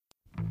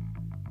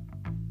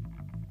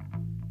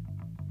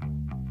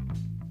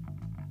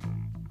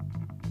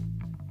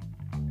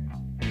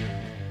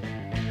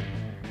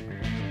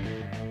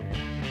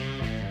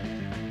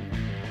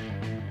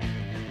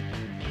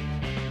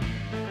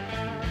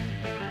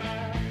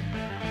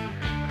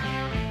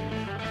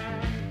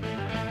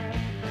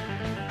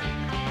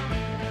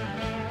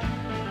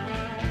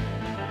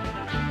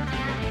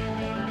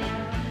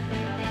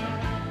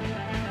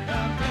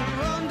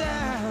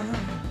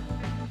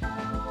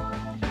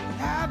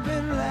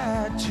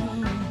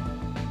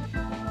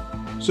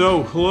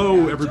So,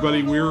 hello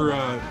everybody.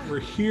 We're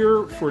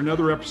here for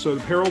another episode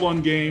of Herald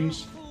on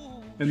Games,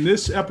 and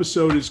this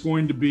episode is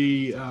going to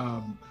be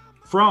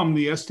from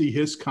the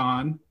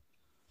SD-HISCon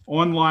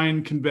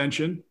online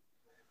convention,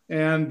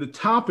 and the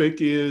topic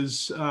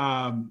is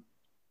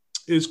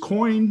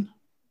coin.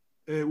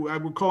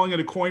 We're calling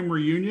it a coin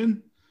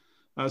reunion.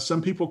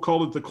 Some people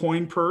call it the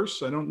coin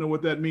purse. I don't know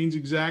what that means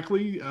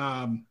exactly.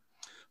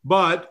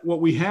 But what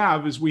we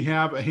have is we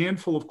have a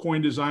handful of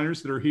coin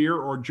designers that are here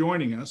or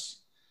joining us.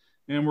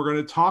 And we're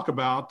going to talk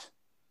about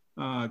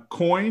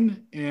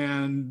coin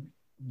and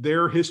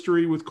their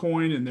history with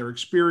coin and their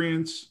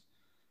experience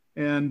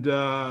and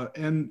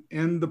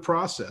the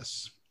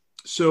process.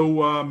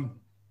 So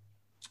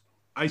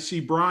I see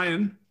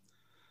Brian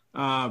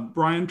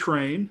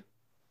Train.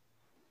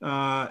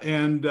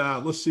 And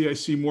let's see, I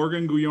see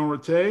Morgan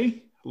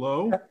Guyon-Rattay.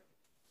 Hello.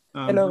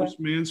 Hello. Bruce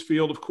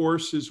Mansfield, of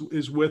course,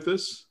 is with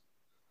us.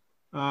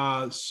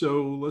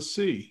 So let's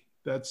see.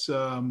 That's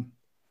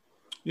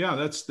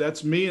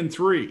me and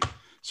three.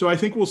 So I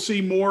think we'll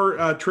see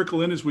more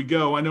trickle in as we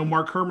go. I know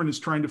Mark Herman is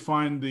trying to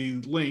find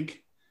the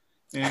link,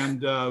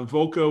 and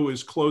Volko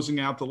is closing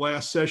out the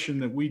last session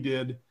that we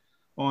did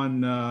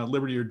on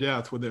Liberty or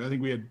Death. I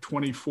think we had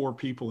 24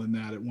 people in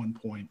that at one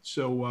point.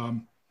 So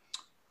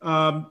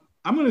I'm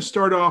going to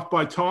start off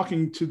by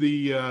talking to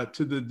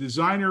the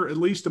designer, at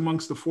least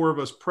amongst the four of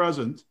us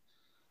present,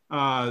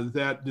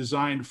 that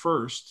designed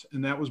first,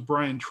 and that was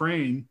Brian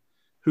Train,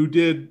 who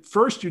did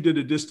first. You did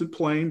A Distant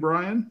Plane,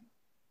 Brian.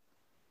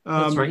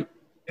 That's right.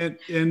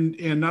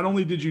 And not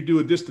only did you do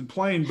A Distant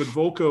Plane, but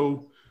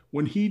Volko,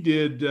 when he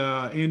did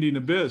Andean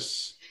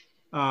Abyss,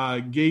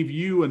 gave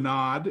you a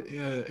nod,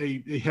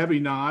 a heavy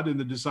nod in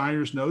the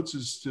designer's notes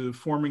as to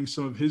forming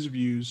some of his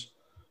views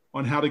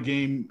on how to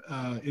game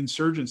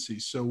Insurgency.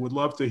 So would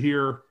love to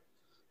hear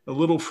a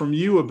little from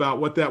you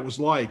about what that was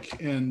like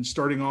and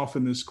starting off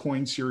in this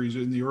coin series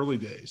in the early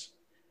days.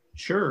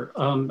 Sure.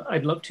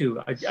 I'd love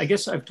to. I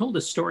guess I've told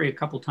this story a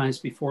couple times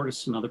before to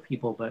some other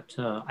people, but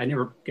I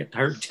never get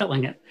tired of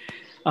telling it.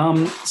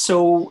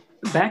 So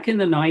back in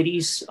the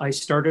 90s, I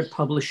started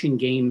publishing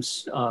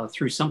games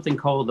through something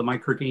called the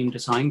Microgame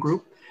Design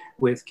Group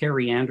with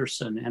Kerry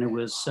Anderson, and it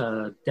was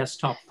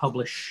desktop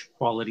publish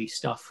quality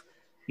stuff.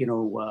 You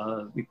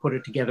know, we put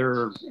it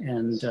together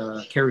and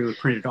Kerry would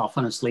print it off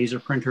on his laser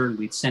printer and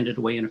we'd send it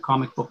away in a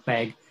comic book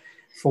bag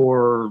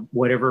for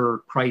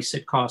whatever price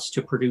it cost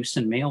to produce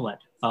and mail it.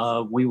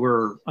 We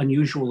were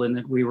unusual in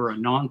that we were a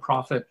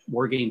non-profit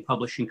wargame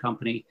publishing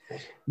company,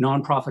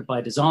 non-profit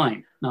by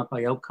design, not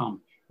by outcome,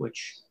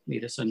 which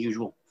made us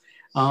unusual.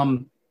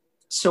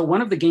 So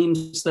one of the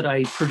games that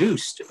I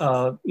produced,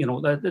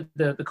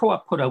 the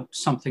co-op put out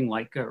something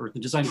like, or the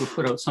design group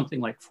put out something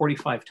like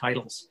 45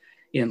 titles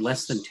in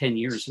less than 10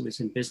 years it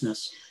was in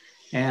business.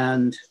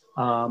 And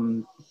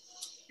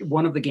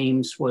one of the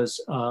games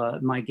was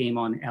my game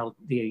on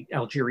the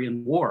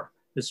Algerian War.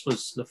 This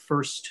was the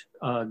first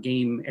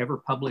game ever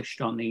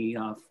published on the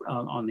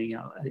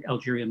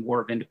Algerian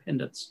War of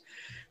Independence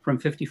from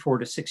 54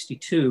 to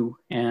 62,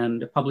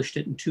 and published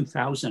it in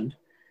 2000.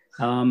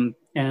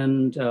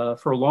 And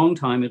for a long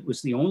time, it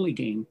was the only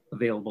game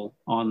available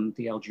on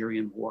the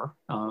Algerian War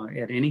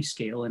at any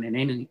scale and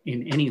in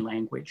any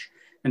language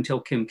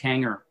until Kim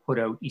Kanger put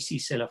out Ici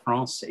c'est la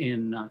France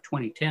in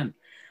 2010.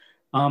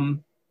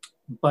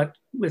 But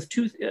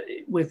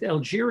with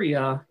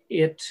Algeria,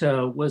 it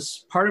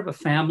was part of a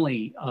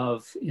family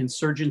of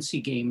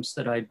insurgency games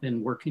that I'd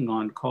been working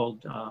on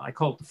called, I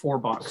call it the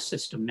 4-box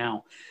system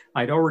now.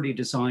 I'd already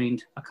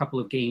designed a couple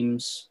of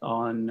games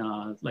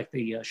on like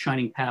the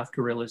Shining Path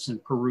guerrillas in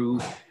Peru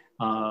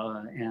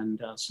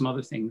and some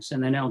other things.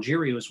 And then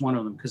Algeria was one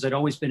of them because I'd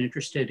always been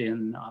interested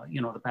in,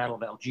 the Battle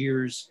of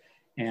Algiers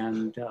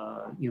and,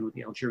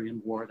 the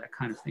Algerian War, that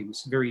kind of thing.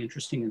 It's very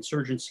interesting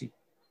insurgency.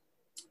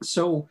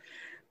 So,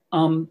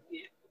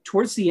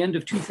 towards the end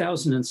of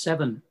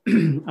 2007,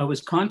 I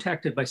was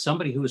contacted by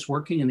somebody who was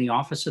working in the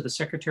Office of the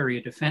Secretary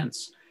of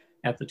Defense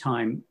at the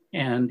time.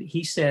 And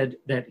he said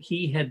that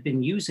he had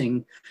been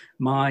using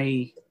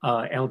my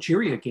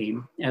Algeria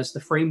game as the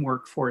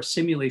framework for a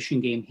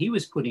simulation game he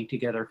was putting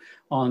together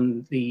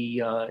on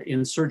the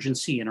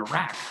insurgency in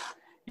Iraq.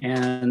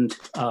 And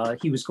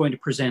he was going to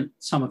present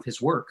some of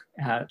his work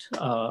at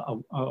a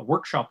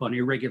workshop on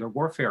irregular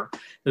warfare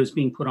that was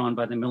being put on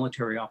by the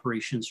Military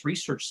Operations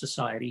Research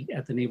Society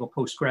at the Naval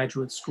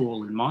Postgraduate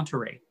School in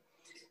Monterey.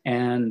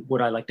 And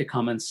would I like to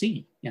come and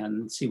see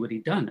what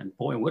he'd done? And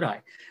boy, would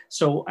I.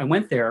 So I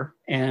went there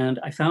and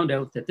I found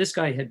out that this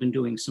guy had been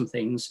doing some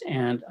things,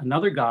 and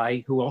another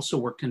guy who also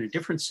worked in a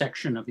different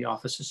section of the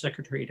Office of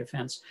Secretary of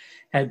Defense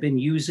had been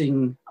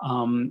using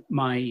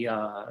my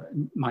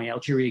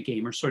Algeria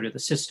game, or sort of the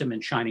system in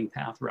Shining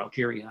Path or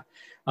Algeria,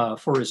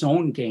 for his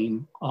own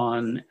game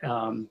on,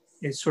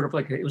 it's sort of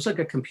like, it was like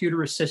a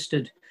computer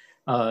assisted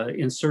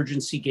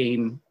insurgency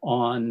game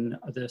on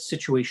the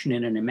situation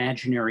in an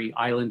imaginary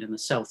island in the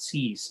South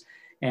Seas.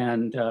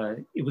 And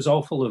it was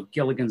all full of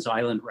Gilligan's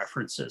Island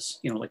references,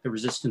 like the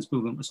resistance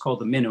movement was called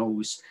the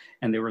Minnows,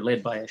 and they were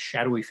led by a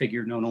shadowy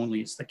figure known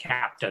only as the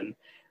captain.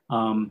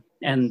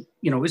 And,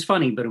 you know, it was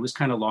funny, but it was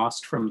kind of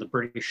lost from the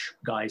British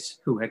guys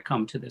who had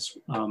come to this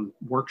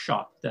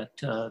workshop that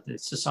the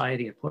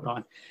society had put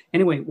on.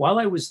 Anyway, while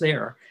I was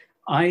there,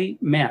 I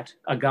met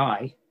a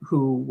guy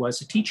who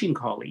was a teaching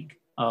colleague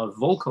of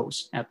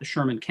Volko's at the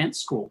Sherman Kent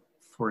School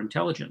for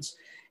Intelligence.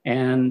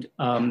 And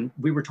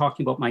we were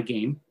talking about my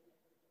game.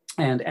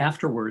 And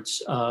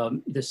afterwards,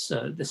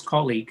 this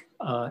colleague,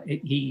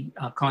 he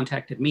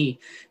contacted me,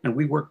 and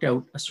we worked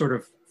out a sort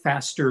of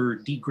faster,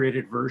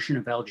 degridded version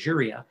of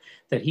Algeria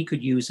that he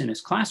could use in his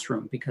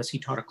classroom because he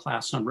taught a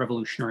class on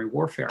revolutionary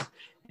warfare.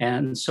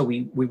 And so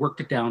we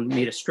worked it down,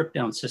 made a stripped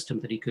down system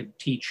that he could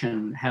teach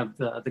and have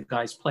the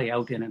guys play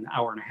out in an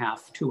hour and a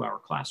half, 2-hour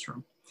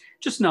classroom.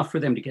 Just enough for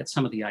them to get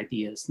some of the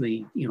ideas,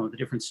 the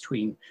difference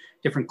between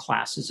different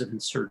classes of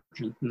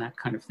insurgent and that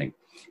kind of thing.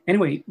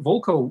 Anyway,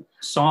 Volko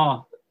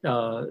saw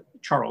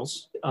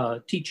Charles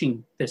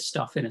teaching this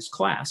stuff in his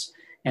class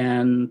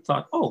and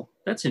thought, oh,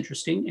 that's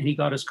interesting. And he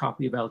got his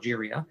copy of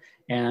Algeria.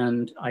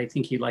 And I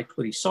think he liked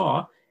what he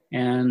saw.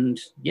 And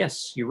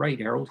yes, you're right,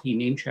 Harold. He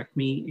name-checked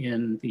me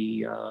in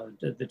the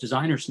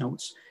designer's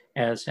notes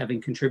as having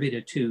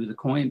contributed to the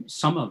coin,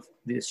 some of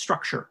the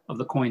structure of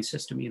the coin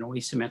system,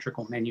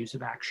 asymmetrical menus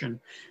of action,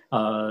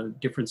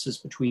 differences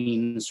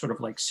between sort of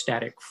like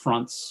static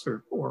fronts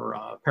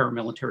or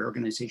paramilitary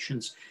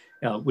organizations,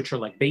 which are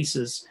like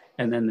bases.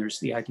 And then there's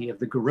the idea of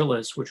the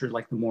guerrillas, which are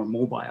like the more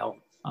mobile,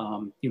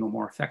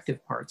 more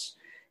effective parts.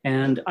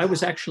 And I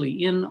was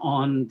actually in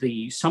on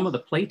some of the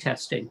play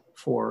testing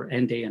for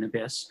Ende and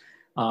Abyss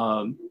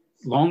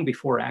long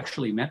before I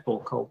actually met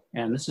Volko.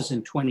 And this is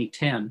in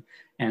 2010.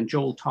 And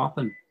Joel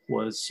Toppin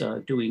was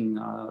doing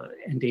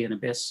Ende and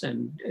Abyss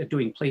and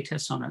doing play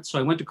tests on it. So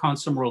I went to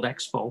Consom World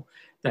Expo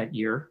that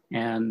year,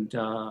 and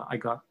I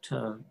got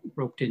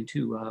roped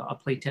into a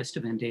play test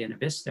of Ende and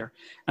Abyss there.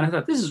 And I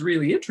thought, this is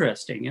really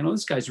interesting.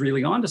 This guy's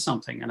really onto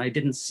something. And I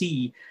didn't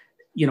see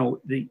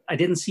I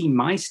didn't see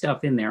my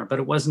stuff in there, but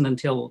it wasn't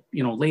until,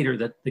 later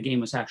that the game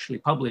was actually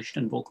published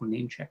and Volko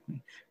name checked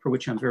me, for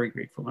which I'm very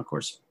grateful. And of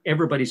course,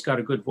 everybody's got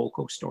a good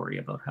Volko story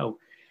about how,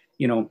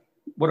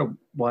 what a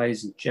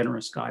wise and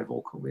generous guy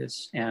Volko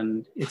is.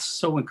 And it's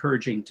so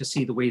encouraging to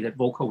see the way that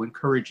Volko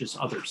encourages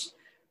others.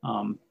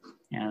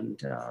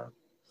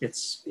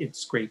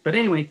 It's great. But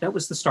anyway, that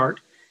was the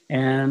start.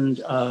 And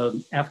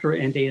after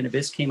Ende and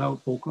Abyss came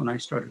out, Volko and I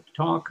started to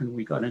talk, and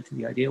we got into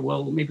the idea,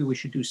 well, maybe we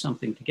should do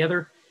something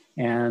together.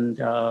 And,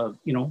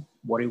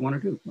 what do you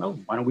want to do? Well,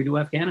 why don't we do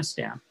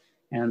Afghanistan?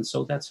 And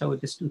so that's how A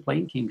Distant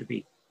Plain came to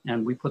be.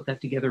 And we put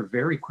that together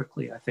very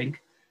quickly, I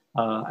think.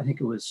 I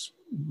think it was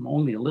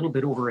only a little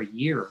bit over a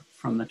year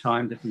from the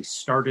time that we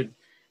started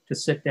to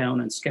sit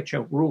down and sketch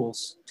out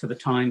rules to the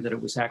time that it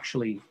was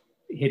actually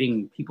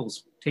hitting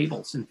people's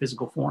tables in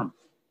physical form.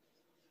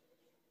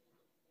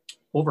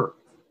 Over.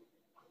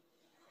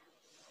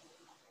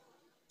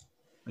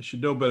 I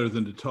should know better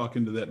than to talk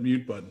into that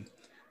mute button.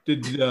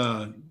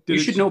 You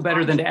should know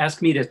better than to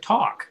ask me to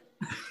talk.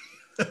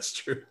 That's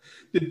true.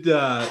 Did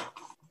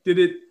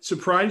it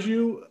surprise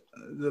you,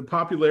 the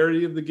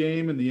popularity of the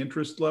game and the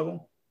interest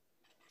level?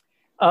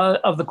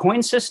 Of the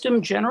coin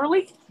system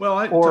generally?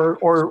 Well,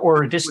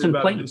 or A Distant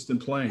Plain.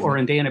 Distant Plain. Or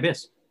Ende and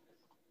Abyss.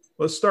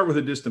 Let's start with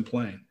A Distant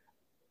Plain.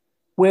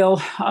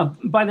 Well,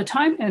 by the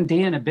time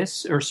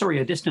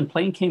A Distant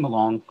Plain came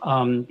along,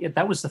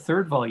 that was the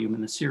third volume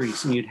in the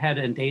series, and you'd had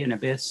Ende and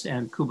Abyss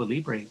and Cuba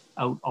Libre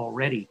out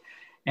already.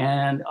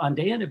 And on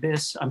Ende and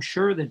Abyss, I'm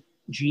sure that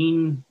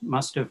Gene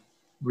must have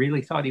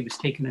really thought he was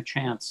taking a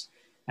chance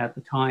at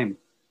the time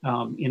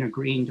in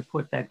agreeing to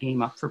put that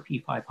game up for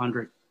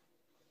P500.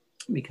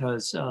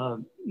 Because, a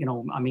lot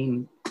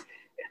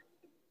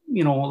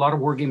of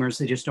wargamers,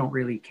 they just don't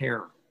really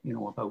care,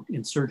 about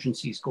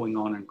insurgencies going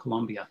on in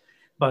Colombia.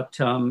 But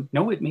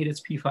no, it made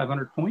its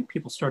P500 point.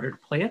 People started to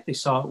play it. They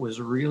saw it was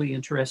a really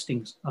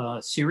interesting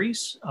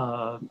series,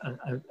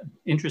 an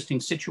interesting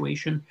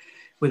situation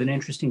with an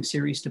interesting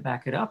series to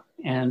back it up.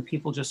 And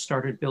people just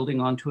started building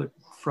onto it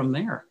from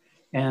there.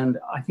 And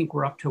I think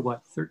we're up to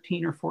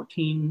 13 or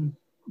 14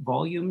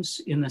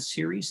 volumes in the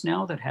series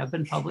now that have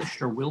been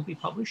published or will be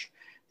published.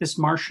 This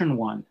Martian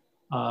one,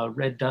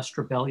 Red Dust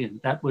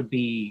Rebellion, that would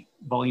be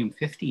volume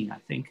 15, I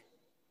think.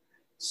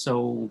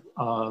 So,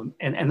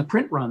 and the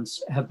print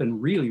runs have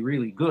been really,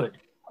 really good.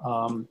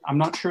 I'm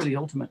not sure the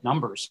ultimate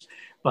numbers,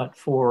 but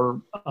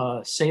for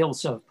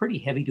sales of pretty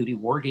heavy duty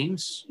war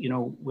games,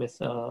 with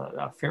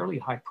a fairly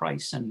high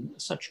price and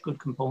such good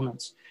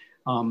components,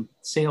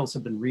 sales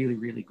have been really,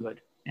 really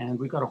good. And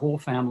we've got a whole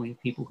family of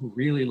people who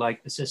really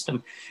like the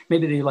system.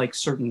 Maybe they like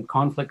certain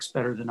conflicts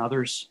better than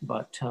others,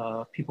 but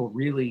people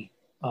really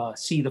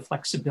see the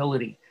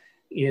flexibility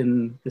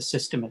in the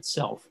system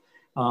itself.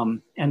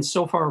 And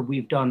so far,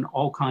 we've done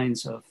all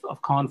kinds of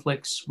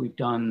conflicts. We've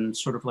done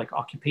sort of like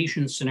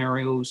occupation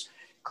scenarios,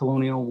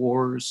 colonial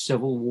wars,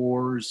 civil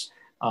wars.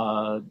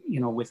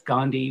 With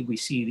Gandhi, we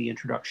see the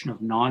introduction of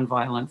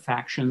nonviolent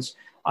factions.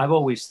 I've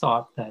always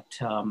thought that,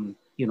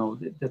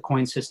 the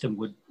coin system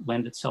would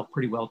lend itself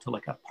pretty well to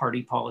like a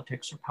party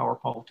politics or power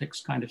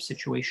politics kind of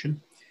situation.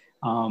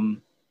 That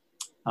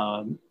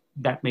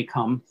may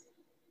come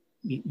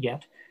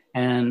yet.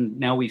 And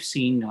now we've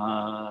seen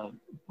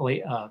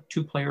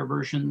 2-player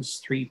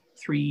versions,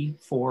 three,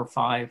 4,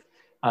 5.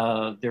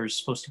 There's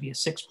supposed to be a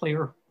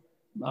 6-player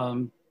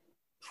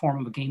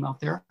form of a game out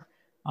there.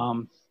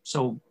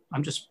 So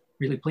I'm just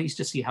really pleased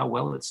to see how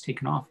well it's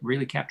taken off,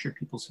 really captured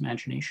people's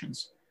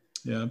imaginations.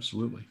 Yeah,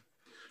 absolutely.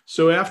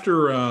 So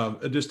after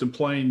A Distant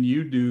Plain,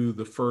 you do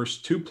the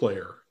first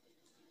 2-player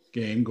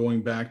game,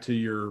 going back to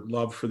your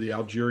love for the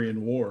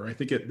Algerian War. I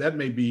think that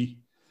may be,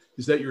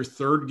 is that your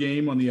 3rd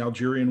game on the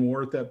Algerian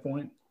War at that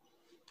point?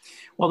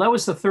 Well, that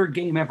was the 3rd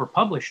game ever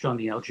published on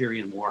the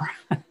Algerian War,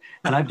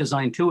 and I've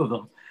designed 2 of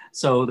them.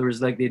 So there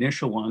was like the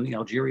initial one, the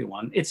Algeria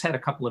one. It's had a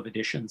couple of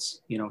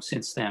editions,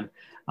 since then.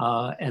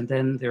 And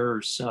then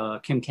there's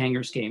Kim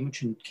Kanger's game,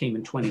 which came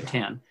in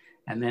 2010.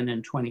 And then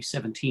in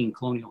 2017,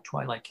 Colonial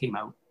Twilight came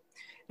out.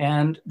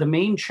 And the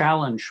main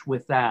challenge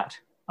with that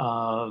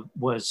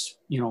was,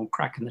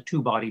 cracking the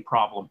 2-body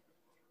problem.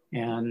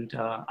 And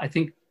I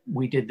think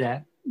we did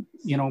that,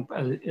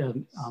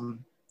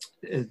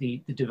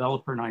 the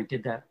developer and I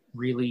did that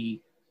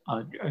really,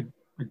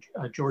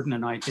 Jordan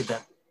and I did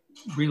that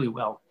really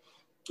well.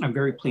 I'm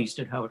very pleased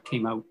at how it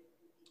came out.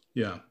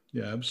 Yeah,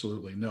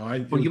 absolutely. No,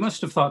 Well, you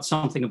must have thought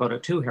something about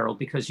it too, Harold,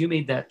 because you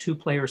made that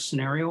 2-player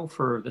scenario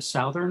for the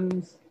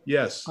Southern.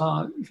 Yes.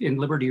 In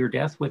Liberty or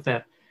Death with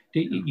that.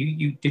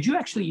 Did you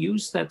actually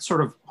use that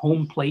sort of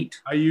home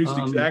plate? I used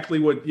exactly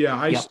what. Yeah,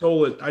 I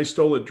stole it. I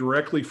stole it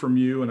directly from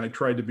you, and I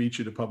tried to beat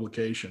you to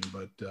publication,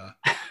 but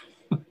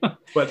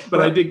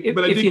I did.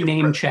 But if you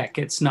name check,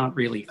 it's not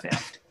really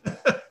theft.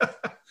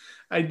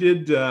 I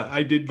did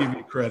give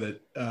you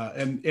credit,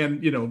 and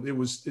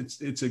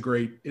it's a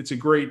great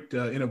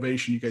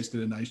innovation. You guys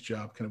did a nice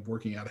job, kind of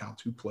working out how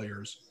 2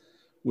 players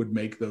would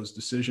make those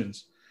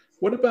decisions.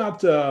 What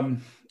about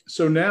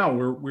so now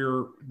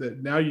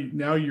now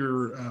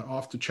you're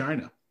off to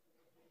China.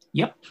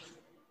 Yep.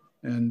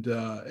 And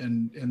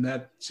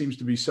that seems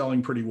to be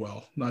selling pretty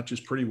well, not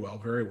just pretty well,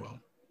 very well.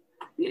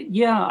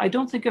 Yeah, I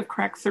don't think I've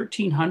cracked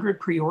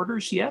 1,300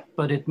 pre-orders yet,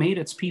 but it made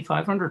its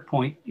P500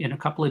 point in a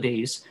couple of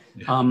days.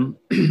 Yeah.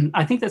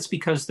 I think that's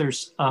because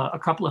there's a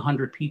couple of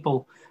hundred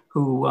people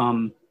who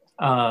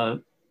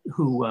have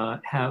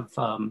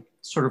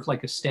sort of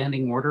like a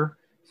standing order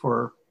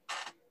for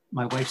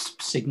my wife's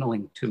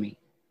signaling to me.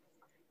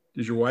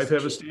 Does your wife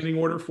have a standing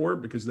order for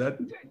it? Because that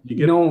you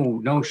get.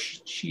 No,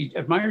 she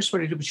admires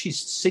what I do, but she's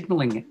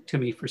signaling it to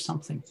me for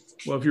something.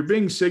 Well, if you're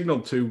being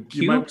signaled to, cubes?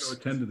 You might want to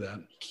attend to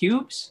that.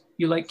 Cubes?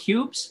 You like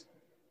cubes?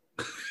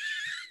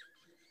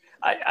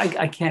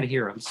 I can't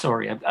hear. I'm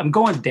sorry. I'm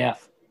going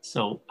deaf.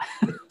 So.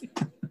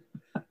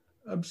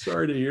 I'm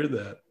sorry to hear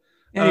that.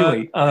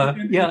 Anyway,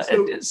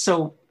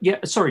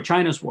 sorry,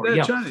 China's war.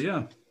 Yeah, China,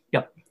 yeah.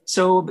 Yep.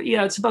 So,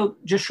 it's about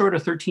just short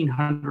of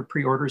 1,300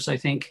 pre-orders, I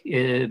think.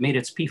 It made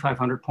its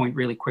P500 point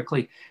really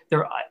quickly.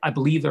 I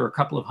believe there are a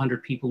couple of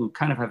hundred people who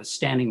kind of have a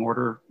standing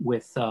order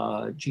with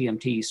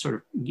GMT, sort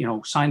of,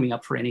 sign me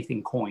up for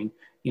anything coin,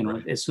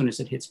 right. As soon as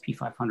it hits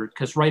P500,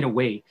 because right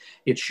away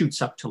it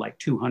shoots up to like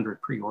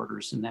 200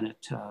 pre-orders and then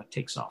it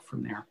takes off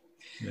from there.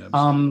 Yeah,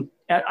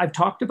 I've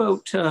talked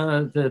about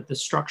the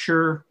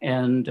structure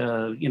and,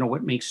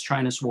 what makes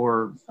China's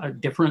war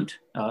different.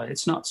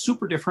 It's not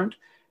super different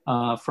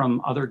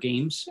from other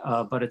games,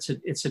 but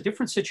it's a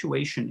different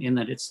situation in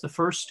that it's the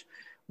first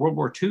World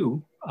War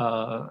II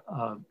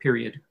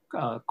period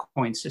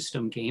coin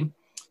system game.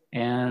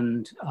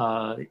 And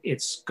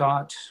it's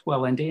got,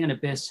 Andean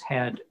Abyss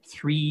had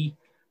 3,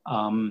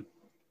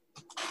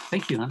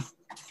 thank you, hon.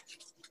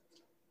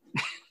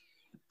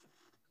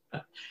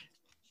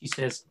 She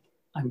says,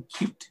 I'm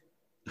cute.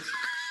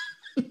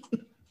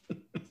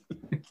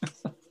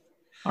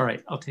 All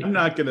right, I'll take it. I'm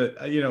not going to,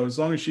 as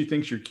long as she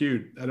thinks you're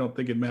cute, I don't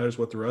think it matters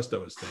what the rest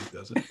of us think,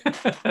 does it?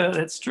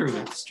 That's true.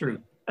 That's true.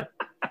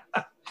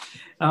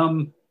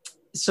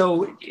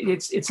 So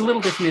it's a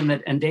little different in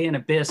that Andean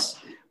Abyss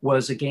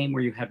was a game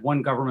where you had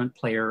one government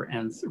player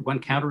and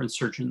one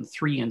counterinsurgent,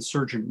 3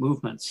 insurgent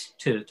movements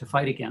to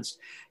fight against.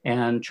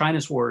 And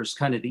China's war is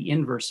kind of the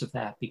inverse of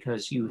that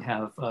because you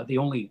have the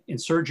only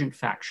insurgent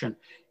faction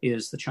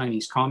is the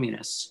Chinese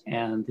communists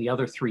and the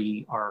other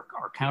 3 are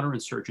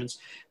counterinsurgents.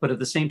 But at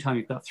the same time,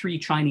 you've got 3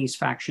 Chinese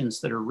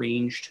factions that are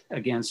ranged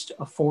against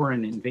a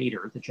foreign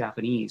invader, the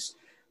Japanese.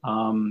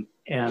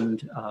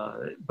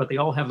 But they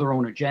all have their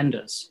own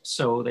agendas.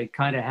 So they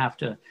kind of have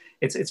to,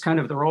 it's kind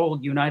of, they're all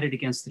united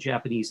against the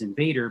Japanese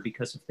invader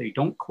because if they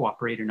don't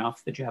cooperate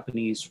enough, the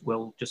Japanese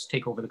will just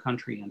take over the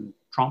country and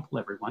trample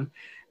everyone.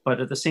 But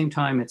at the same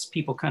time, it's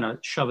people kind of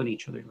shoving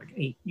each other like,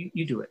 hey,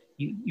 you do it.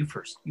 You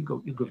first, you go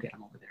get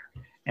them over there.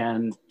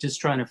 And just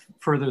trying to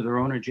further their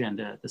own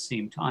agenda at the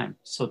same time.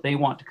 So they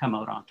want to come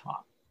out on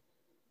top.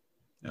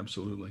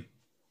 Absolutely.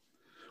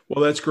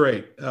 Well, that's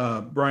great.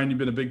 Brian, you've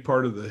been a big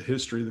part of the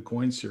history of the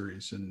coin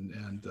series,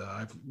 and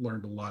I've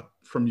learned a lot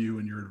from you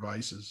and your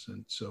advices.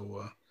 And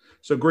so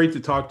great to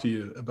talk to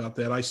you about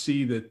that. I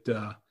see that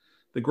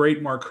the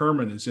great Mark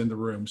Herman is in the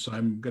room, so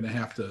I'm going to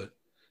have to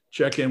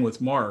check in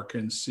with Mark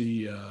and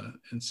see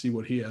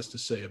what he has to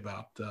say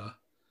about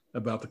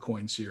the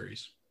coin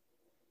series.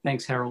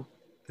 Thanks, Harold.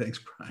 Thanks,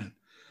 Brian.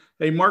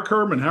 Hey, Mark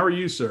Herman, how are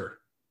you, sir?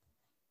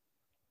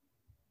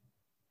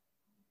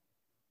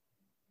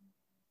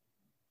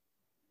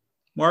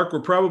 Mark,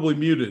 we're probably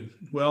muted.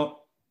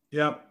 Well,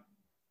 yeah,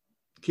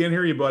 can't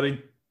hear you,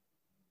 buddy.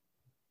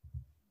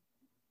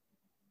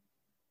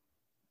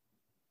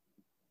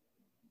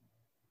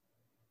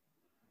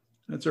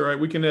 That's all right.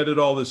 We can edit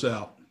all this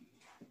out.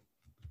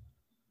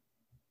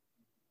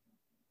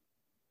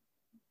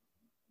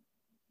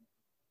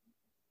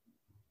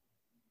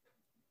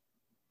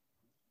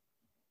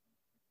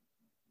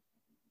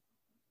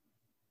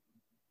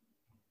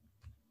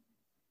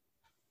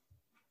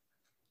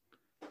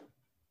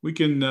 We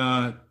can,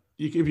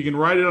 if you can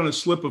write it on a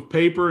slip of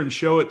paper and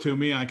show it to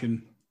me, I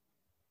can.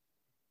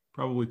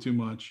 Probably too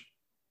much.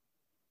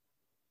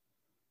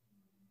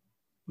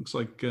 Looks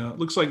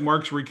like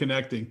Mark's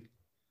reconnecting.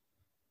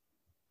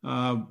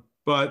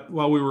 But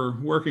while we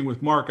were working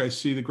with Mark, I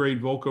see the great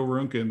Volko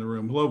Runke in the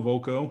room. Hello,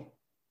 Volko.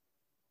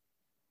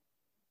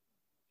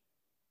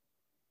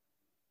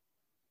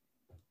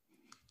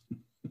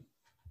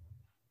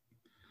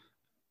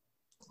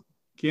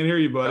 Can't hear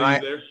you,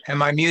 buddy. You there?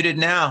 Am I muted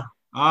now?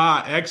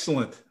 Ah,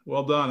 excellent.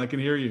 Well done. I can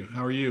hear you.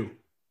 How are you?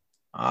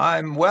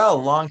 I'm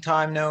well. Long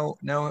time no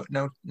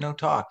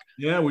talk.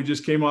 Yeah, we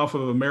just came off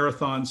of a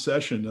marathon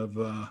session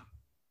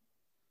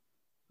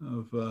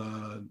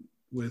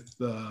with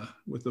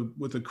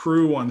a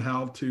crew on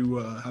how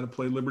to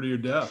play Liberty or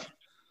Death.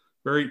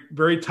 Very,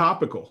 very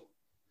topical.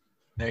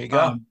 There you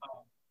go.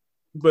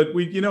 But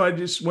I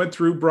just went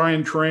through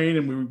Brian Train,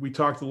 and we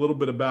talked a little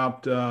bit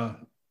about, of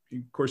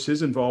course,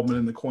 his involvement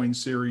in the Coin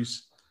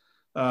Series,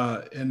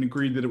 and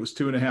agreed that it was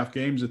 2.5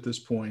 games at this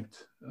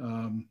point.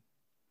 And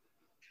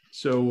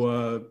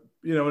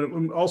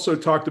also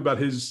talked about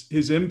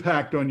his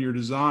impact on your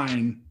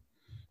design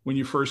when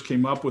you first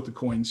came up with the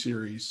Coin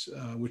Series,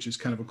 which is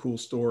kind of a cool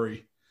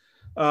story.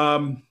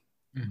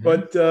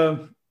 But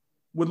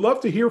would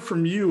love to hear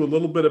from you a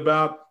little bit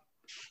about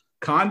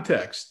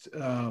context.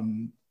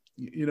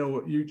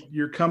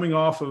 You're coming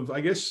off of,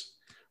 I guess,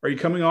 are you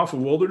coming off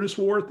of Wilderness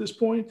War at this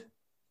point?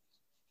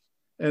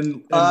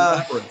 And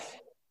Labyrinth?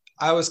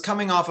 I was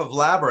coming off of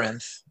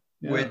Labyrinth,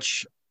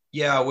 which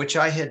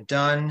I had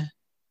done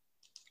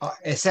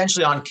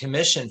essentially on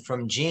commission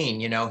from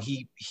Gene.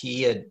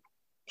 He had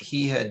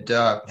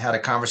had a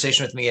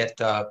conversation with me at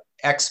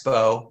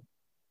Expo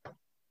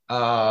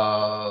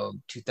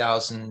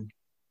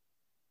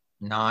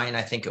 2009,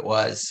 I think it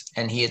was,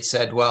 and he had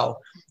said,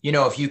 well,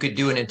 if you could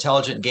do an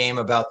intelligent game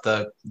about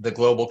the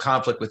global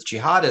conflict with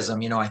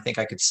jihadism, I think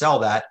I could sell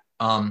that,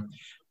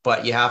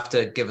 but you have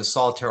to give a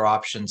solitaire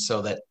option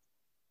so that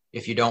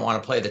if you don't want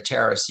to play the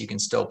terrorists, you can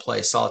still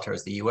play solitaire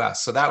as the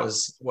US. So that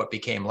was what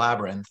became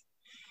Labyrinth.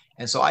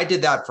 And so I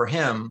did that for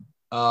him,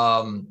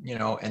 and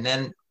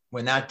then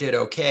when that did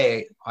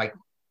okay, I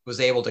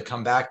was able to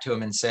come back to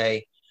him and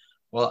say,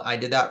 well, I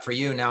did that for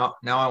you. Now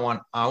I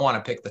want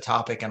to pick the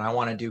topic, and I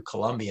want to do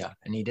Colombia.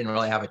 And he didn't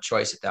really have a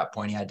choice at that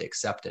point. He had to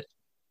accept it.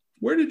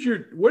 Where did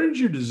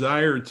your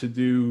desire to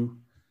do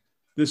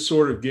this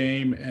sort of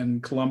game,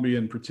 and Colombia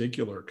in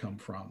particular, come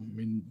from? I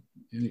mean,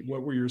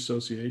 what were your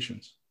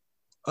associations?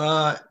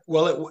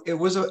 Well, it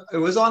was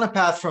on a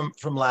path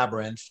from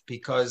Labyrinth,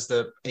 because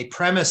a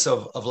premise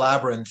of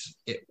Labyrinth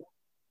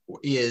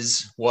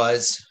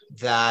was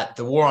that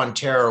the war on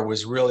terror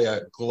was really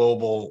a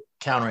global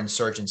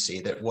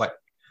counterinsurgency, that what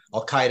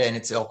Al-Qaeda and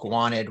its ilk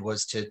wanted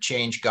was to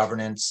change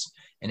governance,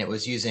 and it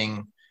was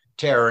using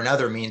terror and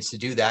other means to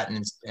do that,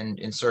 and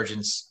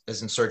insurgents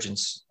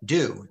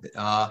do.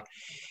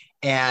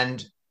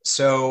 And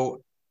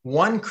so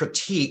one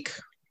critique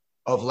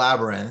of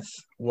Labyrinth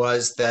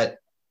was that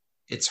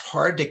it's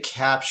hard to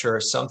capture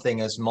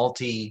something as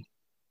multifaceted,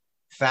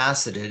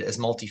 as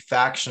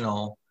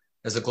multifactional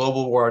as a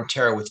global war on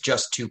terror with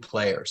just 2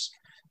 players.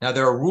 Now,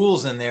 there are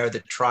rules in there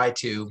that try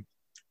to,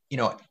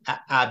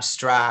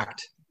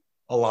 abstract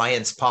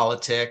alliance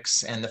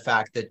politics and the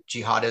fact that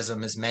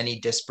jihadism is many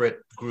disparate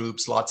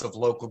groups, lots of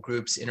local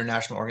groups,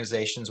 international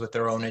organizations with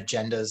their own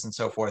agendas and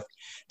so forth.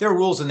 There are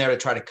rules in there to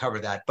try to cover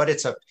that, but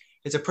it's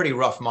a pretty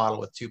rough model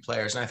with 2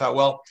 players. And I thought,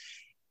 well,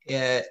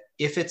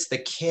 if it's the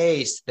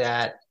case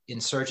that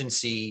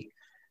insurgency,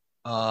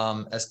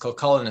 as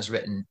Kilcullen has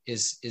written,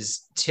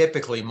 is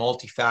typically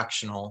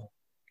multifactional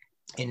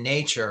in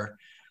nature,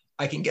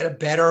 I can get a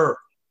better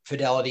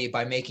fidelity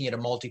by making it a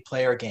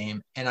multiplayer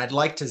game. And I'd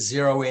like to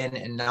zero in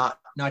and not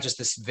just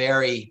this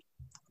very,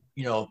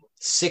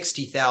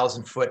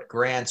 60,000 foot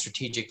grand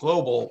strategic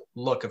global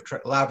look of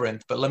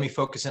Labyrinth, but let me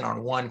focus in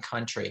on one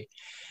country.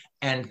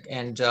 And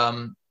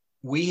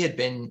we had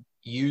been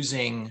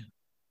using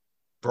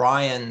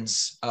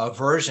Brian's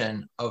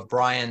version of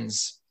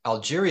Brian's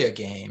Algeria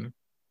game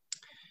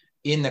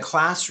in the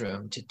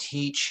classroom to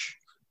teach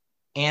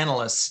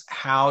analysts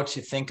how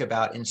to think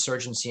about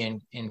insurgency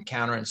and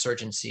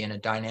counterinsurgency in a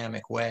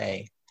dynamic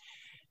way.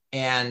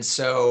 And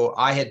so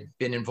I had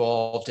been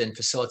involved in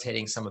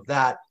facilitating some of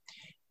that,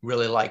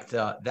 really liked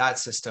that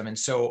system. And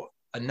so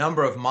a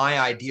number of my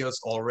ideas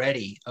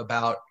already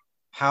about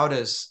how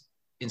does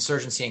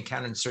insurgency and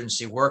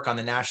counterinsurgency work on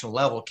the national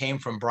level came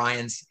from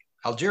Brian's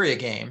Algeria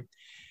game.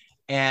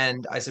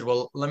 And I said,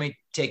 well, let me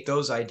take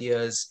those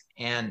ideas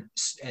and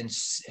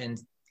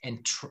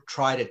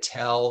try to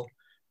tell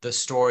the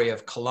story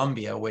of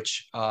Colombia,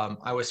 which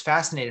I was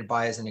fascinated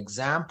by as an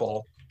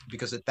example,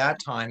 because at that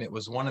time it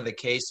was one of the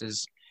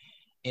cases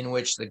in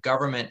which the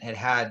government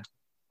had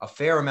a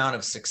fair amount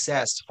of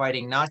success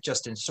fighting not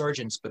just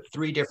insurgents, but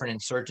three different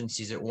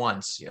insurgencies at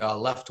once: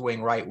 left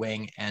wing, right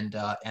wing, and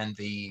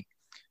the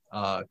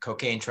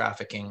cocaine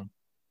trafficking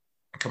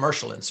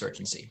commercial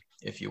insurgency,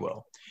 if you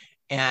will,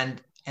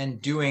 and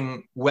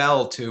doing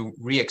well to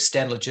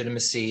re-extend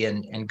legitimacy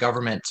and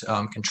government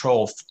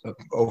control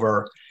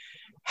over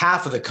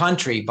half of the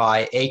country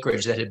by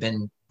acreage that had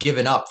been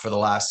given up for the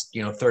last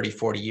 30,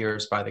 40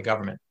 years by the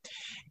government.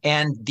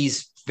 And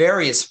these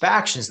various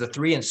factions, the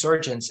three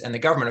insurgents and the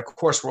government, of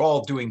course, were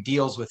all doing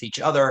deals with each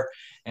other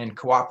and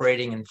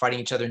cooperating and fighting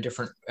each other in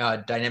different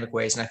dynamic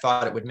ways. And I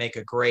thought it would make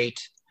a great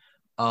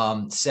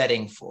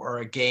setting for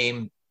a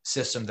game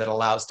system that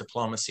allows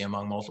diplomacy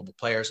among multiple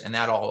players. And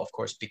that all, of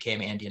course,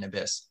 became Andean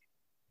Abyss.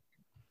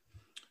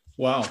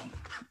 Wow.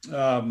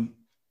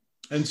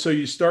 And so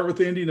you start with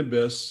Andean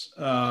Abyss.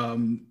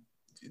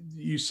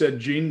 You said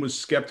Gene was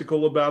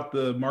skeptical about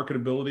the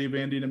marketability of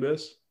Andean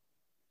Abyss?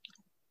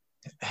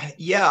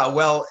 Yeah,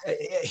 well,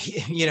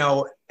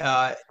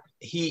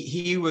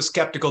 he was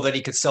skeptical that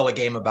he could sell a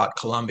game about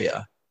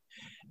Colombia.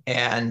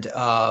 And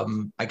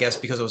I guess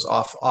because it was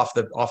off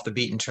the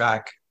beaten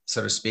track,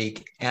 so to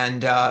speak.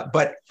 And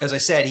but as I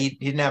said, he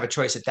didn't have a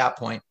choice at that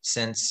point,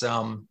 since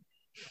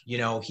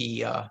you'd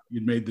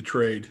made the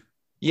trade.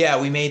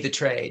 Yeah, we made the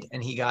trade,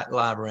 and he got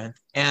Labyrinth.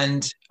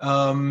 And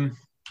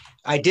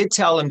I did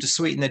tell him to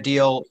sweeten the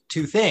deal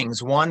two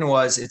things. One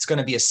was it's going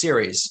to be a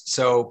series,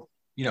 so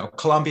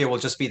Colombia will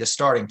just be the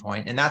starting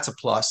point, and that's a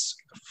plus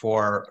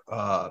for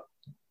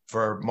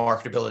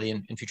marketability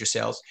and future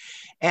sales.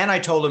 And I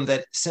told him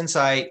that since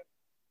I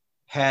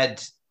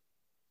had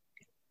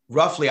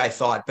roughly, I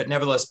thought, but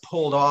nevertheless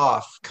pulled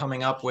off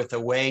coming up with a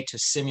way to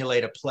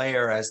simulate a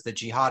player as the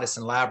jihadist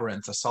in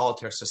Labyrinth, a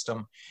solitaire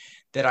system,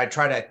 that I'd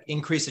try to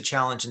increase the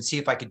challenge and see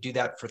if I could do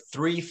that for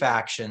three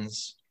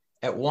factions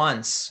at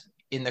once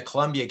in the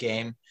Colombia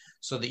game,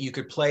 so that you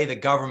could play the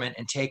government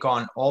and take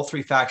on all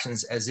three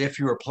factions as if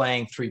you were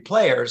playing three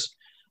players,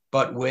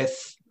 but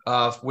with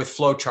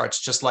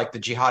flowcharts, just like the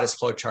jihadist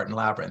flowchart in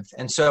Labyrinth.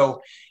 And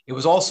so it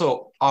was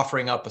also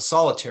offering up a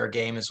solitaire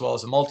game as well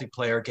as a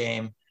multiplayer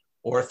game,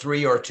 or a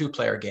 3 or a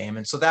 2-player game.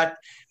 And so that,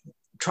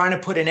 trying to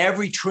put in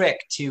every trick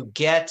to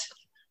get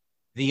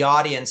the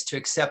audience to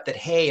accept that,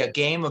 hey, a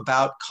game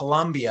about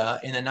Colombia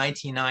in the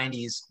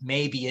 1990s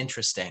may be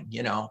interesting,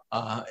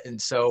 and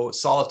so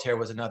solitaire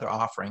was another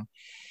offering.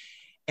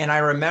 And I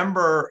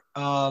remember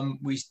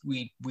we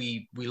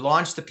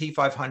launched the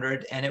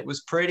P500, and it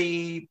was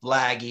pretty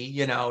laggy,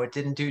 it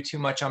didn't do too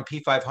much on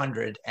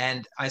P500.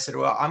 And I said,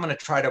 well, I'm going to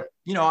try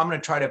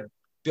to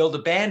build a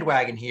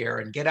bandwagon here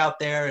and get out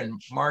there and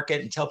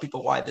market and tell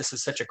people why this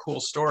is such a cool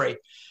story,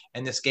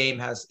 and this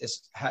game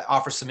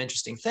offers some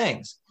interesting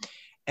things.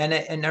 And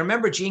I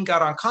remember Gene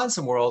got on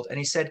Consum World, and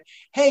he said,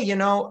 hey,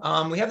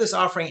 we have this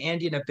offering,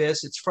 Andean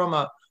Abyss. It's from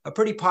a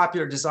pretty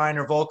popular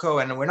designer,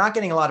 Volko, and we're not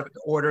getting a lot of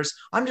orders.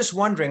 I'm just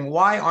wondering,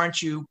 why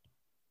aren't you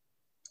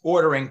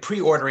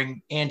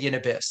pre-ordering Andean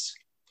Abyss?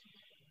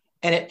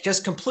 And it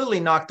just completely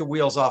knocked the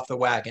wheels off the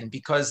wagon,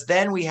 because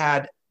then we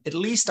had at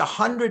least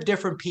 100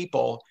 different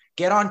people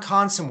get on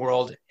Consum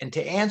World and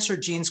to answer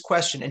Gene's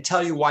question and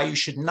tell you why you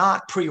should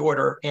not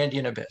pre-order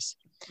Andean Abyss,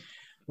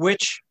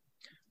 which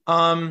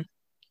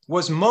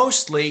was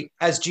mostly,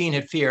 as Gene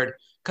had feared,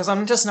 because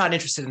I'm just not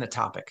interested in the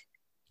topic.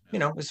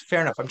 It's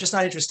fair enough. I'm just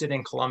not interested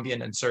in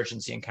Colombian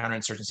insurgency and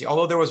counterinsurgency.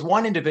 Although there was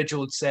one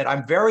individual who said,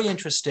 I'm very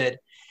interested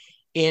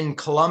in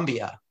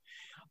Colombia.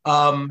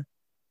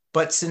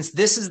 But since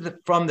this is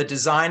from the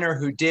designer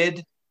who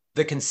did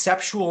the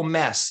conceptual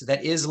mess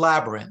that is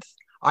Labyrinth,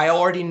 I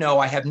already know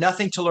I have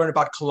nothing to learn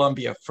about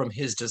Colombia from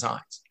his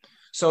designs.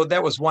 So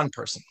that was one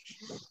person.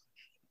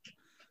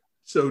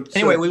 So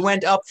anyway, we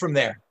went up from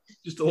there.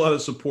 Just a lot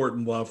of support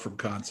and love from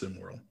Consum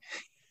World.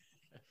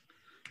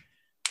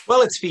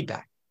 Well, it's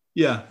feedback.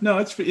 Yeah, no,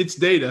 it's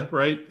data,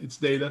 right? It's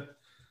data.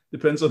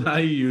 Depends on how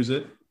you use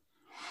it.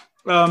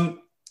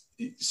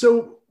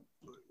 So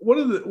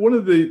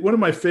one of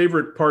my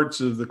favorite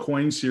parts of the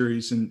Coin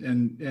series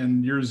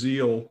and your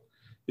zeal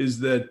is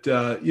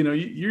that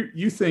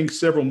you think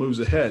several moves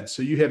ahead.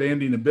 So you had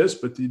Andean Abyss,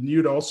 but then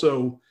you'd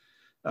also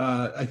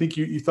I think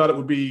you thought it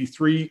would be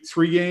three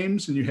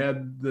games, and you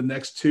had the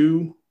next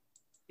two.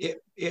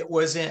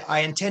 I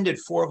intended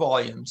 4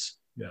 volumes.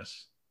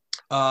 Yes.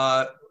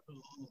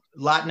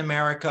 Latin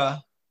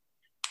America,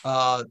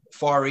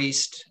 Far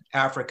East,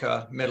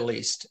 Africa, Middle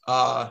East.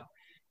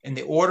 In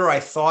the order I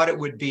thought it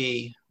would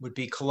be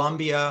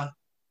Colombia,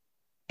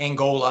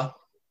 Angola,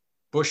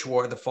 Bush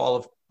War, the fall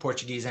of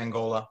Portuguese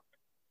Angola,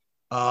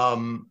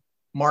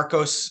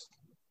 Marcos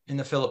in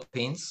the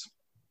Philippines,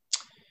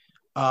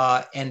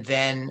 and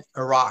then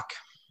Iraq.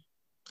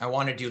 I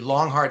wanted to do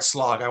Long Hard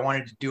Slog. I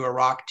wanted to do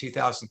Iraq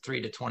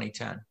 2003 to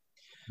 2010.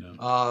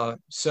 No.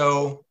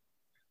 So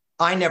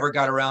I never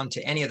got around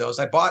to any of those.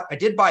 I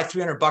did buy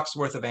 $300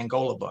 worth of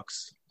Angola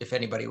books, if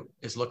anybody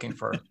is looking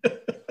for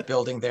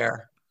building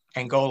their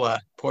Angola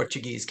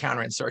Portuguese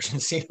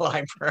counterinsurgency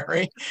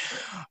library.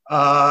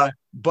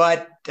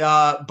 But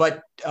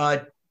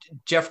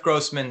Jeff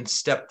Grossman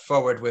stepped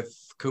forward with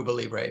Cuba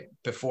Libre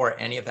before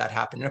any of that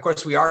happened. And of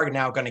course, we are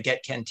now going to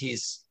get Ken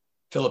T's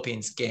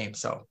Philippines game.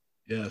 So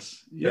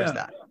yes, there's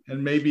that.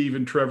 And maybe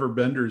even Trevor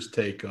Bender's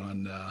take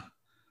on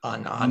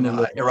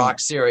Iraq,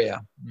 Syria.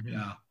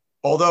 Yeah.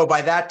 Although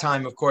by that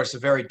time, of course, a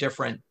very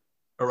different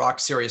Iraq,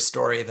 Syria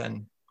story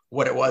than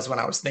what it was when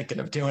I was thinking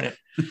of doing it.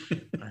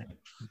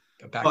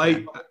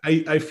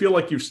 I feel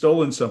like you've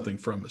stolen something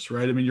from us,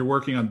 right? I mean, you're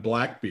working on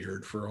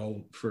Blackbeard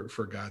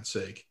for God's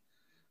sake.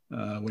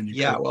 Well,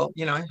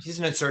 he's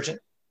an insurgent.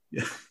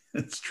 Yeah,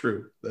 that's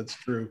true. That's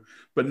true.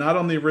 But not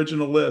on the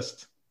original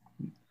list.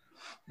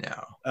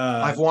 No,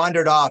 I've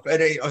wandered off.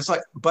 I was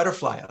like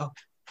butterfly. Oh.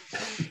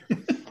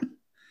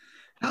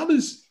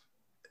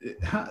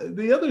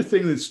 The other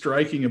thing that's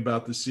striking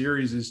about the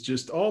series is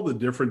just all the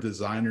different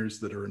designers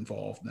that are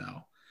involved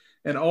now,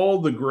 and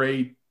all the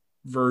great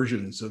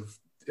versions of,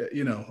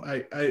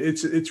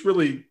 it's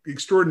really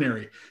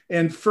extraordinary.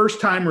 And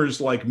first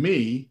timers like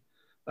me,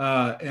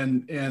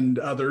 and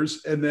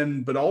others,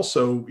 but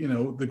also,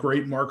 the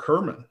great Mark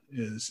Herman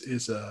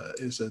is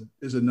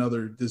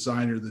another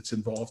designer that's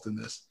involved in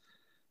this.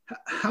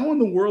 How in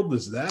the world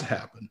does that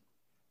happen?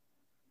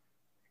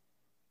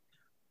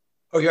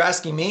 Oh, you're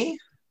asking me?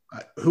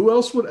 Who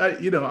else would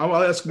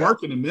I'll ask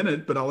Mark in a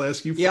minute, but I'll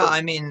ask you first. Yeah,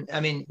 I mean,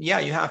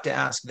 you have to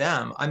ask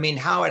them. I mean,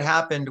 how it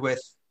happened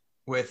with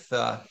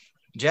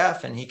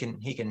Jeff, and he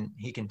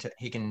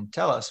can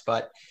tell us,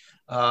 but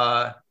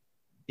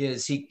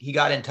is he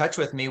got in touch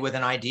with me with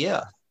an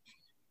idea,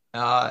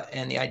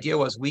 and the idea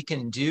was we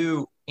can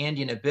do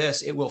Andean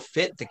Abyss. It will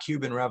fit the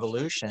Cuban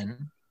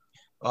Revolution,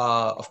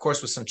 of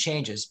course, with some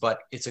changes, but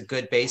it's a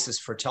good basis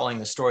for telling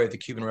the story of the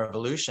Cuban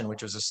Revolution,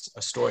 which was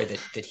a story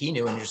that he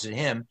knew and interested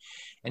him.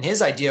 And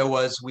his idea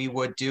was we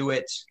would do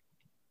it,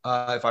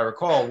 if I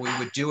recall, we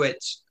would do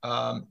it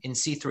in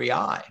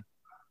C3I.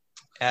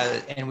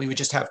 And we would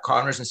just have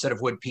corners instead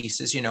of wood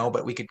pieces,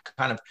 but we could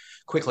kind of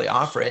quickly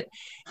offer it.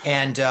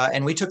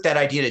 And we took that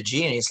idea to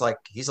Gene. He's like,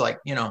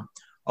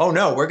 oh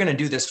no, we're going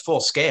to do this full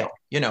scale.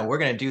 We're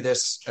going to do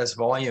this as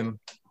volume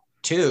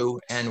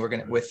 2, and we're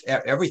going to, with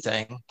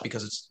everything,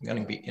 because it's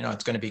going to be,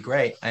 it's going to be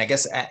great. And I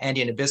guess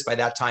Andean Abyss by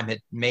that time had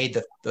made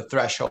the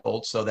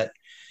threshold so that,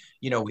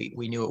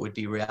 we knew it would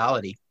be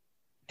reality.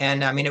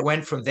 And I mean, it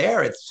went from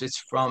there. It's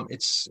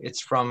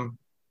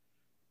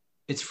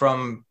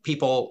from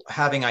people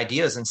having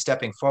ideas and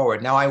stepping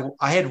forward. Now I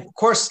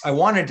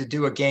wanted to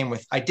do a game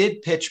I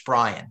did pitch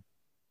Brian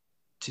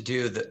to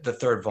do the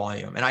third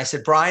volume. And I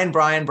said, Brian,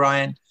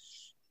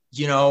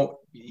 you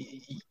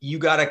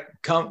got to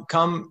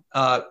come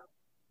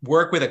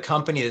work with a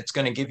company that's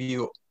going to give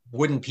you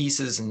wooden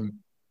pieces and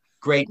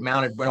great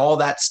mounted, but all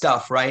that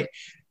stuff. Right.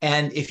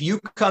 And if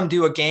you come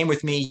do a game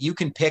with me, you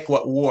can pick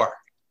what war.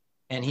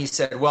 And he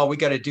said, well, we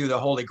got to do the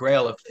holy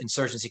grail of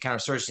insurgency,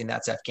 counterinsurgency, and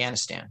that's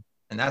Afghanistan.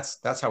 And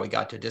that's how we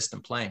got to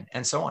Distant Plain,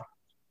 and so on.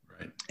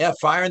 Right. Yeah,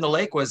 Fire in the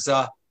Lake was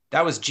that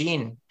was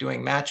Gene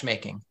doing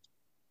matchmaking,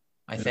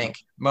 I think.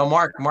 Well,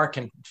 Mark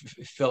can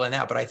fill in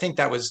that, but I think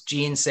that was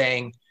Gene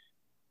saying,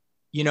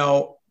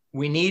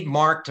 we need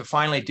Mark to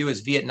finally do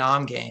his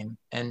Vietnam game,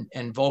 and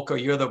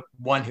Volko, you're the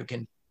one who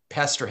can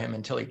pester him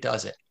until he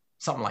does it,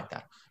 something like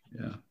that.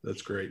 Yeah,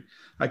 that's great.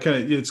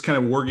 It's kind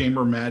of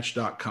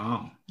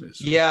wargamermatch.com. That's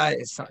Gene.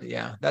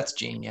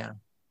 Yeah,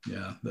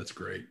 that's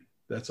great.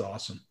 That's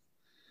awesome.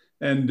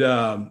 And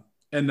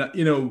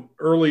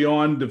early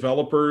on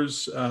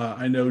developers,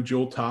 I know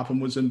Joel Topham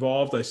was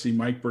involved. I see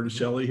Mike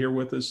Berticelli here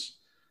with us.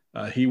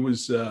 He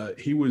was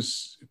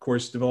of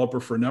course developer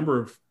for a number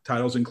of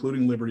titles,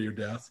 including Liberty or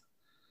Death.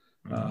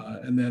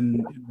 And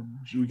then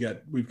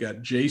we've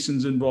got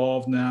Jason's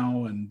involved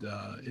now, and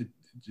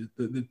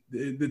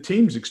the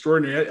team's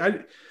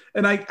extraordinary.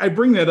 I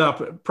bring that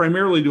up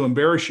primarily to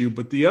embarrass you,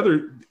 but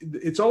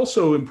it's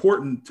also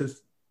important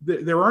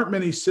there aren't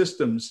many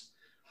systems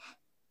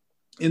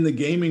in the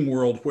gaming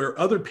world where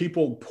other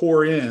people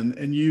pour in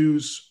and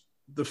use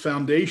the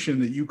foundation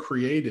that you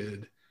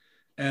created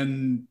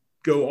and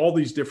go all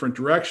these different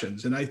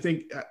directions. And I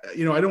think,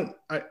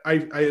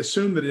 I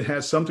assume that it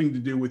has something to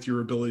do with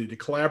your ability to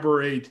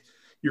collaborate,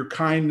 your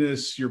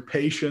kindness, your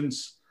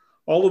patience,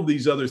 all of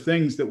these other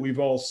things that we've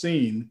all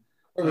seen.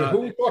 Who are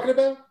we talking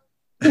about?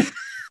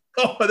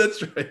 Oh,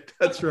 that's right.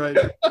 That's right.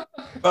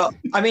 Well,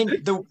 I mean,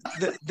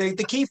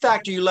 the key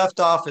factor you left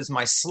off is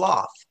my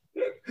sloth.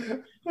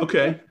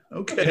 Okay.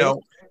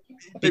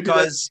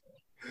 Because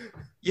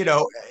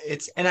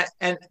it's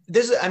and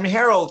this. I mean,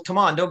 Harold, come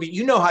on,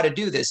 you know how to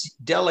do this.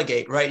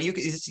 Delegate, right? You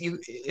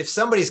if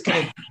somebody's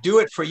going to do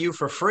it for you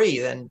for free,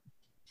 then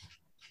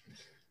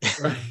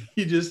right.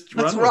 You just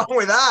what's wrong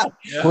with that?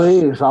 Yeah.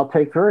 Please, I'll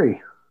take 3.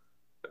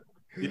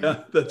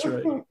 Yeah, that's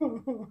right.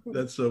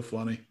 That's so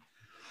funny.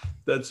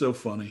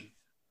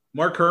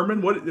 Mark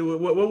Herman, what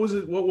was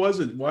it? What was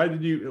it?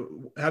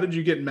 How did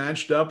you get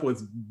matched up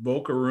with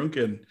Volker Runk,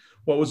 and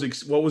what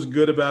was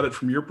good about it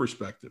from your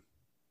perspective?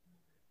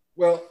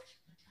 Well,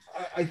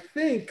 I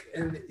think,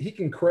 and he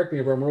can correct me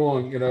if I'm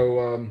wrong,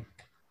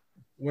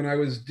 when I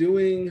was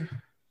doing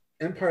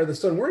Empire of the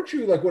Sun, weren't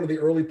you like one of the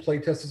early play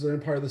testers of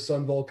Empire of the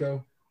Sun,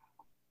 Volko?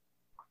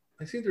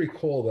 I seem to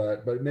recall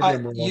that, but maybe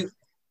I'm wrong.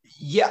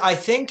 I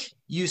think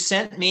you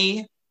sent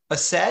me a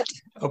set,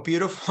 a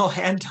beautiful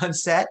hand-done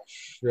set,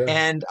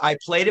 and I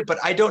played it, but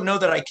I don't know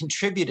that I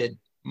contributed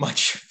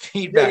much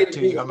feedback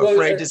to you, I'm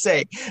afraid to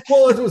say.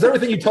 Well, it was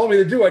everything you told me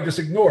to do. I just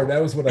ignored.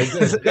 That was what I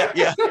did.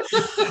 Yeah.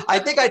 I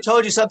think I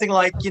told you something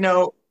like,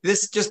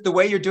 this just the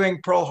way you're doing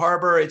Pearl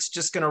Harbor, it's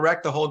just going to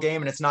wreck the whole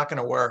game and it's not going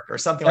to work or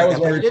something like that.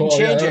 But it didn't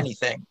change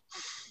anything.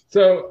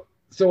 So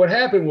what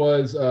happened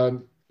was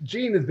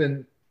Gene has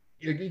been,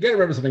 you got to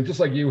remember something, just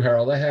like you,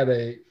 Harold, I had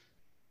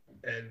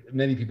and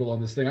many people on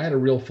this thing, I had a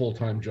real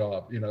full-time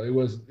job. It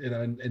was,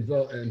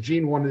 and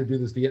Gene wanted to do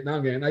this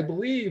Vietnam game. And I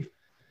believe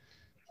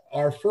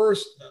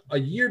a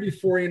year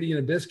before Andy and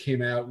Abyss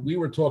came out, we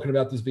were talking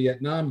about this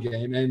Vietnam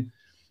game, and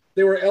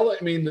they were,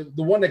 the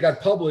one that got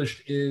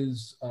published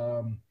is,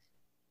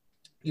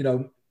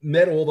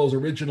 met all those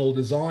original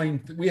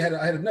design. I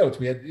had notes.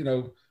 We had,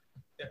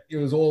 it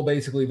was all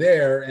basically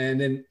there. And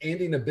then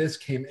Andy and Abyss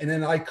came, and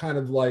then I kind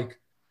of like,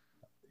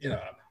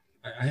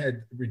 I had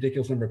a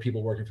ridiculous number of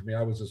people working for me.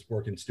 I was just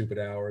working stupid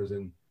hours,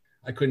 and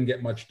I couldn't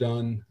get much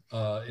done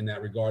in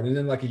that regard. And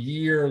then like a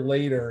year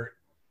later,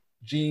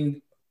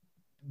 Gene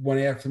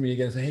went after me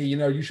again and said, hey,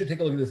 you should take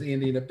a look at this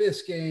Andy and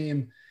Abyss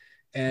game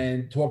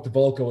and talk to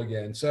Volko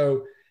again.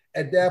 So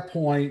at that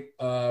point,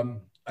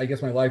 I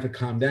guess my life had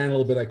calmed down a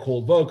little bit. I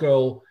called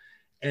Volko,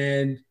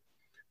 and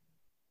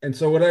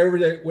so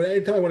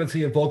anytime I want to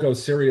see if Volko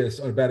is serious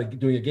about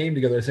doing a game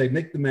together, I say,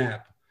 make the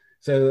map.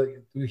 So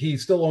he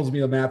still owns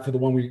me a map for the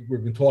one we've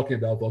been talking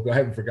about, Volko. I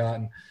haven't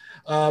forgotten.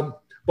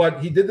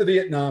 But he did the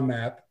Vietnam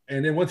map.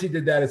 And then once he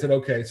did that, I said,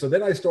 okay. So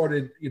then I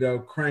started,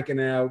 cranking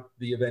out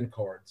the event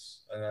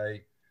cards. And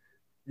I,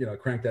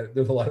 cranked that.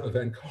 There's a lot of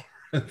event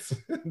cards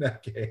in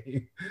that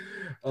game.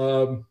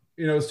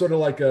 Sort of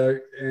like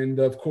and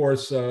of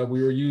course,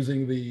 we were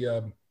using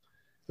the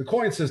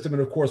coin system.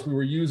 And of course, we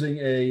were using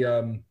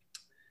the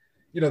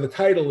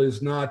title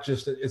is not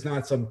it's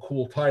not some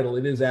cool title.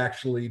 It is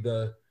actually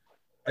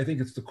I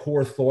think it's the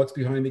core thoughts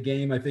behind the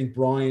game. I think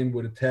Brian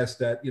would attest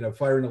that,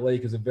 Fire in the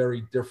Lake is a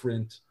very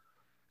different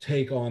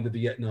take on the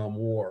Vietnam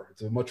War.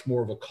 It's a much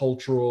more of a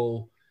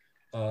cultural,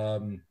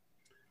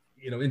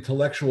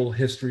 intellectual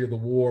history of the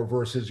war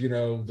versus, the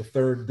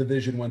 3rd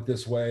Division went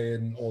this way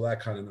and all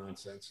that kind of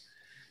nonsense.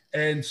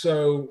 And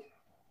so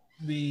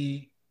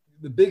the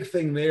big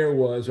thing there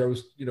was,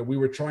 we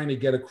were trying to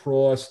get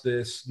across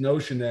this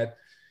notion that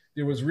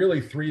there was really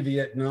 3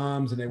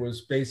 Vietnams, and there was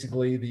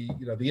basically the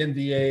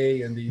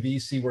NDA and the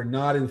VC were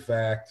not, in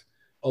fact,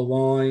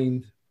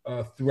 aligned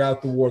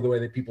throughout the war the way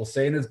that people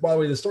say. And by the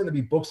way, there's starting to be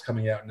books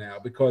coming out now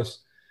because,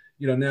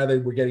 now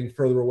that we're getting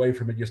further away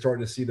from it, you're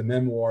starting to see the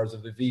memoirs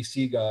of the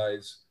VC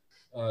guys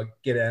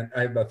get in.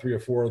 I have about 3 or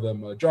 4 of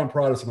them. John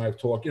Prodis and I have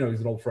talked, he's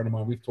an old friend of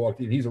mine. We've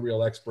talked, he's a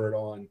real expert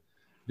on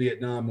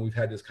Vietnam, and we've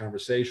had this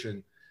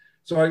conversation.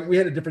 So we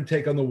had a different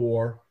take on the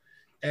war.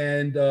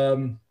 And,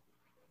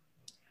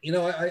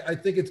 I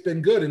think it's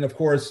been good. And of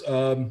course,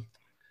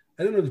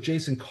 I don't know if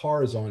Jason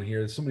Carr is on here.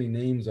 There's so many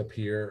names up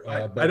here.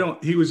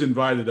 He was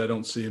invited. I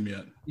don't see him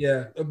yet.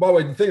 Yeah. By the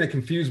way, the thing that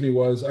confused me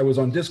was I was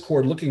on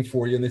Discord looking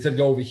for you, and they said,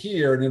 go over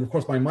here. And then, of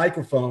course, my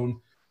microphone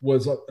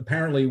was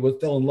apparently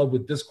fell in love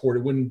with Discord.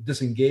 It wouldn't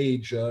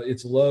disengage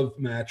its love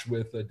match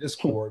with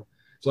Discord.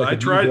 So I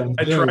tried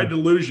to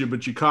lose you,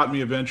 but you caught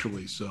me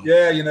eventually. So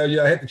yeah,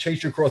 I had to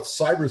chase you across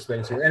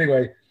cyberspace here.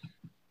 Anyway,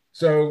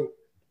 so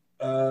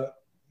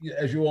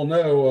as you all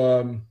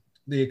know,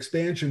 the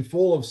expansion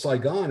full of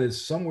Saigon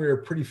is somewhere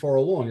pretty far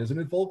along, isn't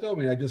it, Volko? I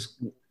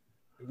mean,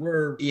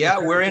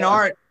 we're in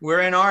art.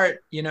 We're in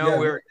art.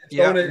 We're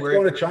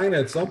going to China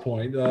at some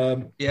point.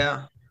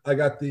 I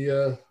got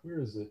the where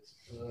is it?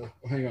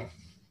 Hang on.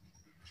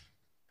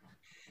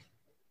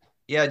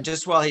 Yeah,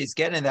 just while he's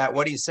getting that,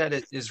 what he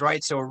said is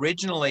right. So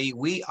originally,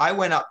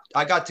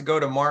 I got to go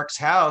to Mark's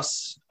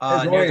house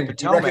near the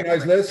Potomac. You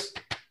recognize this?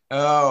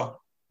 Oh,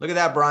 look at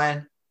that,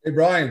 Brian. Hey,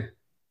 Brian,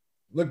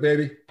 look,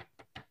 baby.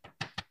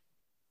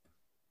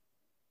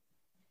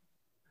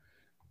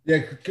 Yeah,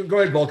 go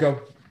ahead,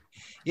 Volko.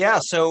 Yeah.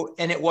 So,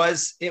 and it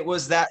was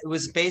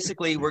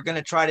basically, we're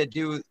going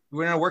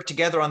to work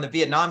together on the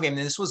Vietnam game.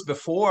 And this was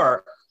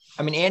before,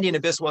 Andy and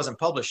Abyss wasn't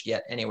published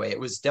yet. Anyway, it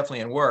was definitely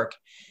in work.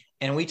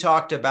 And we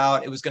talked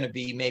about, it was going to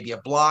be maybe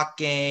a block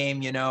game,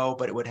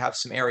 but it would have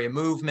some area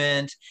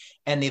movement.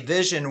 And the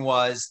vision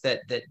was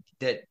that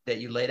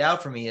you laid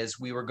out for me is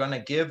we were going to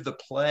give the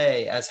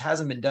play, as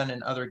hasn't been done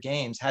in other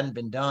games, hadn't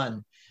been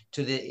done,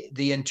 to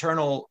the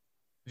internal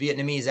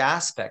Vietnamese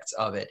aspects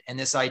of it. And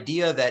this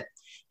idea that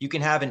you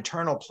can have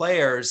internal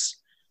players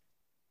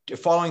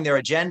following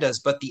their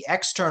agendas, but the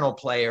external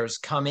players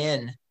come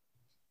in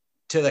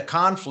to the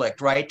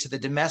conflict, right? To the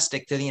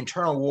domestic, to the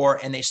internal war,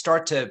 and they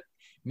start to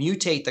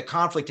mutate the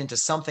conflict into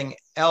something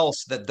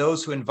else that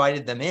those who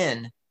invited them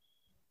in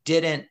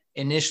didn't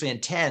initially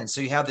intend.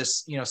 So you have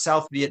this,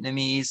 South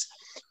Vietnamese,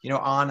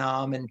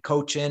 Annam and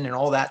Cochin and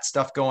all that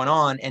stuff going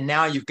on. And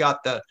now you've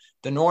got the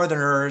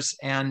Northerners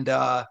and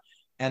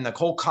the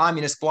whole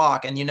communist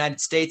bloc and the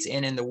United States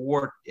in the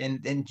war.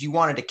 And you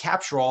wanted to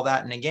capture all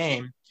that in a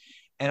game.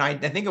 And I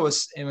think it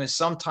was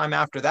sometime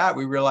after that,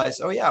 we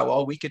realized, oh yeah,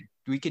 well, we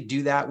could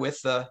do that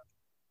with the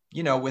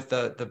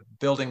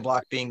building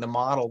block being the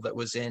model that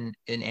was in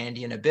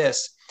Andean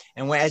Abyss.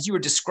 And as you were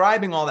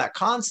describing all that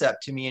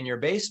concept to me in your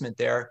basement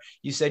there,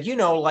 you said,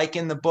 like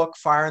in the book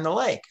Fire in the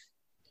Lake.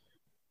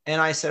 And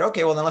I said,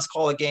 okay, well then let's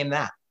call the game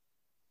that.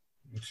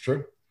 It's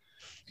true.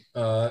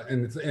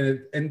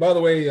 And by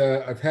the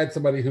way, I've had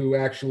somebody who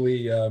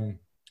actually,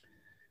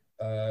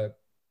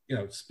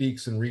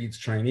 speaks and reads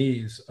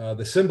Chinese.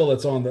 The symbol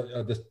that's on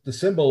the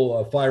symbol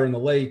of Fire in the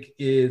Lake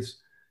is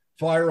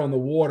fire on the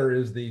water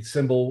is the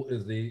symbol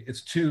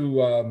it's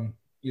two,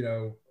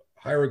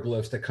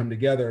 hieroglyphs that come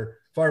together.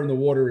 Fire in the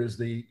water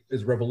is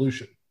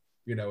revolution.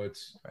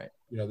 It's right.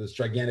 This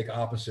gigantic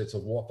opposites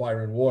of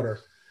fire and water.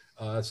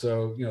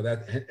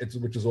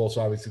 Which is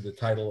also obviously the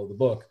title of the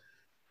book.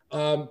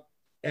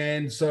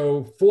 And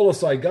so Fall of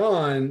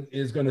Saigon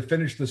is going to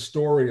finish the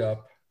story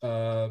up,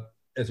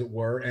 as it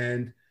were.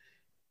 And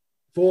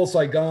Fall of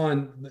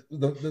Saigon,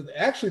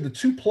 actually the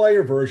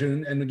 2-player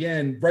version, and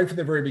again, right from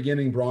the very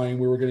beginning, Brian,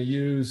 we were going to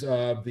use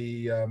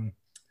the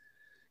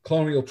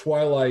Colonial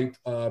Twilight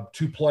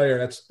 2-player.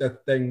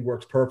 That thing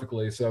works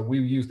perfectly. So we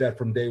used that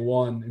from day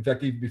one. In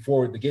fact, even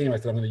before the game, I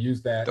said I'm going to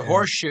use that. The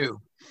horseshoe.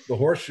 The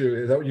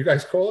horseshoe, is that what you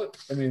guys call it?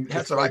 I mean,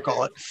 that's what I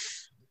call it.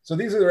 So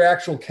these are their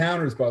actual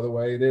counters, by the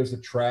way. There's a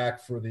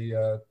track for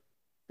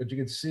but you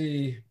can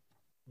see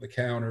the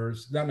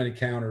counters, not many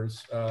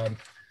counters.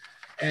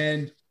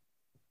 And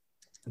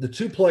the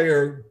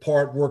 2-player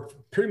part worked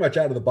pretty much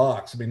out of the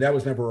box. I mean, that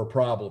was never a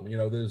problem.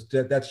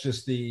 That's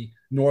just the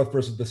North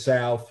versus the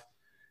South.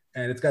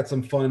 And it's got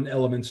some fun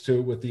elements to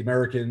it with the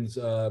Americans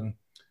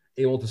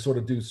able to sort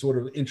of do sort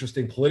of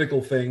interesting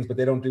political things, but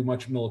they don't do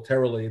much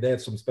militarily. They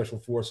have some special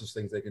forces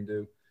things they can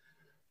do.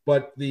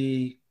 But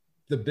the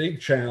big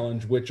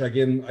challenge, which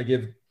again, I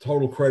give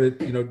total credit,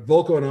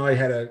 Volko and I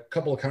had a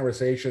couple of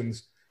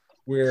conversations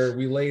where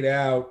we laid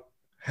out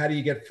how do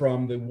you get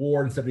from the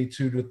war in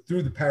 72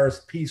 through the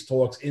Paris peace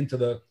talks into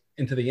the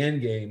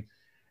end game.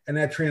 And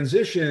that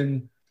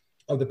transition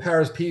of the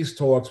Paris peace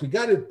talks, we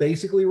got it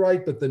basically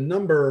right, but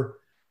the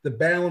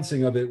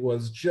balancing of it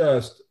was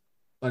just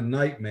a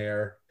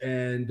nightmare.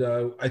 And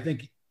I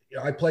think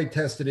I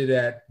tested it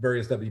at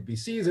various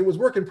WBCs. It was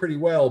working pretty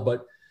well,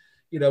 but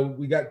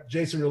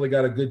Jason really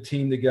got a good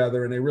team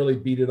together and they really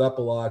beat it up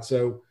a lot.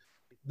 So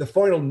the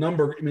final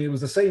number, I mean, it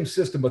was the same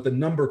system, but the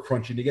number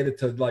crunching to get it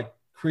to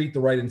create the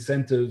right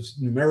incentives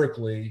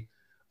numerically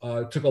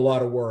took a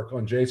lot of work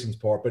on Jason's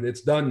part, but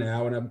it's done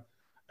now.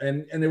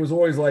 And it was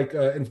always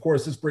and of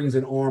course this brings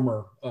in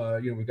armor.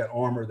 We've got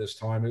armor this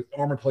time.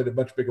 Armor played a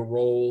much bigger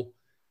role.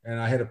 And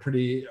I had it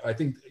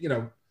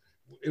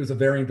was a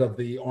variant of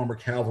the armor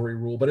cavalry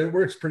rule, but it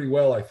works pretty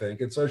well, I think.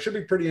 And so it should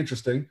be pretty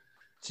interesting.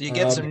 So you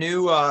get some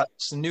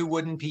new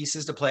wooden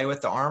pieces to play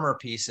with, the armor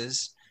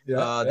pieces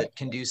that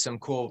can do some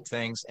cool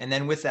things. And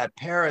then with that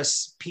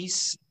Paris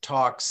peace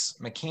talks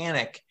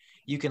mechanic,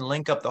 you can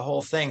link up the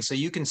whole thing. So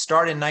you can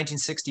start in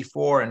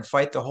 1964 and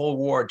fight the whole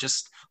war,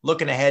 just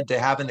looking ahead to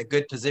having the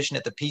good position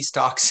at the peace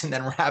talks and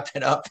then wrap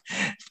it up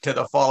to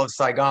the fall of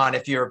Saigon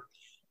if you're,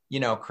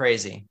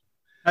 crazy.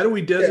 How do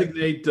we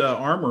designate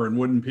armor in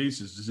wooden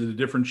pieces? Is it a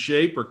different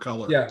shape or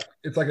color? Yeah,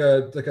 it's like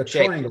a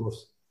shape. triangle.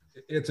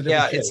 It's a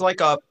different shape.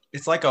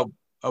 It's like a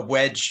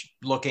wedge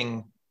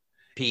looking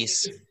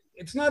piece.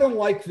 It's not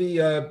unlike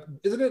isn't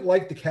it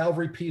like the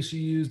cavalry piece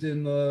you used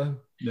in the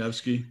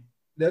Nevsky?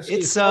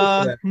 It's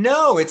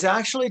no, it's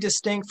actually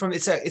distinct from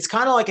it's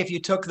kind of like if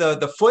you took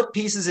the foot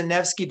pieces in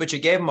Nevsky, but you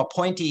gave them a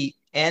pointy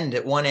end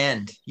at one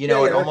end. It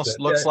almost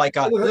looks like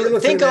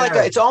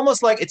it's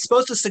almost like it's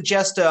supposed to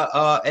suggest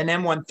an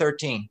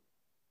M113.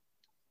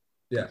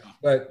 Yeah,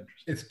 but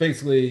it's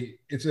basically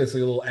it's just a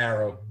little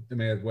arrow. I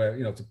mean,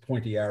 it's a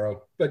pointy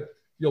arrow, but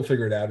you'll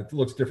figure it out. It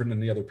looks different than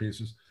the other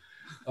pieces.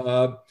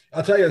 I'll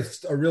tell you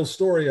a real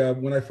story.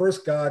 When I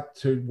first got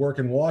to work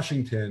in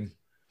Washington,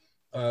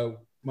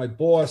 my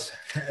boss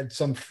had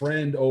some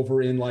friend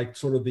over in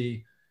sort of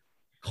the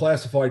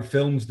classified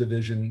films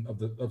division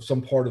of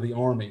some part of the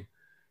Army.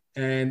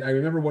 And I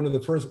remember one of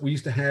the first, we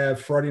used to have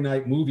Friday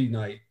night movie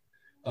night,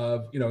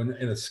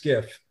 in a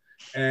skiff.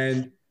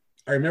 And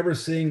I remember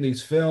seeing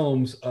these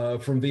films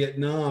from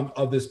Vietnam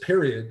of this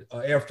period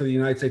after the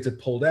United States had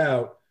pulled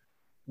out,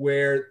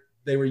 where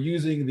they were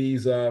using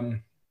these,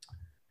 anti-tank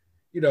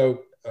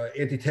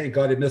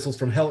guided missiles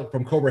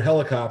from Cobra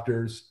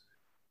helicopters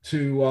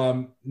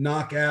to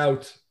knock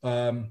out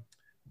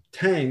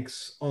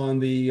tanks on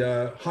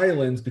the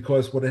highlands,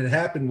 because what had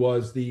happened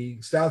was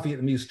the South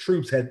Vietnamese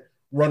troops had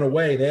run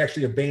away. They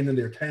actually abandoned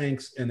their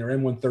tanks and their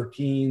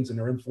M113s and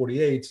their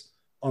M48s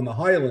on the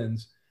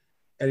highlands.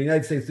 And the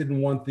United States didn't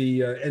want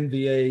the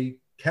NVA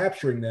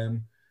capturing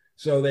them.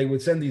 So they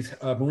would send these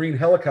Marine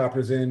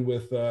helicopters in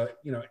with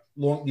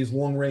these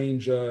long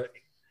range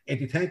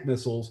anti-tank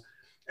missiles,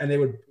 and they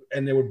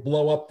would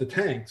blow up the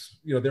tanks.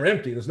 They're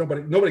empty. There's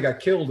nobody got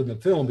killed in the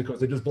film because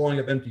they're just blowing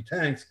up empty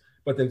tanks,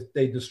 but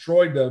they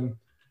destroyed them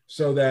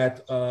so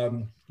that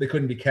they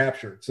couldn't be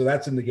captured. So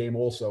that's in the game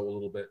also a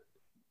little bit.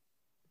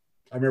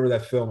 I remember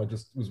that film. It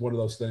just was one of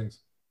those things.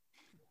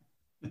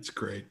 That's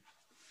great.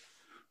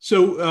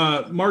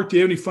 So, Mark, do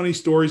you have any funny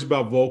stories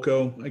about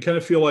Volko? I kind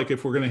of feel like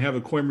if we're going to have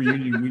a Coin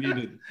reunion, we need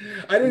to.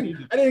 I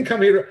didn't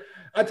come here.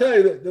 I tell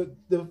you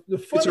the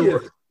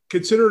funniest.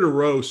 Consider it a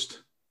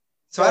roast.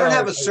 So I don't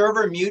have a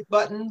server mute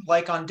button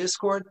like on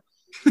Discord.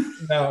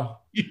 No,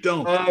 you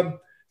don't.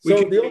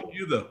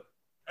 You though.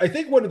 I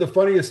think one of the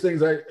funniest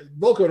things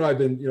Volko and I have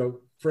been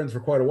friends for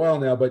quite a while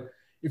now. But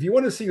if you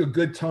want to see a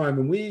good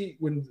time,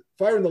 when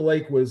Fire in the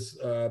Lake was,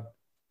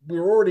 we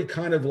were already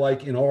kind of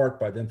like in art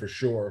by then for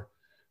sure.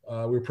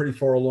 We were pretty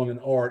far along in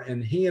art,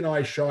 and he and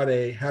I shot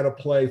a how to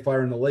play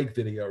Fire in the Lake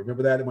video.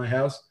 Remember that at my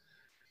house?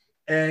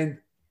 And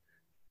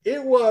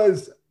it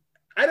was,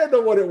 I don't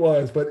know what it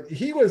was, but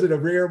he was in a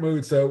rare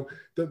mood. So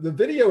the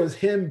video is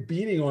him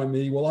beating on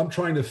me while I'm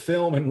trying to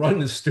film and run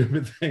this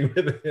stupid thing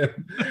with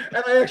him.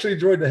 And I actually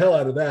enjoyed the hell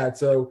out of that.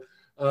 So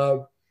I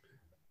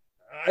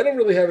don't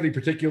really have any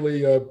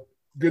particularly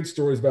good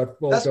stories about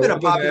Volko. That's been a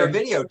popular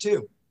video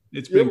too.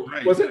 It's been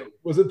great.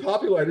 Was it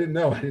popular? I didn't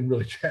know. I didn't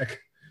really check.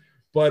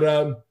 But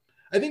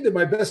I think that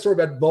my best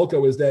story about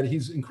Volko is that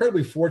he's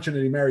incredibly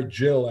fortunate he married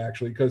Jill,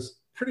 actually, because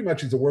pretty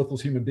much he's a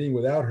worthless human being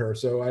without her.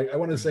 So I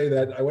want to say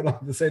that I went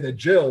on to say that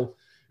Jill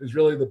is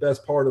really the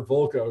best part of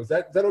Volko. Is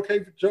that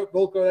okay,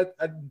 Volko?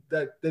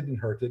 That didn't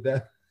hurt, did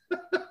that?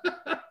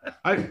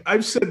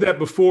 I've said that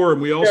before,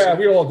 and we all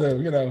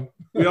do.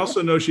 We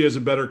also know she has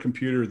a better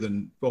computer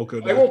than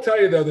Volko does. I will tell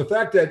you though, the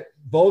fact that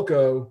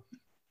Volko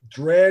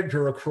dragged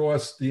her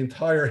across the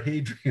entire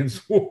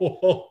Hadrian's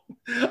Wall.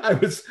 I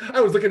was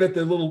looking at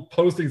the little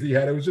postings he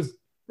had. It was just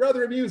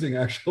rather amusing,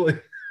 actually.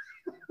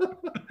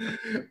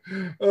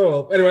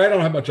 Oh, anyway, I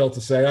don't have much else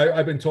to say.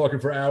 I've been talking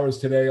for hours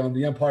today on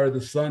the Empire of the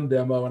Sun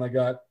demo, and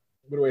what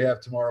do we have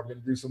tomorrow? I'm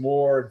going to do some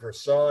more at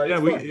Versailles.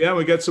 Yeah,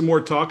 we got some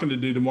more talking to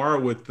do tomorrow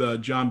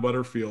with John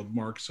Butterfield,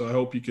 Mark. So I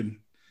hope you can.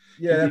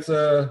 Yeah,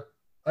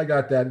 I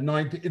got that.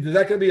 Is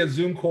that going to be a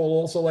Zoom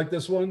call also like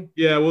this one?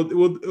 Yeah,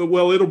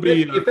 well, it'll be.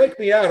 You faked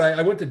me out.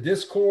 I went to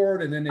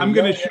Discord and then I'm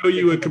going to show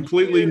you I'm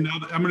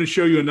going to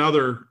show you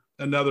another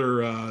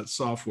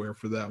software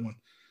for that one.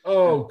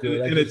 Oh, good.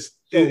 And it's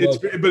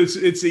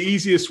the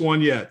easiest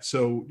one yet.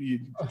 So you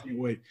can't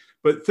wait.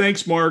 But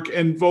thanks, Mark,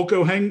 and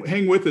Volko.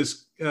 Hang with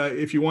us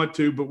if you want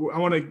to. But I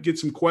want to get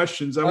some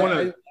questions. I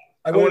want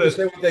to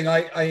say one thing.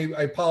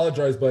 I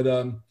apologize, but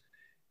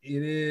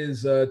it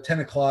is 10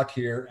 o'clock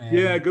here.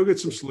 And go get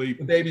some sleep.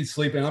 The baby's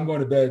sleeping. I'm going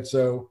to bed.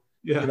 So,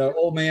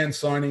 old man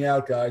signing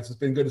out, guys. It's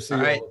been good to see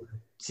you. Right.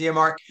 See you,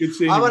 Mark. I'm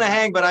going to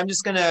hang, but I'm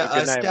just going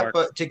to step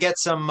to get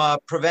some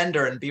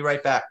Provender and be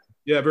right back.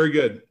 Yeah, very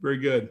good. Very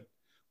good.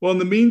 Well, in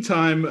the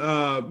meantime,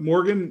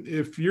 Morgan,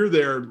 if you're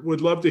there,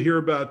 would love to hear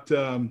about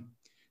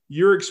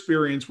your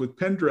experience with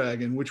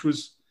Pendragon, which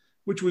was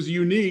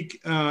unique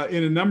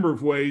in a number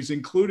of ways,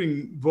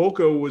 including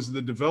Volko was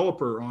the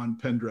developer on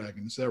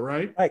Pendragon. Is that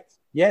right? Right.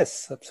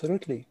 Yes,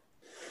 absolutely.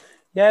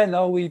 Yeah.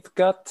 No, we've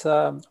got.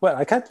 Well,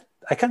 I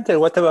can't tell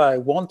whatever I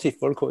want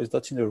if Volko is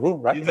not in the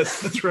room, right? Yes,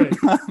 that's right.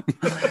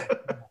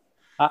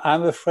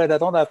 I'm afraid I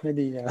don't have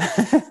many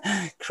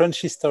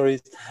crunchy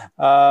stories.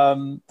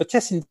 But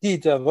yes,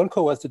 indeed,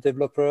 Volko was the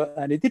developer,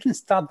 and it didn't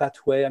start that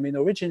way. I mean,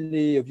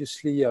 originally,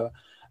 obviously,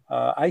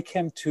 I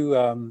came to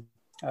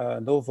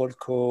know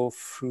Volko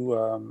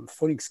through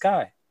Falling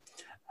Sky.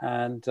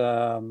 And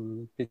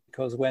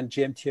because when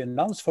GMT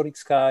announced Falling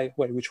Sky,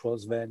 which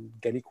was then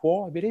Gallic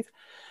War, I believe,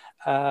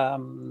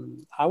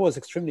 I was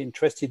extremely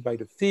interested by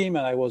the theme,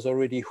 and I was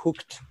already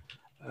hooked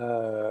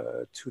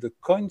to the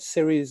Coin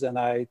series. And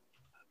I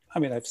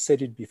mean, I've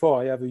said it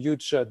before, I have a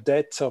huge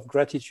debt of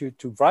gratitude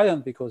to Brian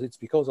because it's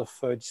because of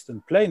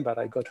Distant Plain that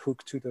I got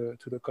hooked to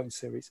the Coin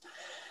series.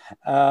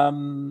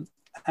 And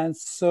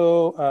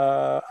so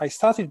I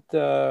started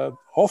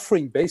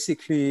offering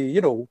basically,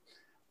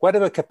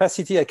 whatever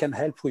capacity I can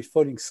help with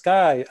Falling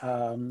Sky,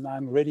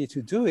 I'm ready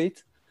to do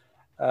it.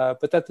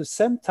 But at the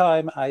same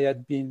time, I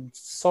had been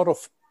sort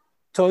of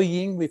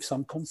toying with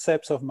some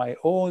concepts of my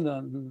own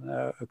and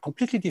a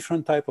completely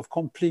different type of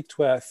conflict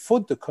where I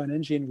thought the Coin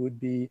engine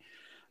would be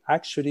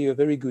actually a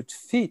very good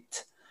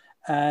fit.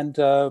 And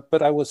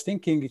but I was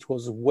thinking it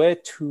was way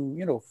too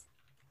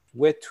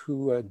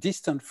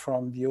distant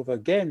from the other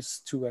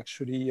games to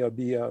actually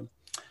be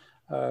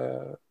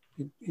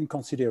in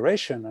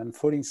consideration. And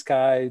Falling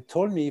Sky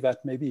told me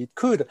that maybe it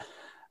could.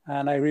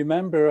 And I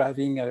remember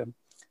having a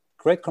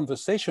great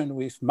conversation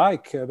with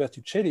Mike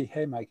Bertuccelli.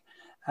 Hey, Mike.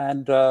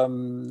 And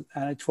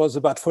it was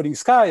about Falling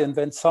Sky. And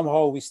then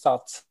somehow we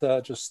start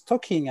just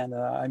talking. And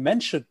I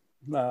mentioned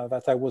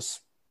that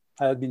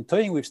I had been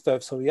toying with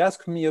stuff. So he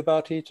asked me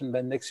about it. And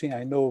then next thing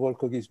I know,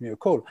 Volko gives me a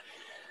call.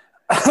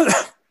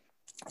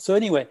 So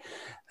anyway,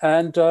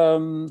 and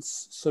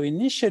so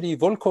initially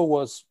Volko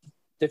was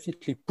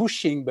definitely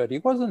pushing, but he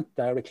wasn't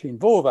directly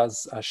involved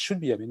as should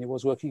be. I mean, he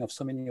was working on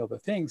so many other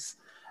things.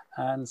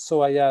 And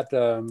so I had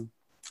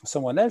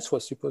someone else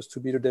was supposed to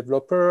be the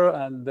developer,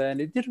 and then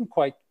it didn't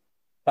quite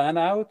pan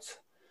out.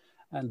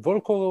 And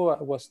Volko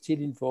was still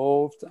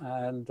involved.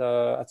 And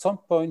at some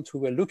point, we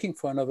were looking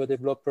for another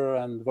developer,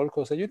 and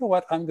Volko said, you know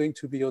what, I'm going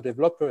to be your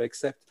developer,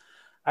 except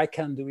I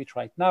can't do it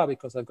right now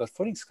because I've got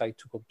Falling Sky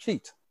to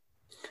complete.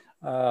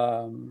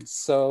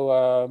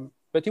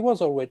 But he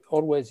was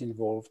always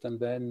involved. And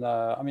then,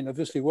 I mean,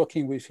 obviously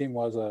working with him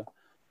was a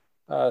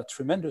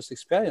tremendous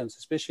experience,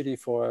 especially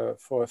for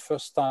a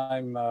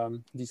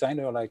first-time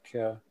designer, like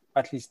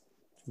at least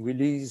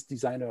release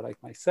designer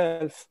like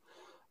myself.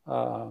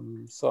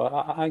 So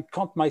I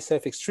count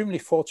myself extremely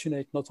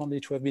fortunate, not only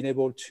to have been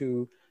able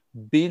to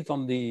build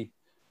on the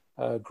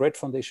great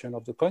foundation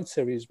of the Coin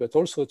series, but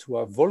also to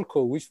have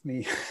Volko with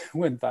me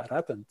when that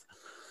happened.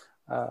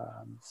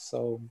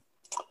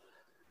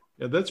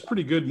 Yeah, that's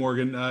pretty good,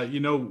 Morgan. You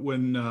know,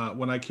 when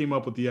I came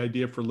up with the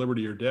idea for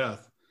Liberty or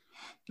Death,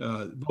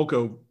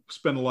 Volko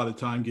spent a lot of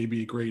time, gave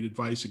me great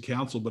advice and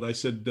counsel, but I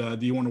said,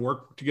 do you want to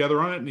work together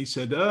on it? And he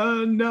said,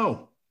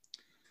 no.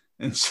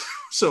 And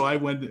so I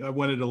went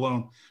it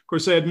alone. Of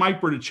course, I had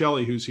Mike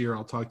Berticelli, who's here.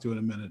 I'll talk to in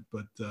a minute,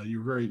 but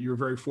you're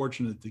very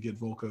fortunate to get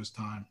Volko's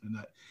time,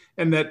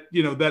 and that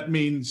you know that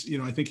means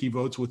I think he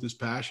votes with his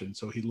passion.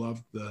 So he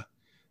loved the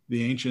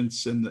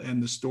ancients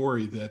and the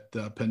story that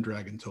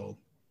Pendragon told.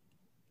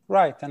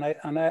 Right,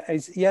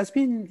 he has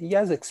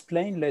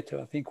explained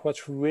later, I think, what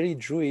really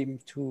drew him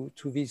to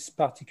this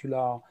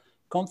particular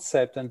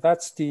concept, and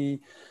that's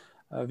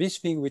this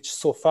thing which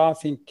so far I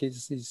think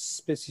is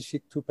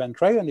specific to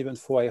Pendragon, even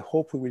though I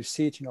hope we will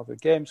see it in other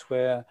games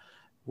where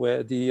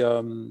the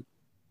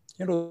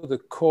the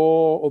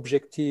core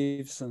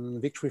objectives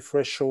and victory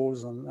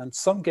thresholds and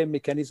some game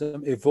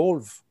mechanism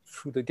evolve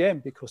through the game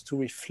because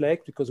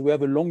we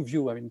have a long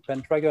view. I mean,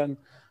 Pendragon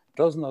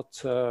does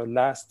not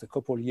last a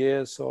couple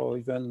years or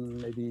even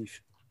maybe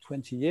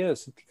 20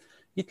 years.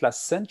 It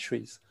lasts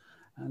centuries.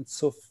 And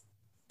so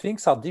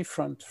things are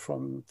different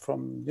from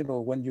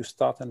when you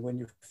start and when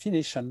you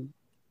finish, and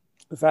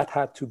that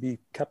had to be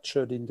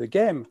captured in the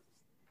game.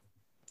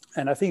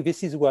 And I think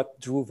this is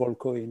what drew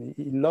Volko in.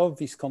 He loved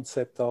this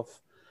concept of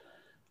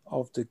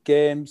the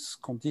game's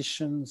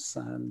conditions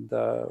and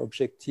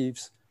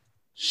objectives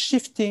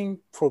shifting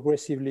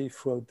progressively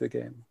throughout the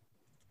game.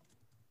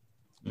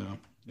 Yeah.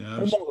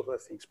 Among other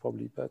things,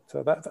 probably, but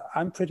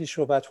I'm pretty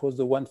sure that was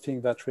the one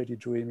thing that really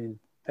drew him in.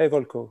 Hey,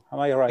 Volko, am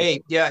I right?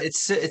 Hey, yeah,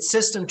 it's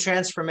system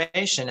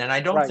transformation, and I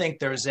don't think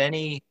there's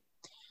any,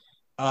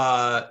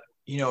 and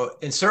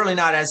certainly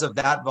not as of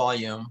that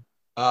volume.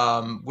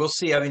 We'll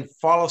see. I mean,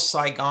 Fall of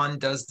Saigon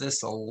does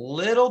this a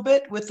little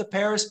bit with the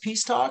Paris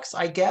peace talks,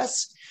 I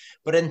guess.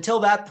 But until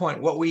that point,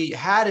 what we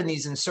had in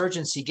these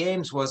insurgency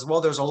games was,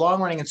 well, there's a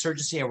long-running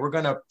insurgency, and we're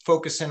going to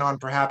focus in on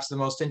perhaps the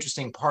most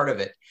interesting part of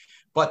it.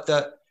 But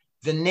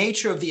the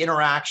nature of the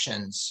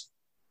interactions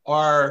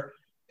are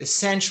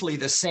essentially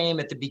the same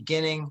at the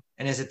beginning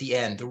and as at the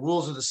end. The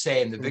rules are the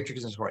same, the victory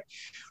is important.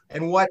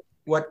 And what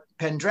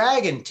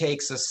Pendragon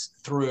takes us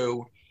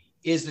through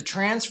is the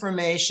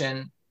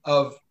transformation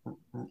of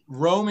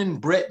Roman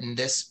Britain,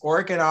 this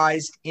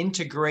organized,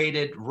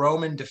 integrated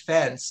Roman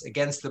defense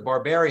against the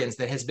barbarians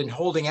that has been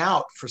holding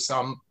out for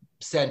some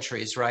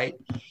centuries, right?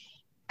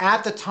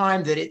 At the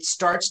time that it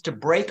starts to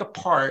break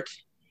apart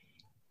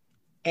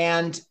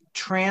and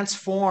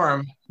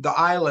transform the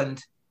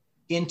island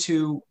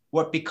into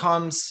what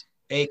becomes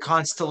a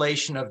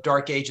constellation of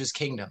Dark Ages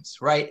kingdoms,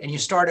 right? And you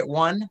start at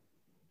one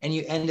and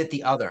you end at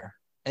the other.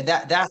 And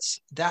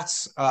that's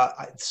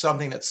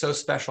something that's so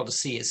special to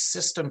see is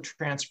system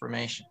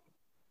transformation.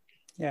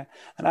 Yeah,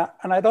 and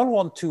I don't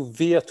want to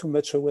veer too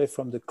much away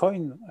from the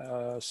coin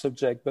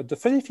subject, but the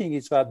funny thing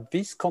is that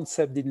this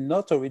concept did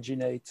not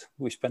originate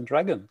with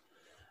Pendragon.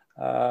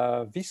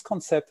 This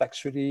concept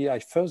actually I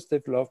first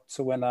developed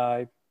when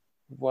I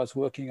was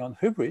working on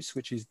Hubris,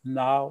 which is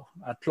now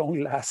at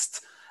long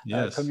last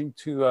coming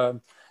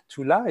to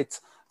light.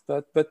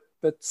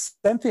 But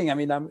same thing. I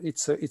mean,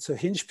 it's a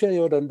hinge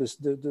period, and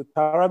the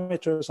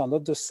parameters are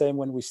not the same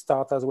when we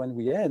start as when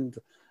we end,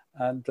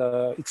 and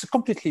it's a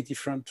completely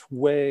different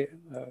way,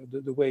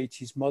 the way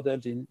it is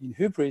modeled in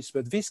Hubris.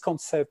 But this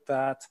concept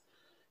that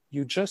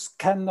you just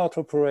cannot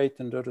operate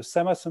under the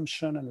same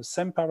assumption and the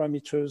same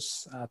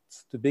parameters at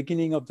the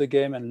beginning of the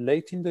game and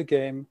late in the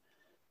game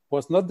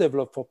was not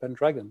developed for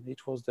Pendragon.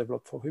 It was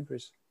developed for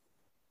Hubris.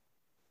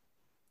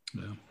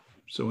 Yeah,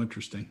 so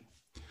interesting.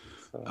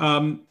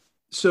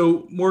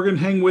 So Morgan,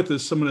 hang with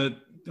us. I'm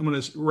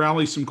going to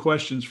rally some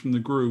questions from the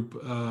group,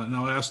 and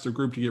I'll ask the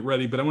group to get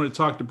ready. But I want to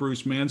talk to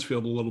Bruce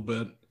Mansfield a little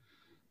bit.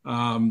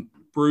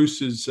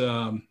 Bruce is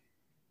the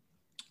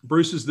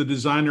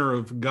designer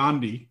of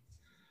Gandhi,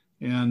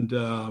 and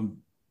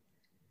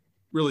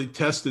really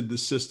tested the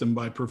system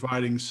by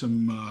providing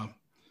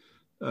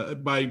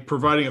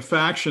a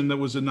faction that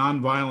was a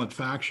nonviolent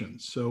faction.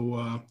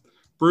 So,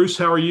 Bruce,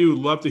 how are you?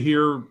 Love to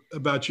hear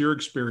about your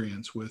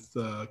experience with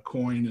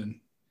Coin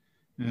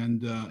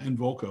and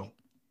Volko.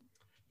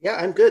 Yeah,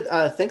 I'm good.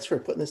 Thanks for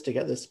putting this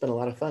together. It's been a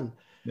lot of fun.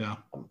 Yeah.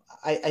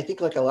 I think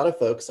like a lot of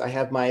folks, I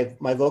have my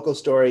vocal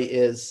story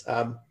is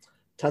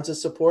tons of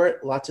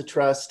support, lots of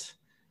trust,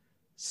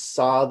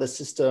 saw the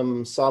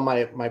system, saw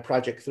my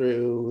project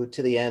through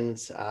to the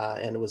end,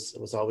 and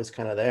was always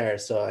kind of there.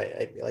 So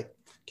I like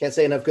can't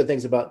say enough good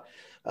things about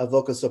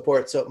vocal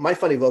support. So my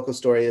funny vocal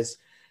story is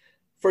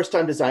first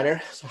time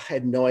designer. So I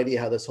had no idea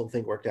how this whole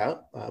thing worked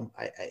out.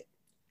 I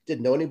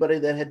didn't know anybody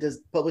that had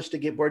published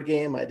a board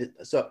game.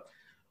 So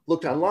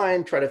looked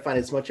online, tried to find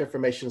as much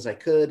information as I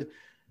could.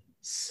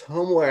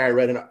 Somewhere I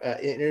read an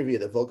interview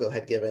that Volko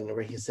had given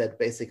where he said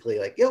basically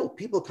like, yo,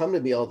 people come to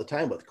me all the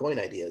time with coin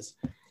ideas.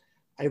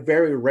 I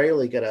very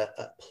rarely get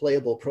a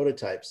playable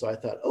prototype. So I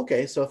thought,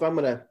 okay, so if I'm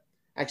going to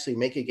actually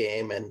make a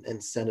game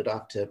and send it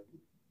off to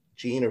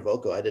Gene or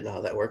Volko, I didn't know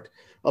how that worked.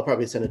 I'll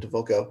probably send it to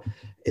Volko.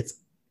 It's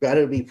got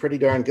to be pretty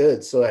darn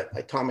good. So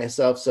I taught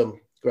myself some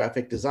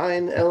graphic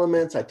design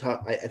elements. I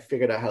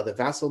figured out how the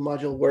Vassal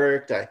module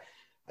worked. I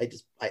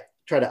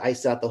try to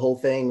ice out the whole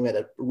thing. We had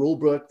a rule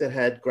book that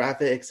had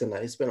graphics, and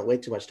I spent way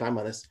too much time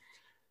on this.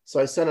 So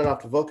I sent it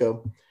off to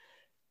Volko,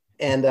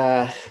 and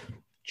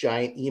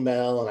giant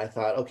email. And I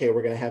thought, okay,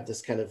 we're going to have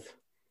this kind of.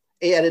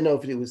 I didn't know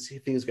if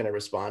he was going to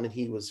respond, and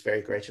he was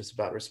very gracious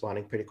about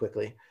responding pretty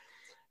quickly.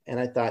 And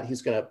I thought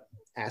he's going to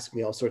ask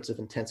me all sorts of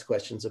intense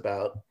questions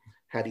about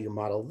how do you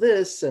model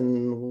this,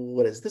 and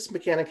what does this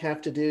mechanic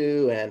have to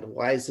do, and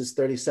why is this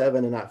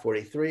 37 and not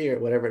 43, or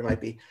whatever it might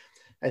be.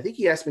 I think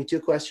he asked me two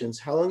questions.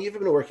 How long have you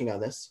been working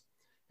on this?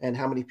 And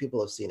how many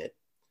people have seen it?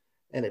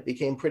 And it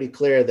became pretty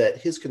clear that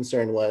his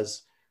concern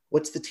was,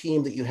 what's the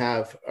team that you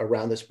have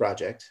around this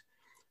project?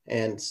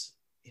 And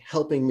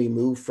helping me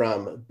move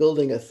from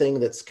building a thing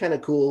that's kind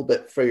of cool,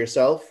 but for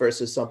yourself,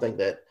 versus something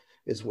that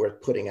is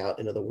worth putting out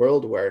into the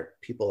world where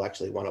people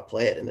actually want to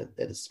play it. And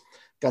it's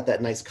got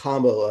that nice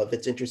combo of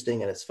it's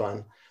interesting and it's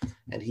fun.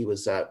 And he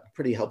was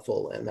pretty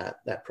helpful in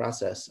that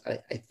process.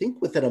 I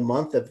think within a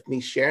month of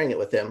me sharing it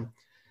with him,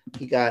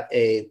 he got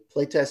a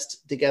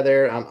playtest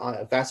together,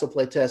 a Vassal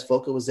playtest.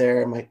 Volko was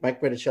there.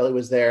 Mike Berticelli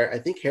was there. I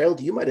think, Harold,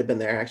 you might have been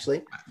there,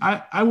 actually.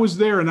 I was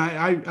there, and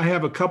I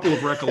have a couple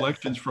of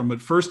recollections from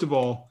it. First of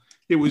all,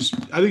 I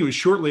think it was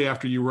shortly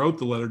after you wrote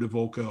the letter to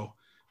Volko,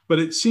 but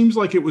it seems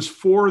like it was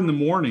 4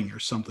 a.m. or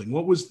something.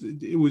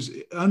 It was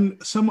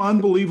some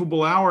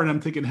unbelievable hour, and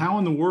I'm thinking, how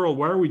in the world,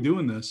 why are we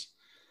doing this?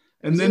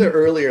 And then either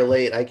early or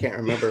late, I can't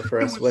remember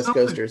for us West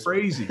Coasters.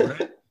 Crazy,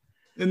 right?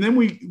 And then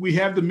we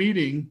have the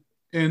meeting.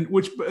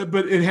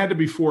 But it had to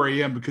be 4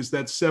 a.m. because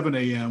that's 7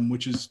 a.m.,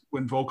 which is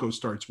when Volko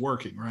starts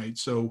working, right?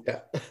 So yeah.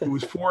 It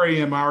was 4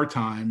 a.m. our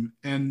time,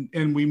 and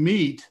we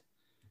meet,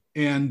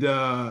 and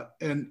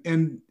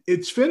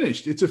it's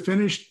finished. It's a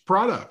finished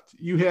product.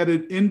 You had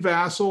it in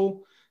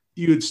Vassal.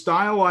 You had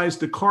stylized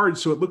the card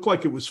so it looked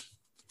like it was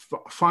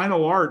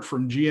final art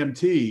from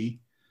GMT.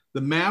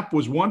 The map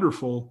was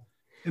wonderful,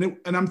 and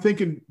I'm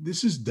thinking,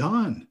 this is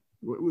done.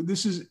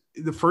 This is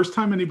the first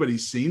time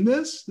anybody's seen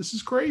this. This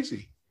is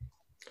crazy.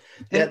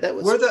 Yeah, that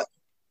was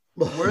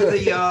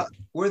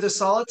were the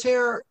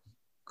solitaire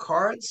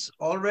cards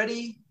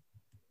already?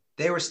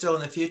 They were still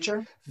in the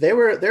future. They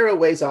were a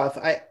ways off.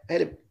 I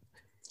had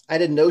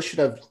a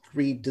notion of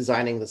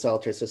redesigning the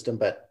solitaire system,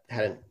 but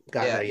hadn't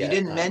gotten there yet. You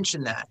didn't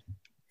mention that.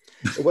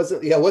 It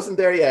wasn't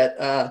there yet.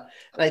 And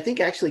I think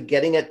actually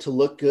getting it to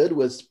look good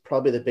was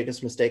probably the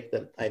biggest mistake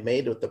that I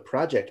made with the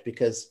project,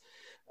 because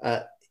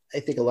I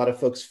think a lot of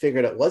folks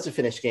figured it was a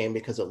finished game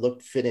because it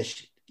looked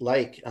finished.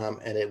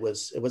 And it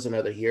was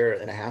another year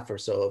and a half or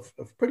so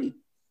of pretty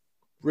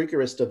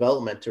rigorous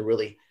development to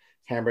really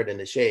hammer it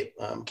into shape.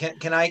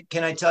 Can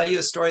I tell you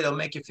a story that'll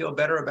make you feel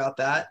better about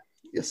that?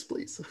 Yes,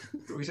 please.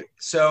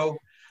 So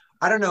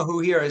I don't know who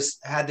here has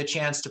had the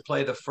chance to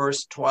play the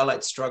first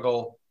Twilight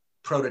Struggle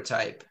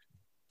prototype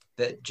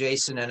that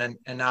Jason and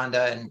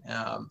Ananda and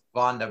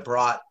Vonda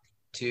brought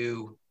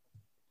to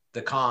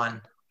the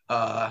con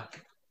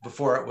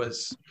before it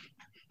was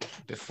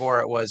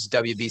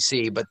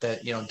WBC, but the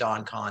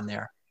Don Con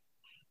there.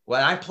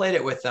 When I played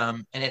it with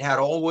them, and it had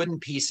all wooden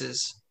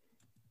pieces,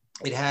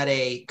 it had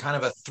a kind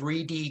of a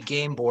 3D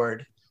game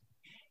board.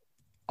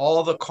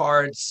 All the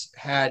cards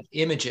had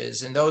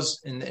images, and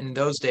in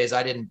those days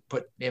I didn't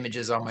put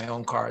images on my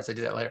own cards. I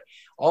did that later.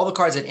 All the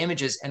cards had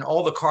images, and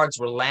all the cards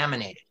were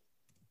laminated.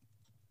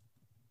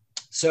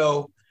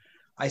 So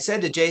I said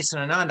to Jason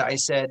Ananda, I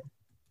said,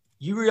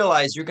 you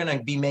realize you're going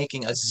to be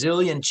making a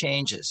zillion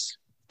changes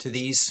to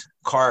these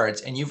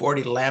cards, and you've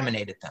already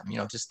laminated them.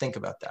 Just think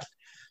about that.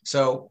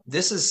 So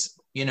this is,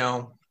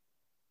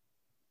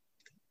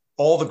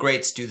 all the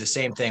greats do the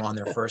same thing on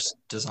their first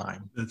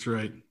design. That's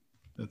right.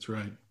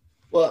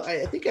 Well,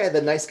 I think I had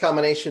the nice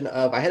combination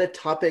of, I had a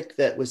topic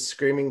that was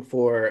screaming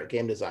for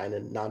game design,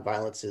 and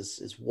nonviolence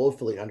is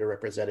woefully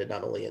underrepresented,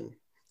 not only in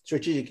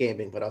strategic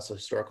gaming, but also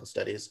historical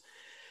studies,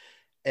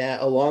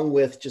 along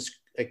with just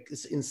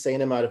this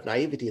insane amount of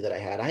naivety that I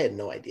had. I had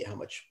no idea how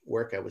much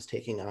work I was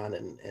taking on,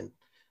 and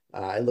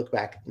I look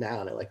back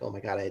now and I'm like, oh my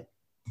God, it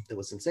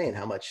was insane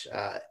how much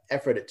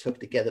effort it took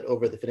to get it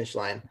over the finish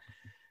line.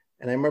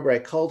 And I remember I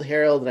called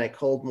Harold and I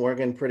called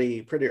Morgan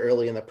pretty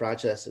early in the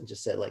process and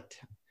just said, like,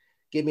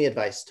 give me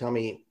advice. Tell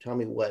me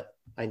what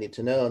I need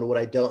to know and what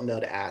I don't know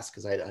to ask,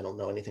 because I don't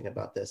know anything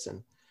about this.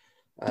 And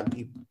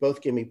you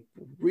both gave me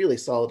really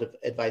solid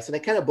advice. And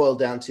it kind of boiled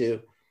down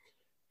to,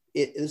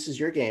 this is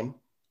your game.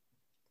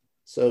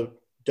 So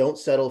don't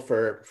settle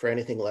for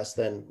anything less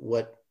than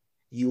what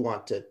you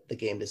want the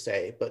game to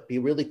say, but be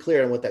really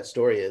clear on what that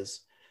story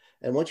is.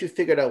 And once you've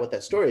figured out what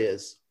that story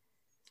is,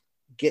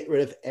 get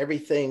rid of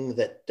everything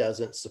that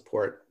doesn't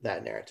support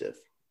that narrative.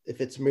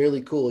 If it's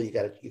merely cool, you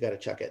gotta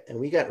chuck it. And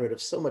we got rid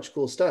of so much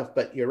cool stuff,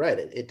 but you're right,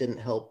 it didn't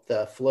help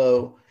the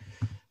flow.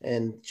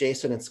 And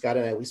Jason and Scott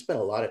and I, we spent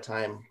a lot of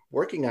time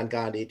working on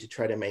Gandhi to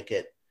try to make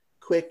it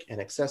quick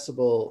and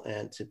accessible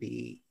and to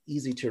be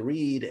easy to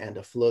read and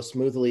to flow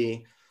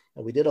smoothly.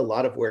 And we did a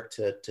lot of work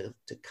to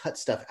cut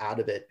stuff out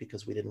of it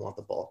because we didn't want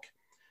the bulk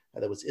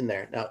that was in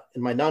there. Now,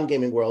 in my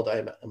non-gaming world,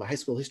 I'm a high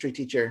school history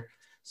teacher.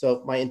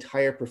 So my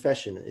entire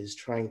profession is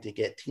trying to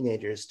get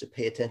teenagers to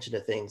pay attention to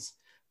things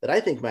that I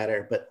think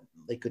matter, but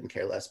they couldn't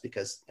care less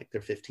because like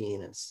they're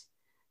 15 and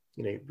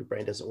your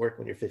brain doesn't work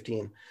when you're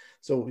 15.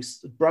 So we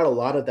brought a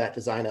lot of that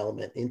design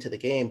element into the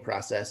game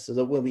process so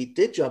that when we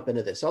did jump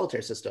into the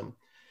solitaire system,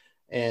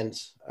 and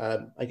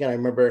again, I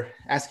remember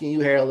asking you,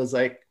 Harold, is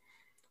like,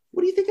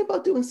 what do you think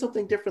about doing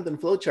something different than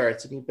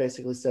flowcharts? And you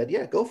basically said,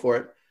 yeah, go for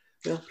it.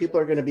 People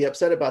are going to be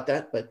upset about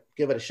that, but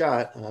give it a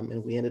shot.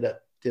 And we ended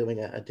up doing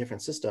a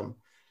different system.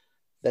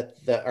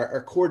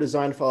 Our core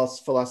design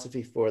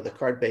philosophy for the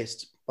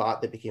card-based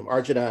bot that became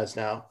Arjuna is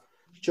now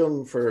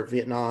Chung for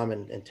Vietnam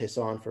and Tay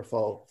Son for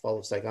Fall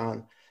of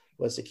Saigon,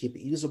 was to keep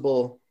it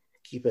usable,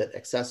 keep it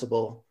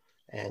accessible,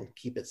 and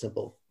keep it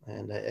simple.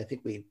 And I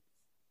think we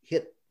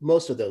hit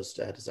most of those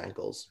design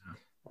goals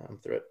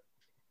through it.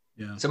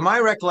 Yeah. So my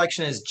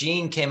recollection is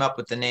Gene came up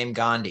with the name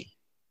Gandhi.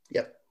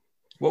 Yep.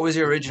 What was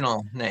your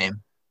original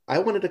name? I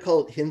wanted to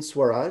call it Hind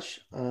Swaraj.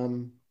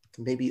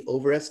 Maybe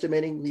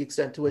overestimating the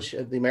extent to which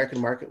the American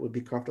market would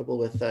be comfortable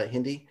with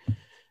Hindi.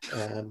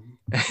 And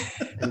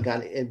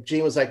Gandhi. And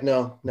Gene was like,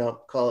 no,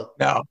 call it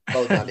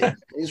Gandhi. And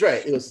he's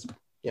right. It was,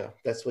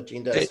 that's what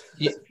Gene does.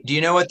 Do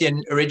you know what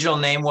the original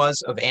name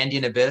was of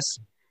Andean Abyss?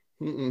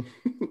 Mm-mm.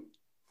 Do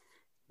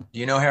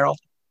you know, Harold?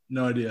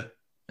 No idea.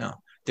 No.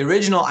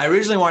 I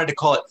originally wanted to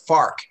call it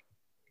FARC.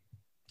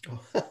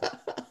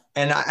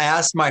 And I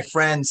asked my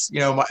friends,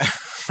 my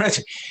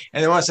friends,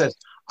 and one said,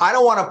 I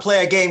don't want to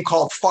play a game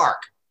called FARC.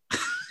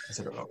 I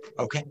said, oh,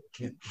 okay,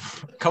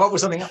 come up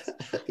with something else.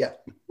 Yeah.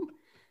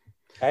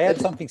 I had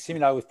something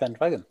similar with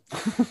Pendragon.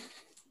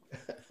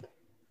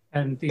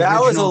 And that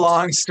was a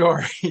long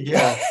story.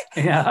 Yeah.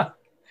 Yeah.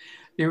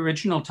 The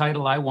original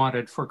title I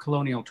wanted for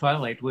Colonial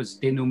Twilight was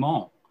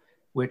Denouement,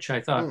 which I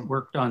thought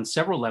worked on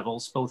several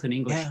levels, both in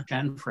English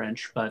and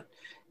French. But,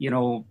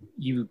 you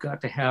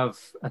got to have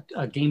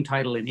a game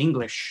title in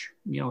English.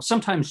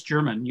 Sometimes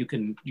German you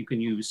can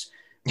use,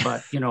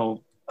 but,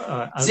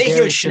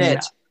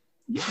 Sicherschnitt.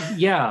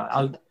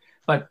 Yeah,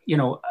 but,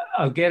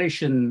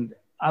 Algerischen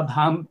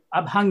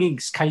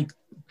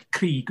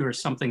Abhängigkeitskrieg or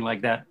something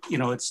like that.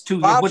 It's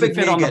too, it wouldn't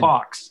fit on the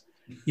box.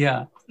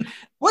 Yeah.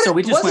 So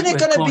wasn't it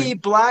going to be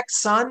Black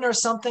Sun or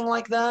something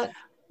like that?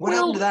 What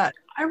happened to that?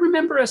 I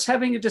remember us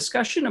having a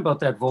discussion about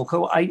that,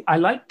 Volko. I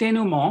like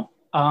Denouement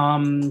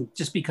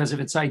just because of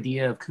its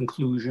idea of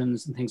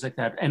conclusions and things like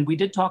that. And we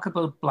did talk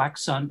about Black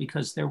Sun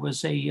because there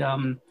was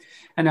an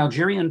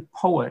Algerian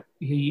poet.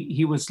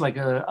 He was like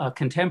a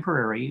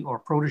contemporary or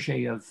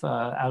protege of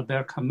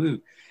Albert Camus.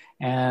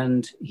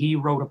 And he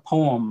wrote a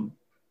poem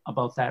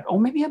about that. Oh,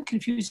 maybe I'm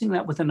confusing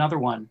that with another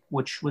one,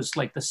 which was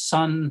like the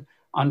sun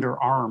under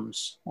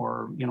arms,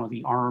 or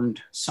the armed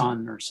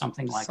sun, or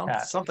something like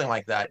that. Something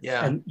like that,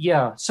 yeah. And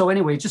yeah. So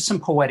anyway, just some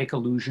poetic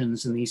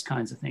allusions and these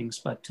kinds of things.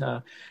 But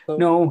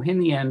no, in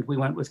the end, we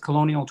went with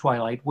Colonial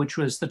Twilight, which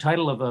was the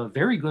title of a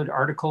very good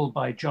article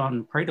by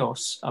John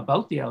Prados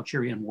about the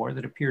Algerian War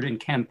that appeared in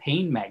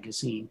Campaign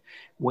magazine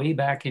way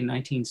back in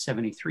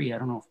 1973. I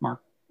don't know if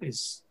Mark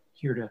is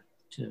here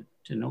to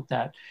note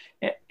that.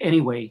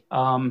 Anyway,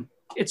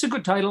 it's a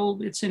good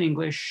title. It's in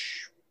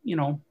English.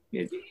 Jean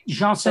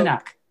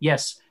Senac.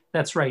 Yes,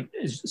 that's right.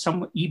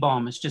 Some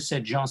E-bomb has just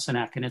said Jean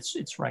Senac, and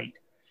it's right.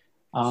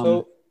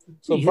 So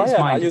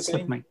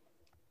Brian,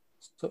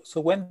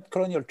 so when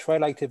Colonial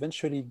Twilight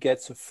eventually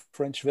gets a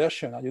French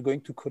version, are you going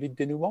to call it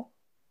Denouement?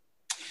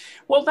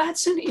 Well,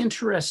 that's an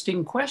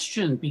interesting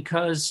question,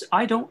 because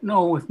I don't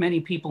know if many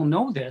people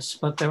know this,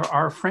 but there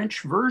are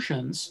French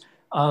versions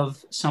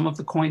of some of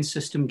the coin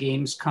system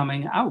games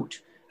coming out.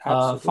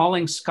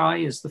 Falling Sky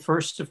is the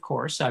first, of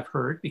course, I've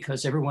heard,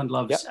 because everyone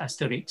loves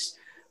Asterix.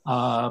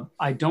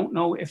 I don't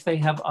know if they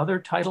have other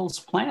titles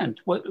planned.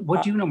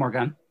 What do you know,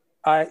 Morgan?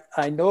 I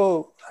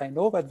know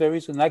that there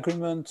is an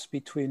agreement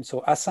between,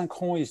 so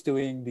Asynchron is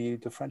doing the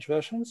French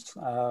versions,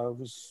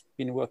 who's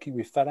been working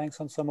with Phalanx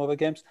on some other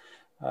games.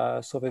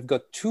 So they've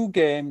got 2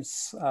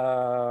 games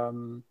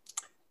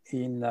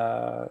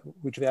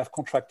which they have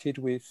contracted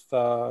with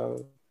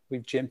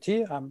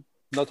GMT. I'm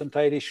not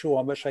entirely sure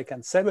how much I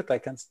can say, but I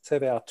can say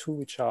there are 2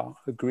 which are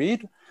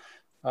agreed.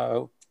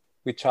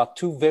 which are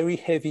two very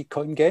heavy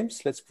coin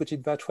games, let's put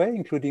it that way,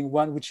 including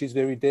one which is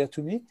very dear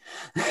to me.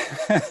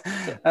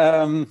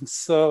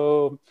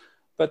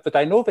 But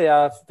I know they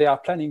are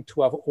planning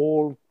to have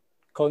all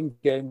coin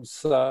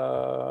games,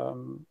 Frenchified,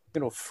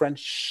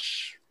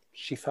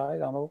 I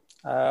don't know,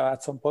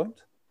 at some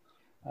point.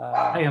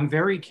 I am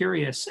very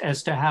curious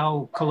as to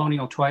how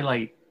Colonial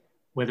Twilight,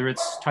 whether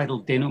it's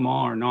titled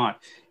Denouement or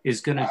not,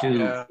 is going to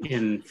do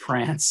in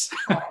France.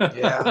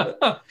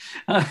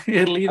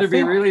 It'll either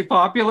be really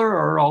popular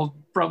or I'll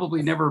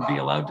probably never be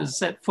allowed to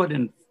set foot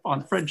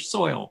on French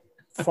soil.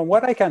 From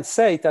what I can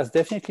say, it has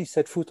definitely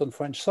set foot on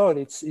French soil.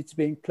 It's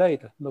being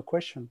played, no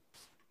question.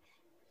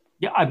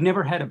 Yeah, I've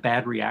never had a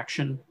bad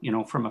reaction,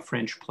 from a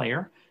French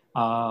player.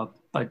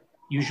 But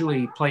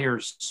usually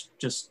players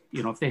just,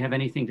 if they have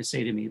anything to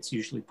say to me, it's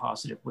usually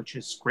positive, which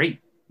is great.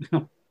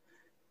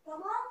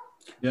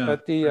 Yeah.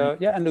 But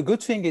and the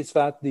good thing is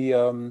that the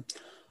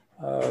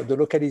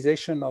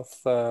localization of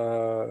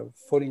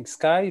Falling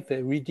Sky,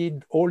 they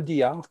redid all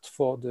the art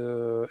for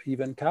the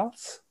event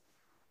cards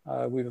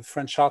with a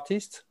French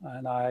artist,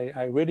 and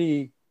I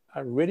really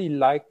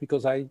like,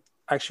 because I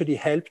actually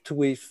helped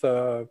with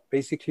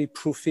basically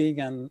proofing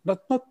and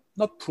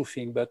not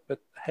proofing, but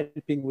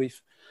helping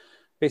with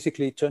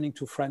basically turning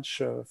to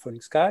French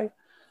Falling Sky.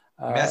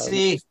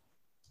 Merci.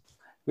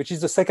 Which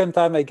is the second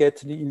time I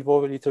get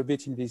involved a little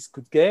bit in this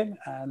good game,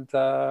 and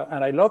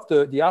I love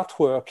the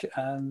artwork.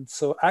 And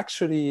so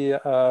actually,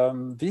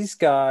 this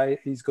guy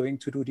is going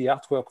to do the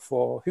artwork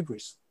for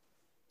Hubris.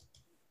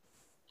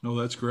 Oh,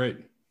 that's great.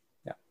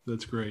 Yeah,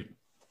 that's great.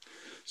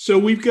 So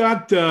we've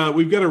got a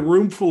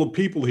room full of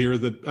people here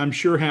that I'm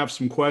sure have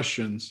some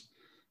questions.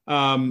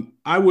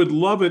 I would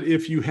love it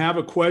if you have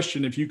a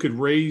question, if you could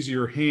raise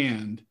your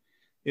hand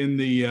in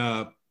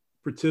the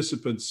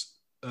participants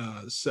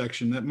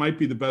section. That might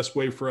be the best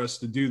way for us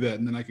to do that.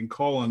 And then I can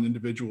call on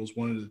individuals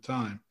one at a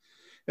time.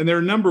 And there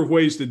are a number of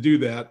ways to do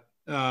that.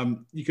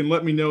 You can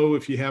let me know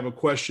if you have a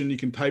question. You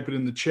can type it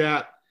in the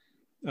chat.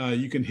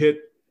 You can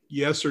hit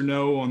yes or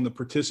no on the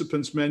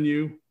participants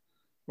menu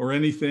or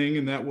anything,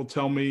 and that will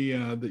tell me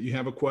that you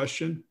have a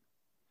question,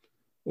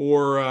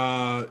 or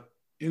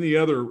any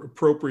other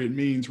appropriate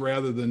means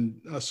rather than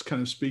us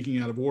kind of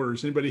speaking out of order.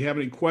 Does anybody have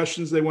any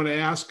questions they want to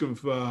ask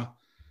of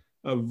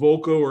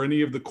Volko or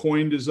any of the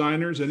coin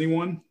designers?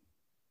 Anyone?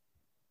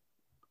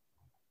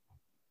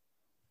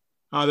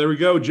 There we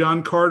go.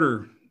 John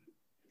Carter.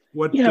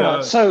 What?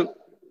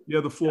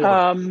 The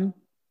floor.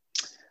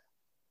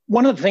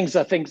 One of the things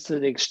I think is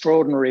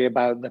extraordinary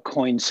about the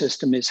coin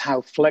system is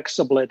how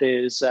flexible it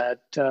is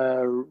at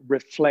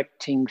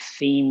reflecting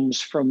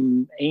themes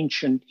from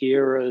ancient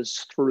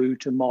eras through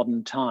to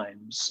modern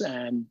times,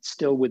 and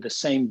still with the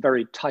same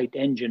very tight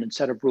engine and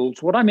set of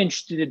rules. What I'm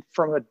interested in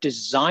from a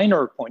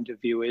designer point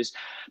of view is,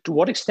 to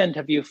what extent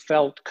have you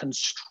felt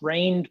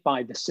constrained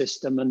by the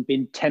system and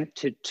been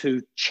tempted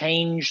to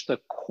change the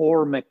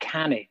core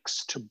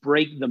mechanics, to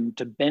break them,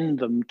 to bend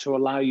them, to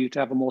allow you to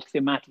have a more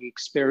thematic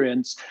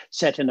experience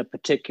set in a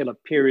particular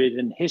period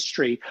in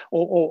history,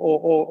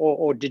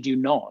 or did you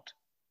not?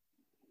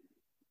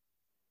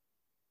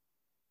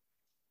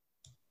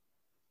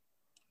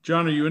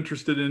 John, are you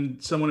interested in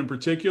someone in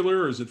particular,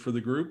 or is it for the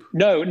group?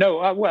 No.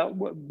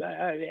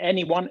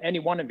 Any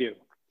one of you.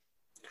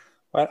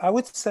 Well, I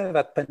would say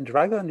that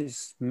Pendragon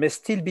may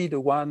still be the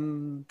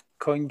one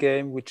coin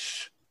game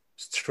which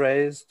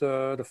strays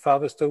the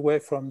farthest away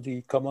from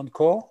the common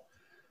core.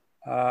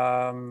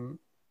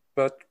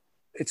 But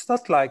it's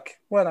not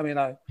like,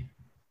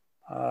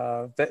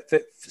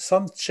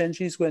 some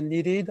changes were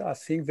needed. I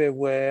think they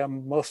were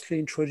mostly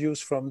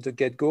introduced from the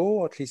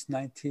get-go, at least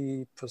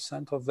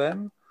 90% of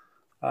them.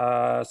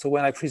 So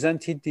when I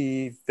presented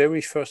the very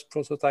first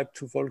prototype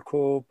to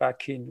Volko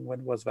back in,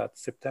 when was that?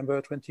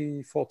 September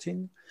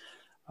 2014?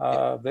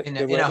 In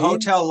a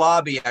hotel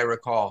lobby, I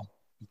recall.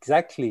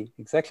 Exactly,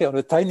 on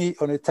a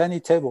tiny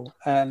table,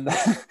 and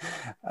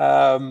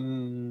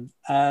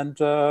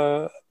and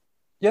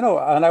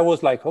I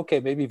was like, okay,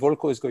 maybe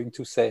Volko is going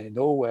to say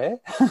no way,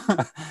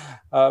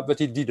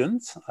 but it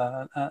didn't,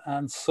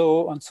 and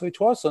so it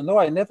was. So no,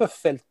 I never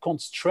felt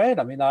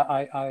constrained. I mean,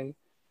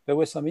 there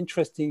were some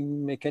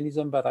interesting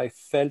mechanisms that I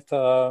felt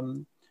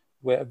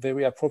were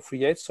very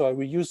appropriate, so I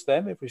reused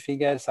them.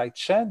 Everything else I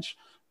changed,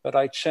 but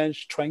I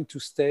changed trying to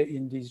stay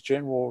in this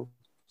general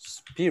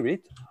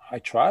spirit. I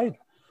tried.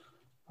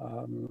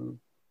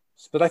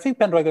 But I think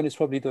Pendragon is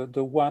probably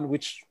the one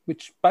which,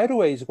 by the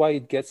way, is why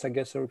it gets, I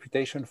guess, a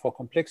reputation for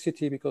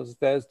complexity, because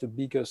there's the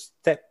biggest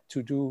step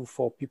to do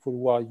for people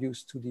who are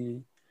used to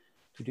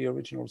the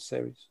original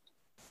series.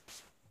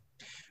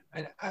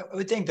 And I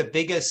would think the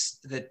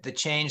biggest, the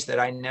change that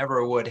I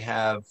never would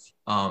have,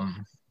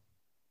 I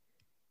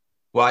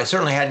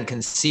certainly hadn't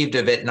conceived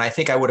of it, and I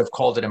think I would have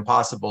called it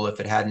impossible if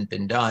it hadn't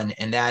been done,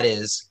 and that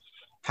is,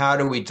 how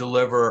do we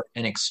deliver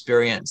an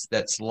experience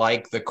that's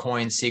like the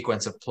coin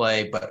sequence of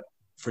play, but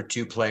for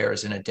two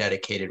players in a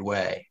dedicated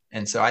way?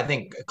 And so I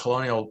think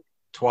Colonial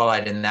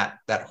Twilight and that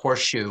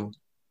horseshoe,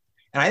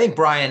 and I think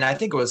Brian,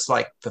 it was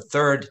like the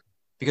third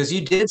because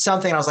you did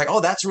something. And I was like, oh,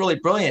 that's really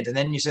brilliant. And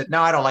then you said,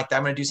 no, I don't like that.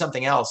 I'm going to do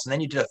something else. And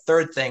then you did a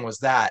third thing was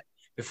that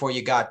before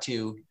you got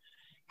to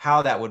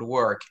how that would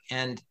work.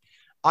 And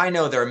I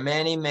know there are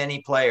many,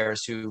 many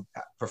players who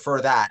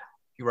prefer that,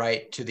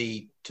 right, to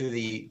the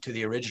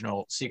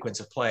original sequence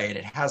of play. And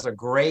it has a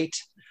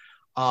great,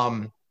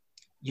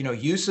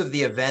 use of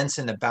the events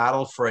in the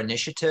battle for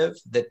initiative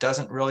that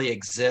doesn't really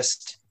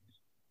exist,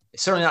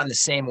 certainly not in the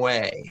same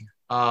way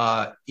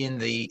in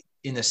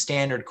the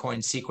standard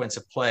coin sequence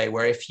of play,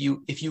 where if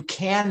you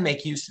can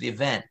make use of the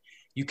event,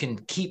 you can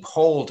keep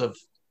hold of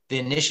the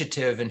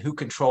initiative and who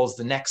controls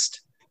the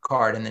next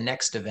card in the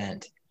next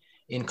event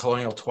in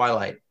Colonial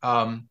Twilight,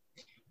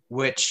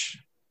 which,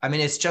 I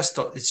mean, it's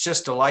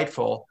just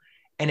delightful.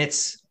 And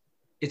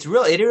it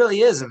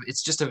really is.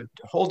 It's just a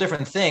whole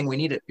different thing. We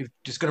need it. It's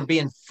just going to be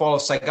in Fall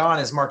of Saigon,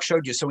 as Mark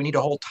showed you. So we need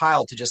a whole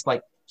tile to just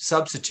like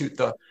substitute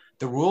the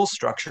rule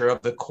structure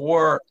of the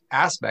core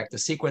aspect, the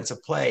sequence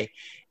of play.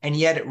 And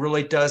yet it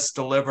really does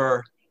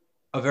deliver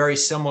a very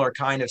similar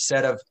kind of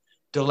set of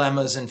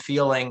dilemmas and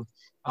feeling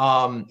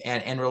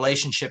and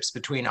relationships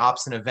between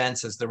ops and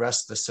events as the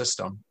rest of the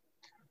system.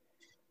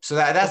 So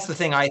that's the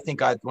thing I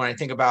think when I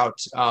think about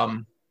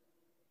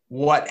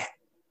what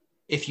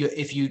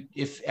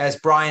if as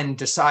Brian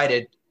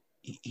decided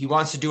he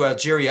wants to do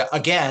Algeria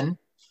again,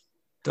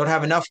 don't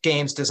have enough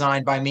games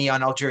designed by me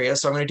on Algeria,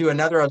 so I'm going to do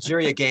another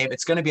Algeria game.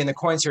 It's going to be in the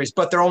coin series,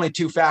 but there are only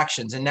 2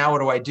 factions, and now what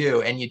do I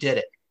do? And you did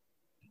it.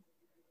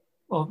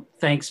 Well,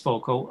 thanks,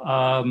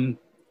 Volko.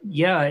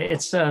 Yeah,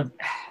 it's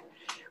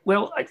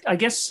well, I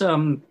guess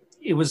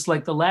it was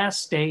like the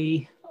last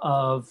day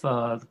of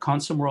the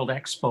Consom World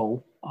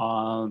Expo.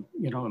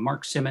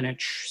 Mark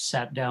Simonich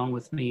sat down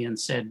with me and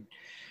said,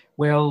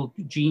 well,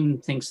 Gene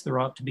thinks there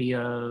ought to be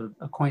a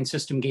coin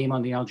system game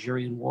on the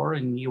Algerian War,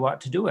 and you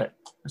ought to do it.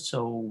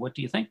 So what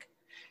do you think?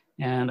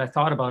 And I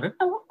thought about it.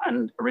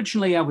 And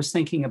originally I was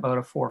thinking about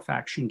a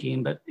 4-faction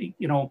game, but,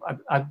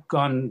 I've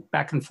gone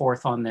back and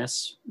forth on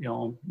this.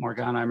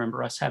 Morgana, I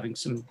remember us having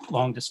some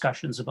long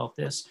discussions about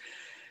this.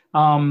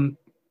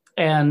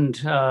 And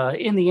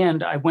in the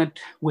end, I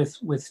went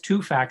with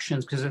 2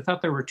 factions because I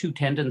thought there were 2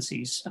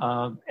 tendencies.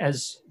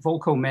 As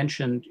Volko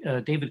mentioned,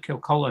 David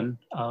Kilcullen,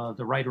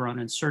 the writer on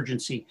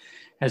insurgency,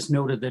 has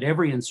noted that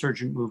every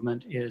insurgent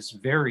movement is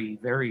very,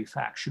 very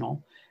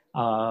factional.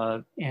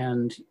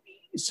 And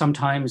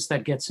sometimes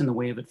that gets in the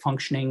way of it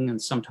functioning,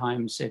 and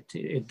sometimes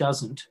it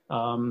doesn't.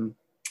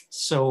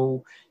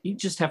 So you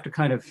just have to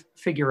kind of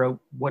figure out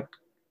what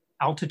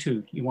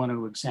altitude you want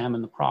to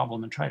examine the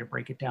problem and try to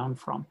break it down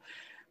from.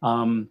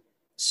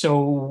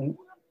 So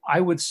I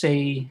would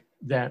say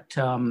that,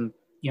 cracking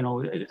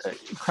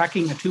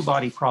a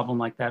 2-body problem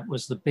like that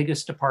was the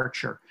biggest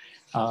departure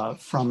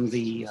from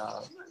the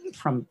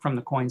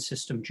coin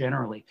system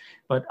generally.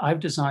 But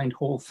I've designed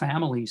whole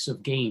families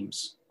of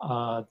games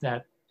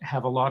that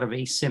have a lot of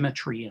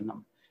asymmetry in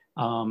them,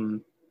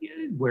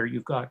 where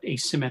you've the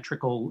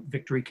asymmetrical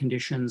victory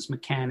conditions,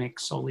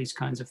 mechanics, all these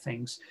kinds of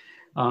things.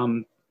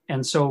 And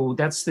so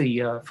that's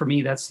for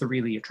me, that's the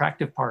really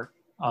attractive part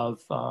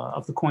of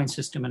the coin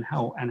system and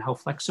how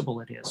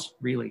flexible it is,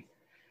 really.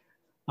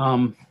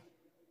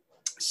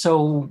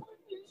 So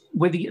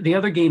with the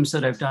other games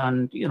that I've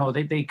done,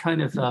 they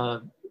kind of,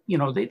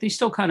 they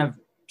still kind of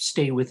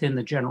stay within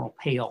the general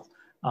pale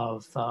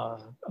of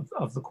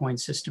the coin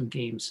system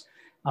games.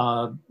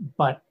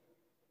 But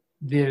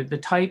the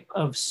type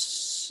of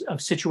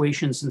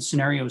situations and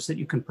scenarios that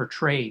you can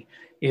portray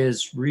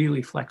is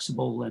really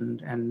flexible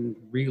and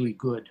really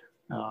good.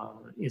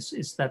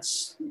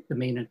 That's the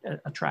main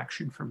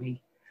attraction for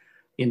me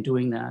in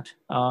doing that.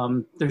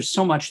 There's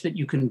so much that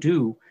you can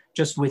do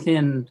just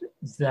within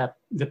the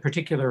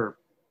particular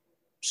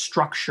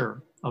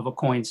structure of a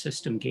coin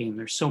system game.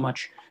 There's so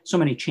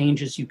many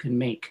changes you can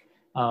make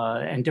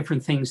and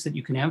different things that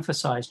you can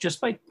emphasize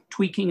just by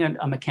tweaking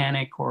a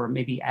mechanic or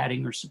maybe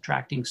adding or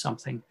subtracting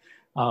something.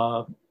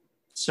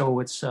 So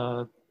it's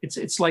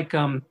like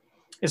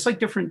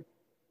different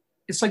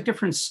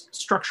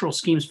structural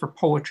schemes for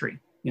poetry.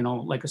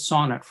 Like a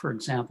sonnet, for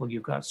example,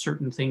 you've got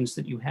certain things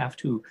that you have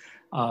to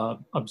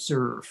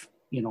observe,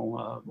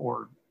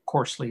 or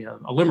coarsely a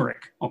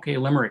limerick. Okay, a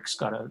limerick's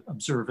got to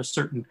observe a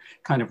certain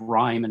kind of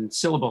rhyme and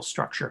syllable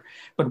structure.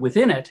 But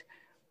within it,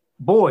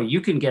 boy,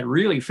 you can get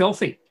really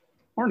filthy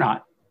or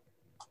not.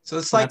 So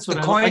it's like the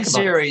coin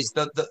series,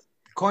 the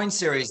coin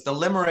series, the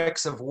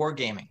limericks of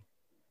wargaming.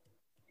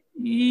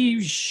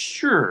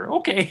 Sure,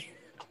 okay.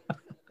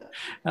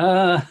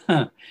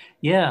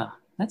 Yeah,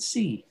 let's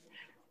see.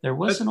 There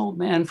was an old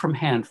man from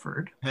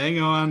Hanford. Hang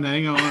on.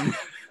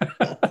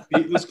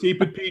 Let's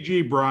keep it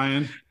PG,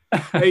 Brian.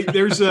 Hey,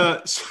 there's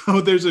a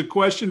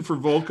question for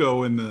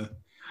Volko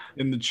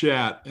in the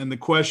chat, and the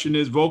question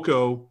is,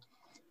 Volko,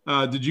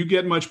 did you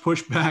get much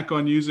pushback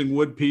on using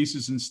wood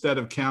pieces instead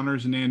of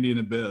counters in Andean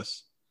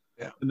Abyss?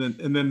 Yeah. And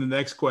then the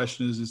next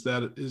question is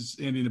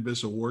Andean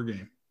Abyss a war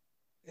game?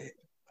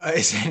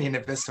 Is Andean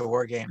Abyss a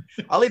war game?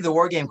 I'll leave the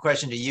war game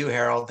question to you,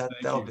 Harold.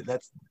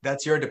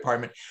 That's your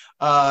department.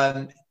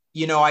 I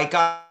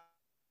got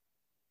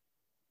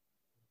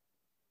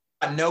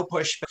no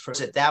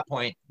pushback. At that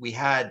point, we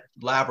had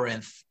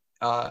Labyrinth,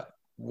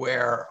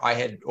 where I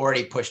had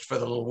already pushed for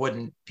the little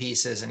wooden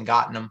pieces and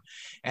gotten them.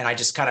 And I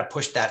just kind of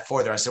pushed that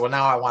further. I said, well,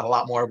 now I want a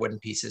lot more wooden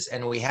pieces.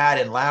 And we had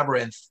in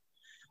Labyrinth,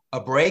 a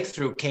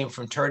breakthrough came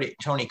from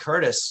Tony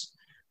Curtis,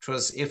 which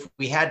was if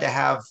we had to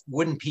have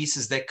wooden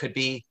pieces that could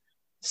be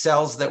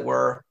cells that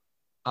were,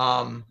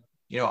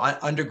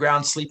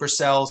 underground sleeper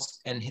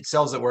cells and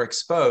cells that were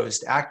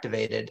exposed,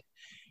 activated.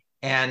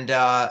 And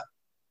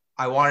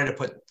I wanted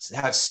to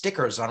have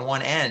stickers on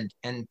one end.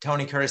 And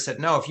Tony Curtis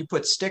said, no, if you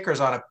put stickers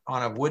on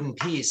a wooden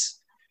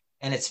piece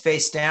and it's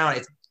face down,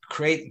 it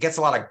gets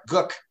a lot of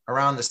gook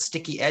around the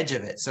sticky edge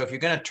of it. So if you're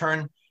going to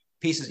turn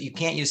pieces, you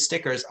can't use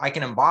stickers. I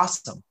can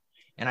emboss them.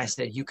 And I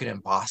said, you can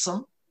emboss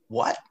them?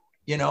 What?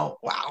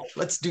 Wow,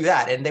 let's do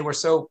that. And they were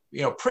so,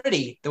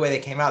 pretty the way they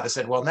came out. They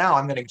said, well, now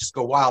I'm going to just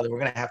go wild. And we're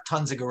going to have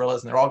tons of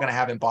gorillas and they're all going to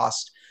have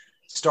embossed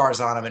stars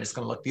on them and it's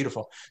going to look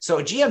beautiful.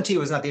 So GMT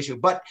was not the issue,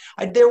 but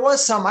there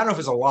was some, I don't know if it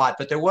was a lot,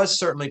 but there was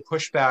certainly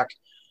pushback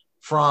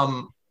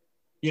from,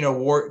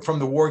 from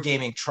the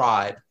wargaming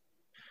tribe,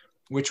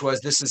 which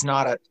was, this is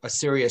not a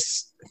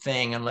serious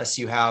thing unless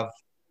you have,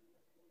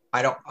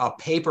 a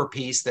paper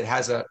piece that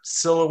has a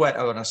silhouette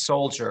of a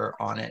soldier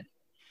on it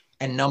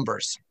and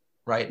numbers,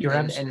 right?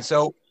 And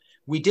so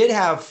we did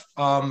have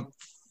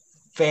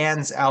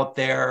fans out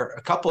there,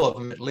 a couple of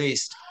them at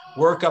least,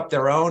 work up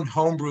their own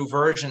homebrew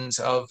versions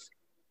of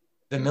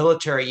the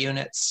military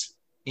units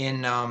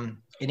in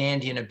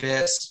Andean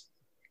Abyss.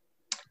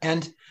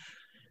 And,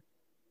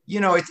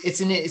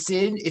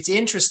 it's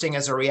interesting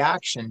as a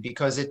reaction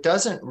because it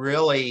doesn't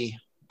really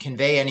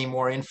convey any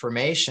more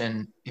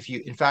information. If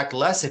you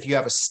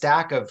have a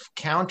stack of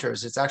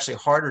counters, it's actually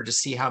harder to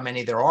see how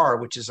many there are,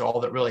 which is all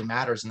that really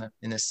matters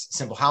in this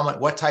simple,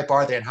 what type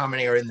are they and how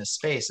many are in this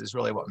space is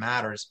really what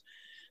matters.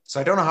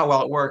 So I don't know how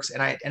well it works.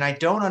 And I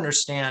don't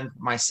understand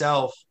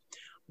myself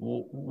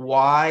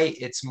why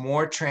it's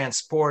more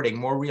transporting,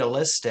 more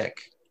realistic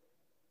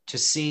to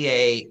see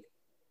a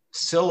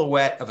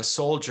silhouette of a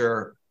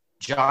soldier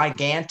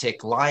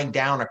gigantic lying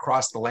down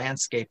across the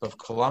landscape of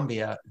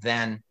Colombia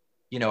than,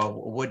 a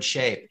wood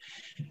shape.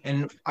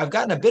 And I've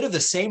gotten a bit of the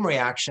same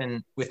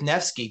reaction with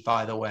Nevsky,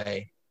 by the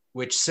way,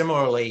 which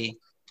similarly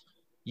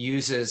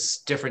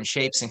uses different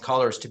shapes and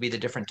colors to be the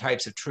different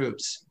types of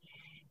troops.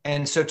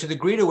 And so to the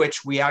degree to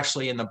which we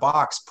actually in the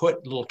box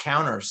put little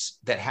counters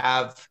that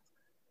have,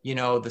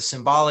 the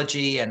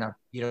symbology and,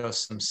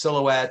 some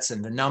silhouettes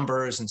and the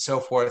numbers and so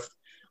forth.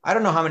 I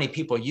don't know how many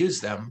people use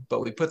them,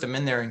 but we put them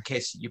in there in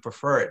case you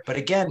prefer it. But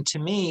again, to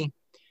me,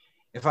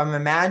 if I'm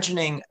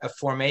imagining a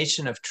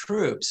formation of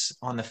troops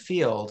on the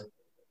field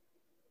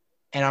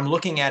and I'm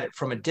looking at it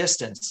from a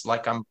distance,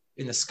 like I'm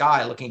in the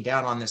sky looking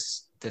down on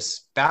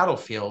this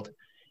battlefield,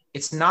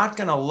 it's not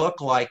going to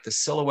look like the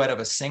silhouette of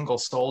a single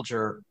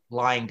soldier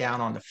lying down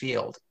on the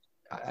field.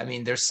 I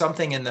mean, there's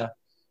something in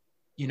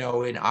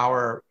in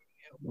our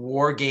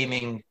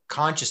wargaming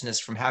consciousness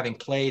from having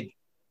played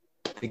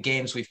the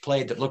games we've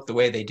played that look the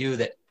way they do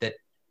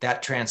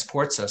that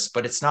transports us,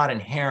 but it's not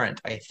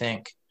inherent, I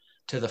think,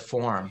 to the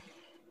form.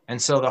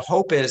 And so the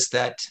hope is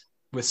that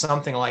with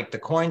something like the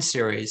Coin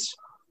series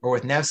or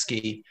with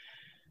Nevsky,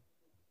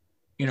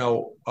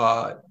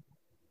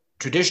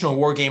 traditional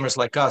wargamers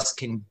like us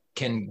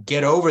can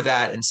get over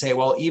that and say,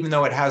 well, even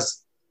though it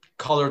has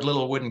colored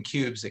little wooden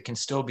cubes, it can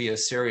still be a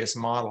serious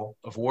model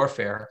of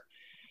warfare.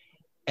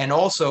 And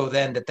also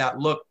then that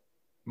look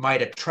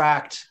might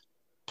attract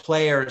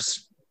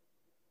players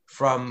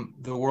from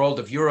the world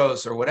of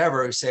Euros or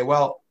whatever who say,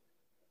 well,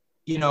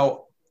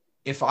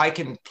 if I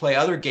can play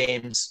other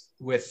games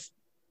with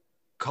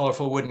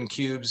colorful wooden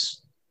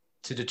cubes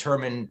to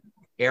determine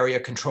area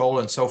control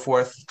and so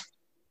forth,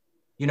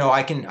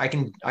 I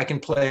can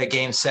play a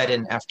game set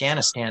in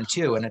Afghanistan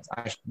too, and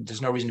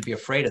there's no reason to be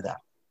afraid of that.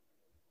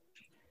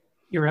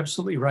 You're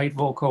absolutely right,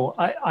 Volko.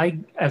 I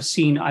have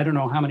seen, I don't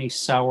know how many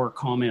sour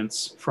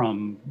comments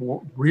from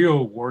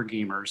real war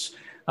gamers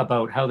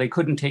about how they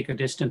couldn't take a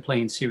distant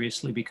plane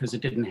seriously because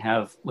it didn't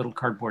have little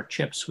cardboard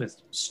chips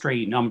with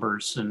stray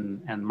numbers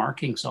and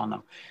markings on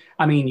them.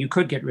 I mean, you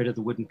could get rid of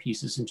the wooden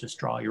pieces and just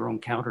draw your own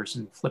counters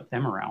and flip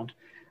them around.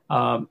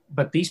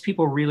 But these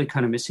people are really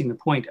kind of missing the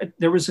point.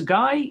 There was a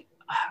guy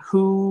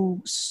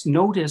who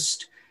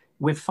noticed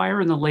with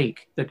Fire in the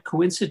Lake that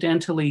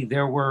coincidentally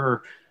there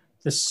was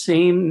the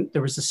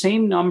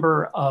same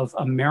number of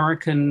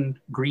American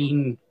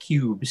green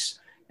cubes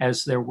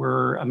as there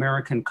were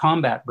American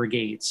combat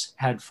brigades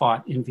had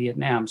fought in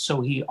Vietnam.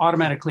 So he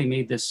automatically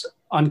made this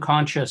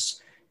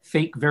unconscious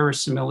fake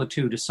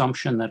verisimilitude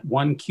assumption that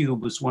one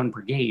cube was one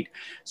brigade.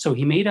 So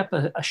he made up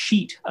a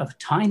sheet of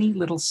tiny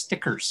little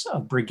stickers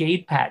of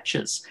brigade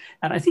patches.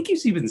 And I think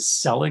he's even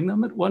selling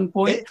them at one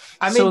point.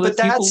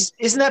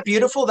 Isn't that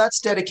beautiful? That's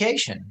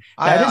dedication.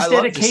 That is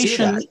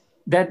dedication.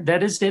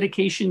 That is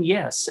dedication,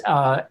 yes.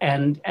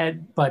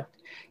 But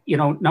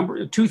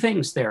two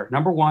things there.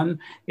 Number one,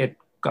 it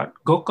got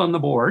gook on the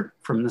board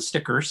from the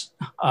stickers.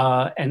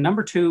 And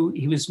number two,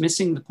 he was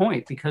missing the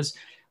point because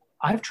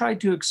I've tried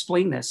to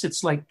explain this.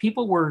 It's like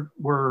people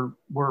were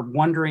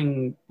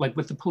wondering, like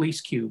with the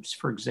police cubes,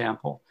 for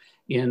example,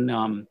 in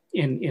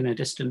a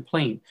distant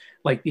plane,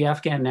 like the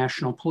Afghan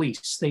National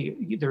Police.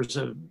 There's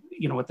a,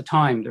 you know, at the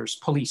time there's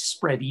police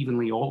spread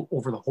evenly all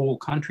over the whole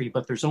country,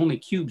 but there's only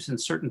cubes in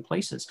certain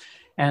places.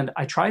 And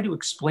I try to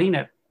explain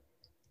it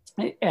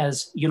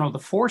as, you know, the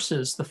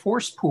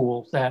force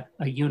pool that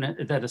a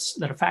unit,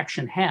 that a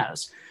faction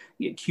has,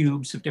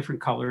 cubes of different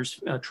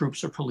colors,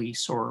 troops or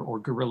police or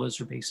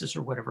guerrillas or bases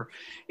or whatever.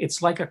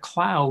 It's like a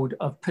cloud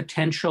of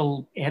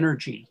potential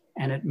energy,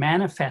 and it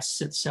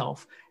manifests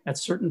itself at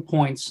certain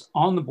points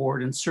on the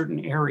board in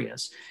certain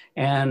areas.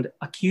 And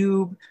a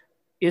cube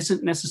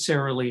isn't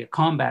necessarily a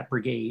combat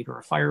brigade or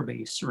a fire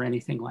base or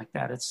anything like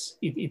that.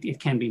 It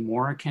can be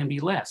more, it can be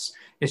less.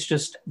 It's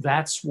just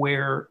that's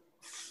where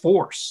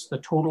force, the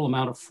total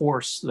amount of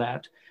force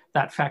that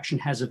that faction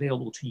has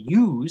available to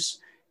use,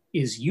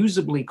 is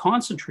usably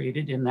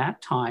concentrated in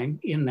that time,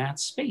 in that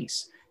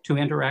space, to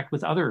interact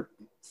with other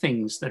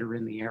things that are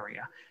in the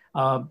area.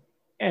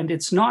 And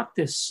it's not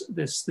this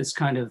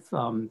kind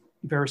of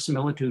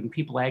verisimilitude and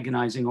people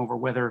agonizing over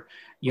whether,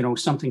 you know,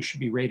 something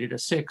should be rated a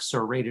 6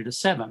 or rated a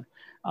 7.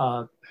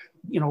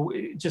 You know,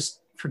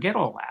 just forget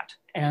all that.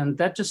 And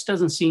that just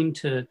doesn't seem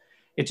to,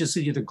 it just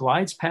either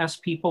glides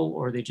past people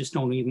or they just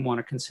don't even want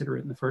to consider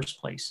it in the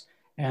first place.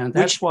 And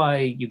that's why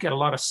you get a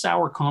lot of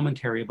sour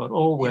commentary about,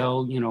 oh,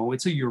 well, you know,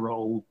 it's a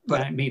Euro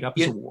made up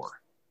as a war.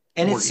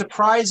 And it's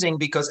surprising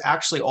because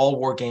actually all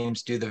war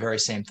games do the very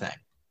same thing.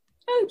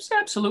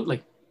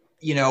 Absolutely.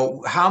 You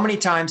know, how many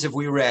times have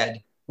we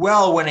read,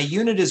 well, when a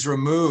unit is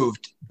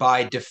removed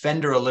by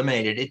defender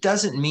eliminated, it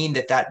doesn't mean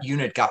that that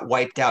unit got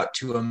wiped out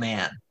to a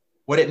man.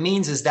 What it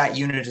means is that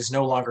unit is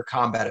no longer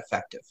combat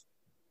effective.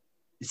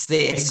 It's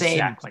the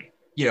same,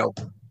 you know,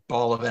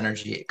 ball of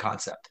energy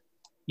concept.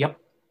 Yep,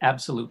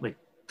 absolutely.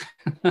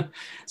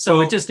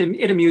 So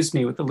it amused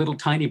me with the little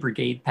tiny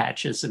brigade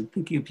patches and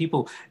thinking of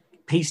people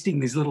pasting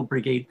these little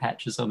brigade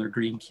patches on their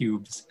green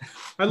cubes.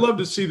 I love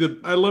to see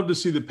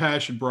the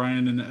passion,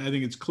 Brian, and I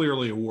think it's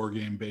clearly a war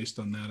game based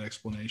on that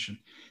explanation.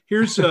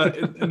 Here's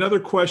another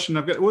question.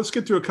 Let's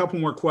get through a couple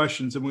more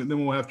questions, and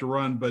then we'll have to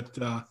run. But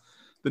the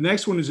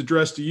next one is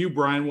addressed to you,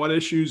 Brian. What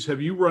issues have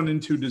you run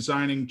into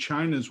designing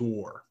China's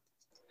war?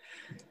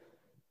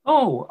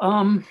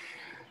 Oh,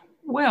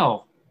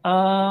 well,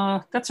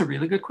 that's a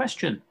really good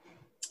question.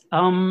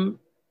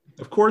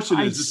 Of course it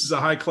is. This is a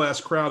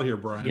high-class crowd here,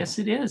 Brian. Yes,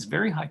 it is.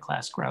 Very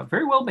high-class crowd.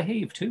 Very well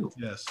behaved, too.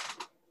 Yes.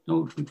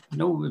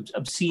 No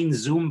obscene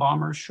Zoom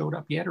bombers showed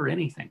up yet or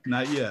anything.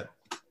 Not yet.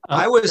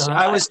 I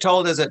was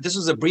told this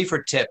was a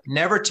briefer tip.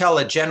 Never tell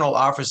a general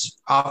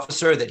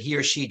officer that he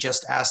or she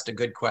just asked a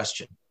good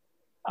question.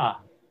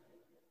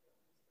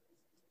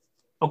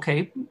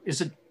 Okay.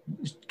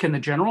 Can the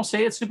general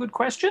say it's a good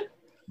question?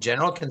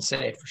 General can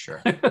say it for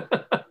sure.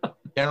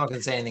 General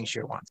can say anything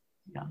she wants.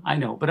 Yeah, I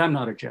know, but I'm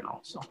not a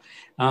general, so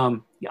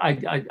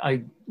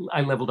I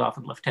leveled off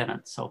at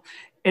lieutenant. So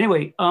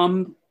anyway,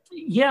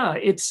 yeah,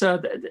 it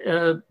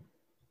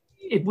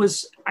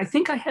was. I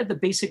think I had the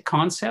basic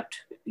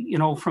concept, you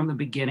know, from the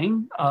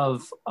beginning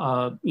of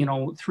you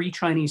know, 3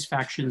 Chinese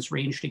factions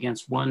ranged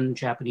against 1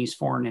 Japanese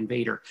foreign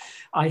invader.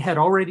 I had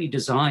already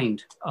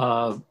designed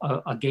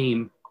a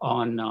game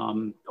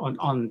on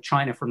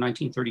China from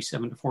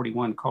 1937 to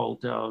 41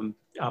 called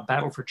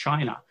Battle for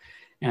China.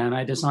 And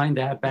I designed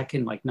that back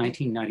in like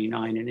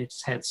 1999, and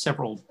it's had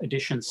several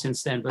editions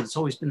since then, but it's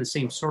always been the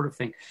same sort of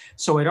thing.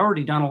 So I'd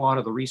already done a lot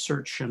of the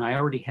research, and I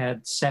already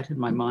had set in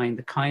my mind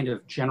the kind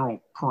of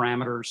general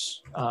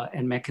parameters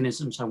and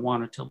mechanisms I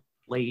wanted to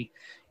lay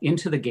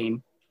into the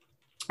game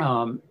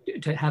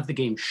to have the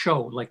game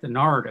show, like the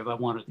narrative I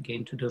wanted the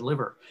game to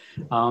deliver.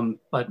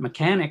 But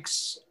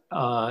mechanics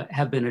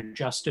have been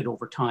adjusted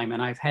over time,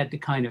 and I've had to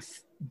kind of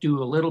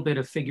do a little bit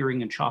of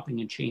figuring and chopping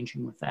and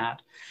changing with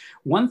that.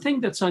 One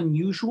thing that's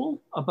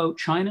unusual about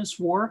China's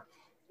war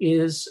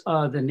is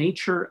the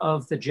nature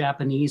of the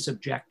Japanese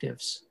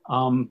objectives.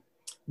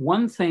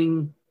 One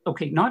thing,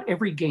 okay, not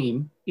every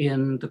game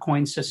in the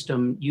coin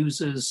system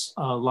uses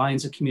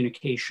lines of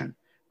communication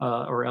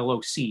or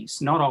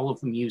LOCs. Not all of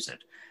them use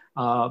it.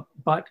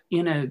 But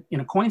in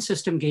a coin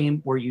system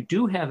game where you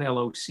do have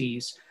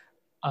LOCs,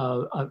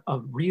 a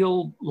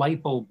real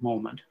light bulb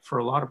moment for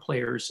a lot of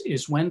players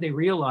is when they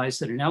realize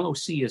that an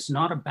LOC is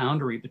not a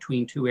boundary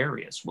between 2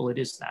 areas. Well, it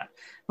is that,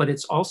 but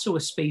it's also a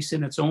space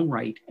in its own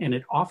right, and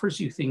it offers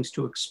you things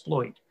to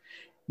exploit.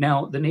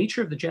 Now, the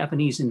nature of the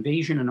Japanese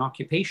invasion and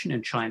occupation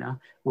in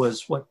China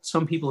was what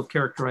some people have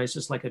characterized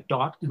as like a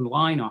dot and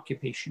line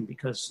occupation,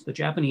 because the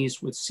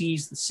Japanese would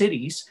seize the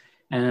cities,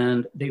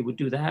 and they would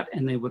do that,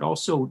 and they would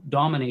also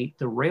dominate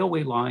the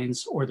railway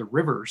lines or the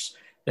rivers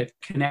that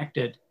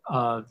connected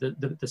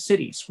the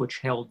cities, which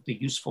held the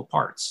useful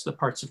parts, the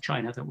parts of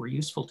China that were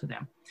useful to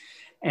them.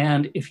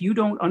 And if you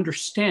don't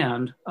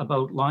understand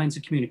about lines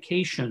of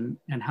communication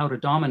and how to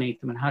dominate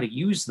them and how to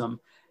use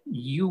them,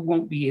 you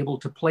won't be able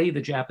to play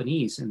the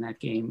Japanese in that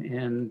game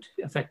and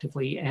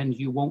effectively, and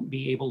you won't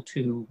be able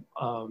to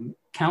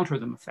counter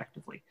them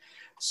effectively.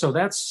 So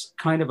that's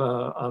kind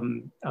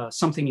of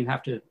something you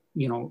have to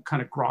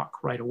kind of grok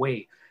right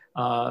away.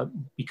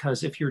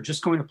 Because if you're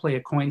just going to play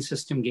a coin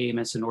system game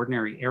as an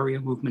ordinary area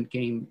movement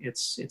game,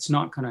 it's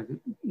not going to,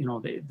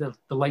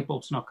 the light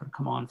bulb's not going to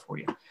come on for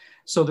you.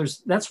 So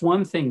that's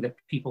one thing that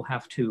people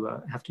have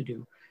to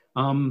do.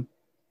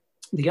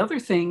 The other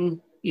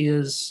thing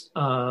is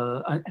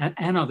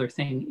another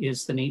thing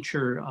is the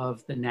nature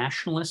of the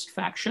nationalist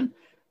faction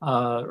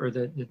or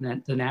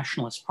the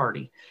Nationalist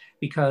Party,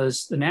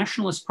 because the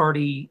Nationalist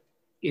Party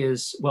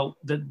is, well,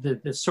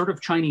 the sort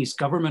of Chinese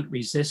government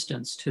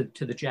resistance to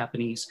the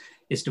Japanese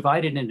is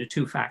divided into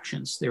two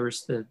factions.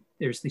 There's the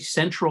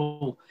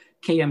central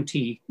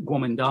KMT,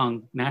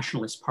 Kuomintang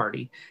Nationalist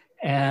Party,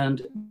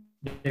 and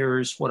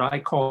there's what I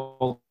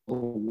call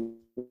the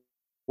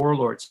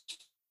warlords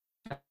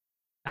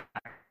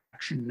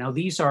faction. Now,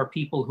 these are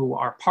people who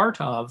are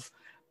part of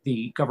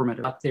the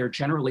government. They're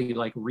generally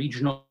like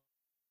regional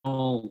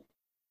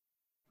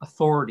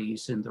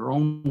authorities in their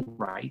own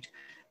right.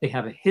 They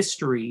have a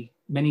history,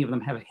 many of them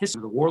have a history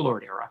of the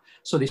warlord era,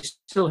 so they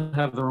still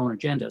have their own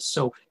agendas.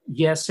 So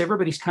yes,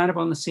 everybody's kind of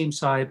on the same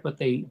side, but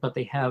they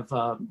have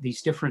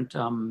these different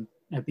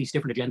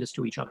agendas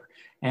to each other.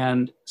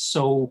 And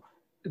so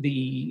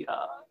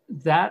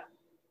that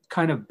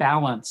kind of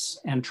balance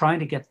and trying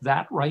to get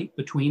that right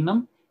between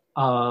them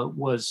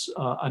was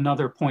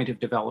another point of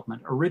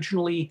development.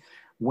 Originally,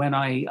 when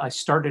I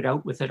started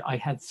out with it, I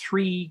had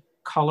 3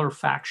 color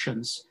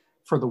factions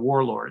for the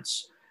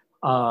warlords.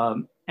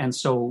 And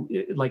so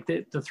like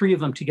the 3 of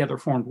them together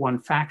formed one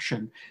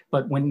faction,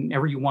 but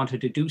whenever you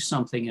wanted to do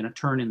something in a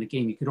turn in the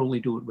game, you could only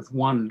do it with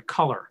one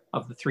color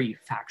of the 3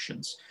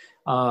 factions.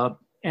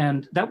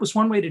 And that was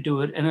one way to do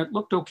it, and it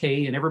looked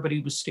okay, and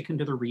everybody was sticking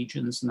to the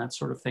regions and that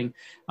sort of thing.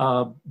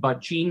 But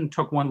Gene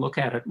took one look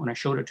at it when I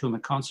showed it to him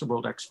at Console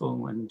World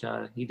Expo,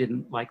 and he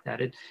didn't like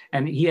that.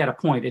 And he had a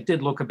point. It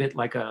did look a bit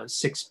like a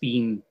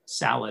 6-bean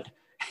salad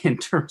in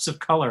terms of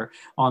color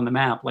on the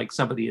map, like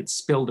somebody had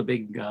spilled a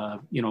big,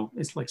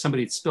 it's like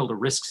somebody had spilled a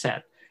risk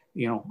set,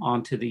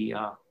 onto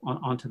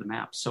the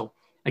map. So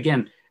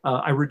again,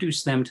 I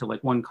reduced them to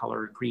like one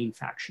color, green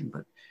faction.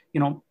 But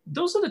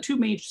those are the 2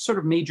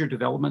 major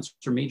developments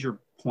or major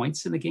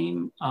points in the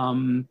game.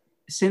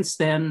 Since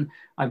then,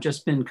 I've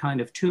just been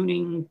kind of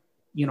tuning,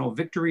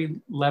 victory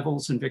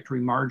levels and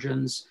victory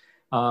margins.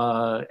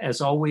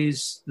 As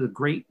always, the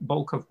great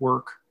bulk of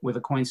work with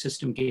a coin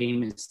system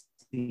game is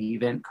the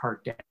event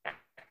card deck,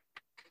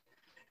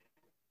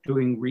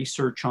 doing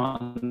research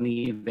on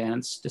the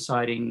events,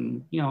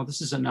 deciding, this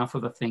is enough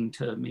of a thing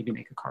to maybe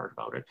make a card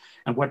about it,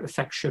 and what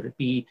effect should it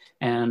be,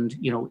 and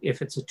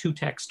if it's a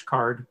 2-text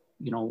card,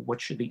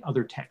 what should the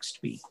other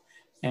text be?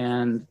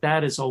 And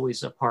that is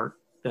always a part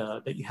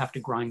that you have to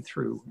grind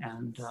through,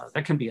 and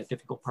that can be a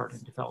difficult part in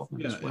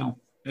development as well.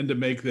 And to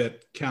make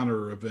that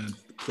counter event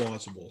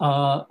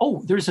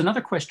plausible. There's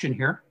another question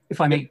here, if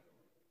I may.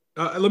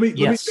 Let me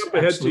jump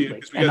ahead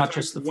absolutely. to you, and not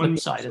just the flip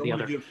side of the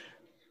other.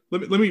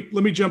 Let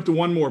me jump to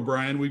one more,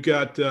 Brian. We've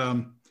got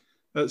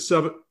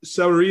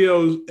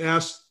Saverio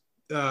asked,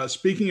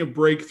 speaking of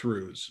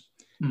breakthroughs,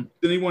 does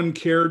anyone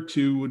care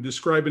to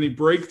describe any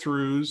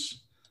breakthroughs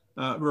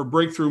or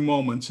breakthrough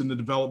moments in the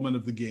development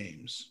of the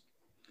games?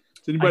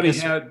 Did anybody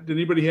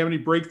have any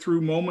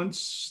breakthrough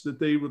moments that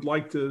they would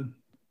like to?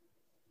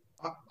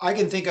 I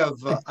can think of,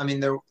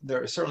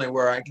 there certainly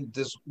were.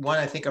 There's one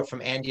I think of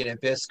from Andean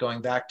Abyss going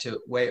back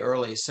to way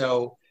early.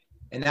 So,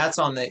 and that's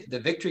on the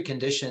victory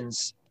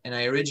conditions. And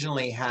I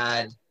originally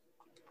had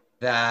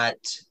that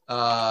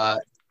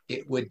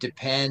it would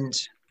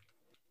depend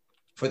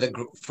for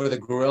the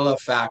guerrilla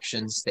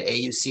factions, the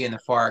AUC and the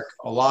FARC,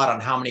 a lot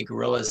on how many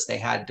guerrillas they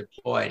had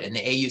deployed. And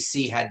the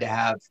AUC had to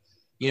have,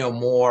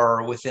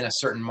 more within a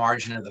certain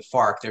margin of the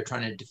FARC. They're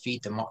trying to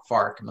defeat the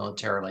FARC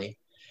militarily.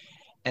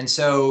 And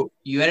so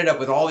you ended up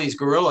with all these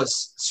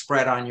guerrillas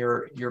spread on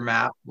your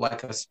map,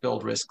 like a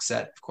spilled risk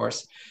set, of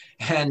course.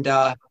 And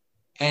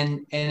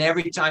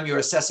every time you're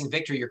assessing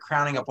victory, you're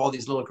crowning up all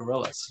these little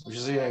guerrillas, which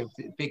is a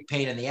big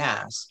pain in the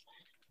ass.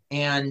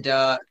 And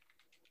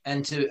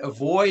to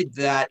avoid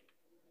that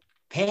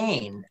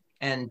pain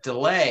and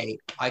delay,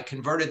 I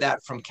converted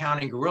that from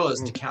counting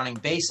guerrillas to counting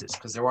bases,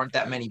 because there weren't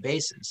that many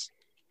bases.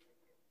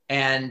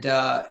 And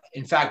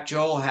in fact,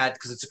 Joel had,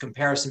 because it's a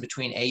comparison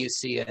between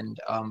AUC and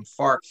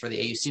FARC for the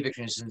AUC victory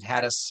conditions,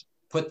 had us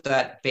put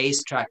that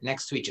base track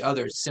next to each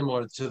other,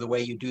 similar to the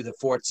way you do the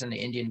forts in the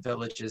Indian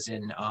villages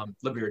in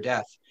Liberty or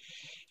Death.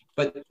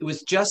 But it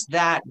was just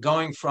that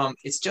going from,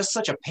 it's just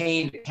such a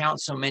pain to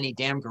count so many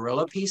damn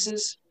guerrilla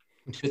pieces.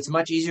 It's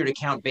much easier to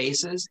count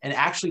bases. And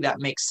actually that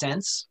makes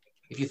sense.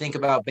 If you think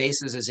about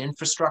bases as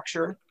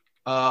infrastructure,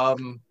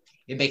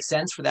 it makes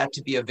sense for that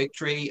to be a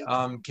victory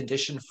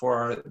condition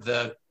for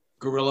the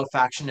guerrilla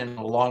faction and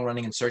a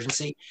long-running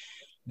insurgency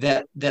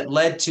that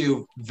led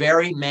to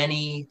very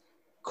many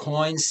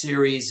coin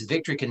series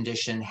victory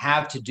condition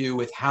have to do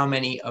with how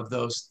many of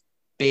those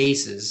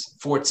bases,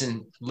 forts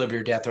in Liberty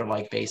or Death are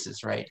like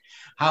bases, right?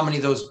 How many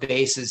of those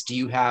bases do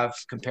you have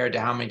compared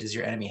to how many does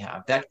your enemy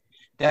have?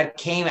 That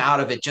came out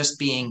of it just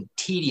being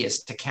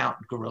tedious to count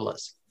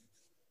guerrillas.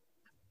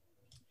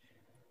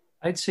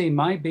 I'd say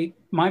my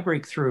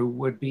breakthrough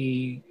would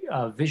be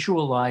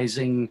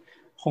visualizing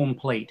home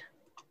plate.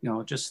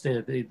 Just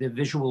the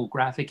visual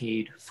graphic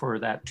aid for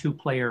that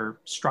 2-player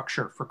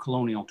structure for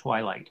Colonial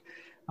Twilight.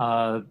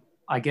 I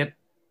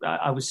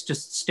was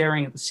just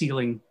staring at the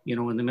ceiling,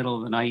 in the middle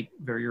of the night,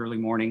 very early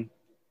morning,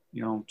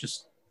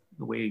 just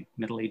the way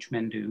middle-aged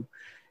men do,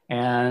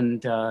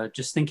 and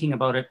just thinking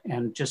about it,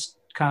 and just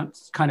kind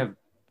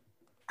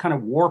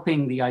of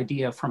warping the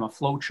idea from a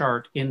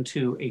flowchart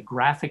into a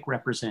graphic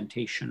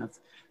representation of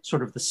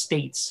sort of the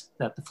states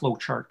that the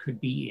flowchart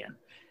could be in.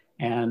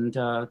 And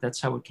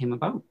that's how it came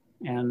about.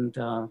 And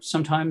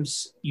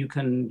sometimes you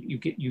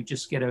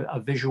just get a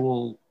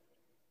visual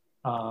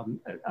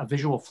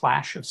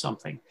flash of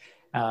something,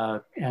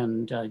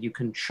 and you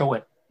can show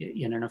it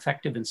in an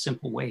effective and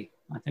simple way.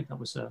 I think that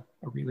was a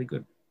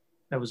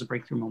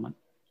breakthrough moment.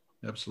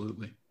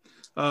 Absolutely.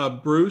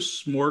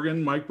 Bruce,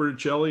 Morgan, Mike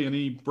Berticelli,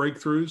 any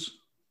breakthroughs?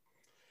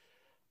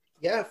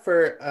 Yeah,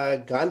 for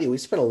Gandhi, we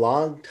spent a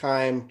long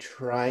time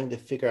trying to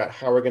figure out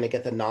how we're going to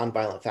get the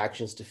non-violent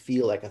factions to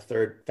feel like a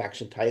third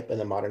faction type in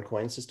the modern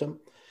coin system.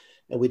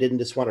 And we didn't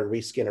just want to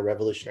reskin a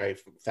revolutionary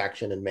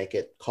faction and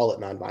call it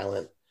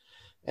non-violent.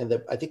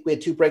 And I think we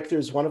had 2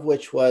 breakthroughs, one of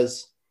which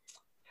was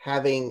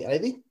having, and I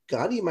think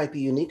Gandhi might be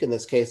unique in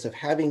this case, of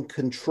having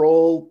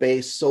control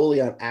based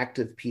solely on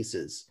active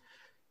pieces,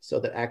 so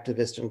that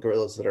activists and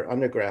guerrillas that are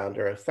underground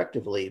are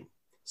effectively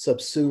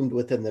subsumed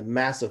within the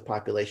massive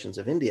populations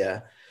of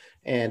India.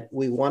 And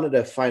we wanted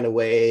to find a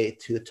way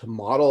to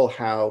model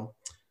how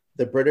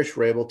the British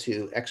were able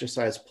to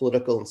exercise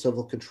political and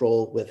civil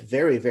control with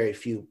very, very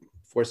few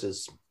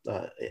forces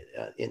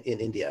in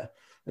India.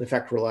 And in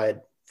fact,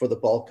 relied for the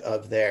bulk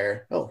of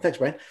their, thanks,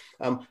 Brian,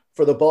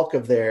 for the bulk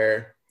of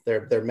their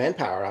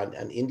manpower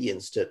on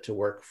Indians to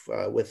work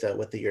with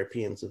the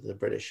Europeans of the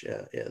British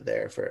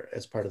there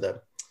as part of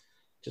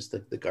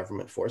the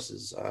government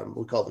forces.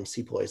 We call them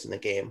sepoys in the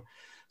game.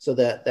 So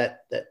that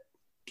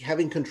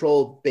having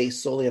control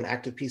based solely on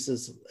active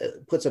pieces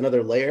puts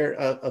another layer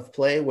of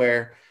play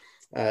where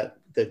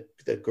the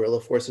guerrilla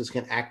forces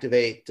can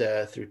activate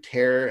through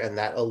terror, and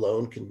that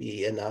alone can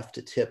be enough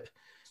to tip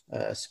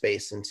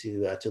space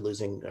into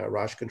losing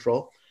Raj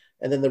control.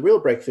 And then the real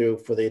breakthrough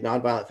for the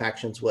nonviolent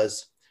factions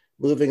was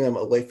moving them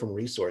away from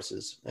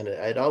resources. And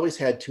I'd always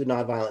had 2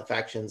 nonviolent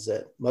factions,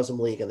 the Muslim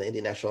League and the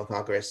Indian National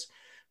Congress,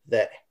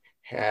 that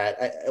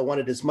I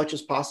wanted as much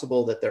as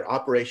possible that their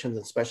operations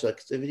and special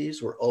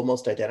activities were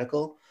almost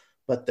identical,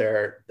 but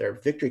their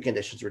victory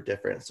conditions were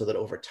different, so that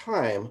over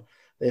time,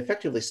 they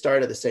effectively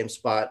start at the same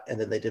spot, and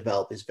then they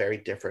develop these very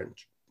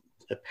different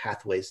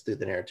pathways through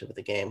the narrative of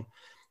the game.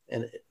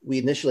 And we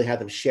initially had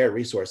them share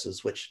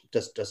resources, which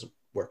just doesn't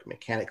work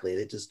mechanically.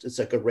 It's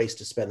like a race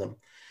to spend them.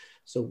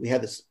 So we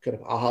had this kind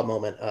of aha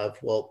moment of,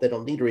 well, they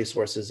don't need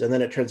resources. And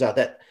then it turns out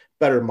that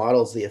better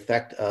models the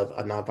effect of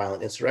a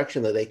nonviolent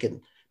insurrection, that they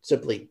can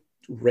simply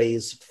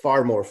raise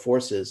far more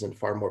forces and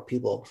far more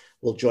people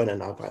will join a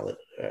nonviolent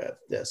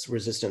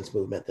resistance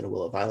movement than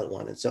will a violent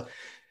one. And so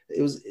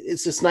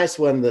it's this nice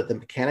one that the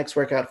mechanics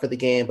work out for the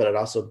game, but it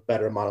also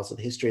better models of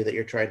the history that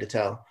you're trying to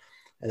tell.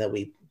 And then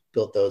we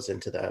built those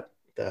into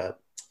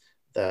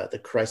the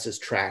crisis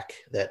track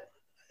that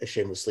I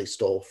shamelessly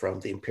stole from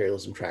the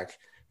imperialism track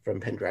from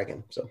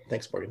Pendragon. So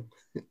thanks, Morgan.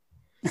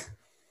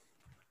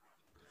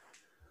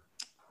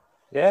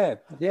 Yeah,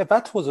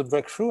 that was a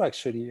breakthrough,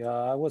 actually.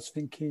 I was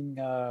thinking,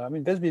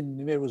 there's been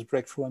numerous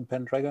breakthrough on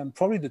Pendragon.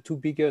 Probably the 2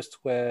 biggest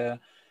were,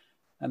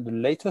 and the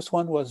latest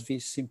one was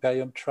this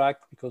Imperium track,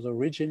 because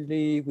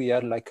originally we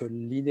had like a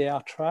linear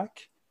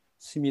track,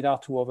 similar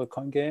to other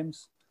coin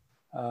games,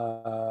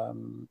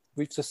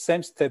 with the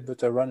same step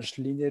but arranged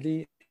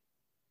linearly.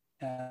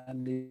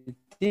 And it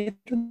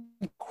didn't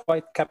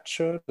quite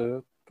capture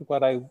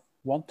what I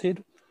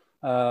wanted.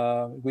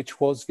 Which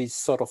was this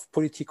sort of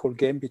political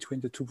game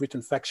between the 2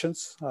 Britain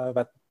factions,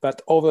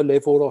 that other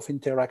level of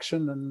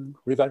interaction and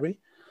rivalry.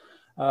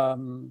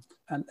 And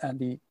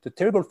the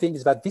terrible thing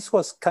is that this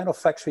was kind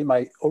of actually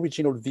my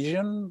original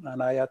vision,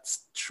 and I had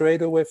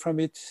strayed away from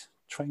it,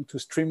 trying to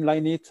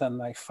streamline it, and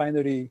I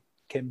finally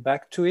came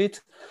back to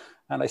it.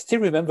 And I still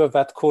remember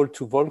that call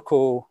to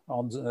Volko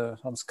on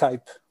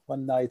Skype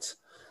one night.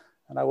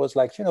 And I was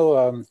like,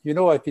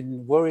 I've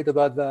been worried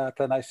about that.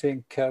 And I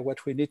think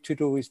what we need to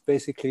do is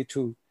basically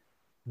to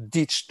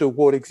ditch the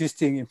whole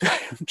existing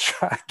Imperium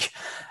track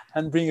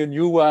and bring a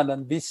new one.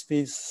 And this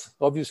means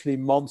obviously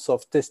months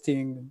of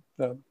testing,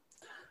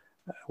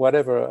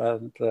 whatever.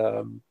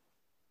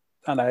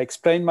 And I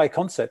explained my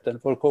concept,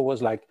 and Volko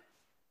was like,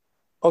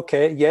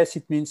 okay, yes,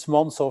 it means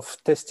months of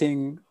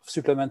testing,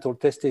 supplemental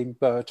testing,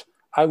 but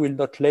I will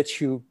not let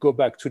you go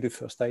back to the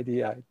first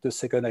idea. The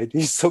second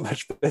idea is so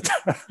much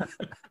better.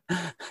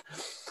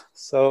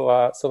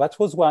 So that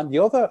was one. The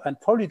other,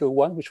 and probably the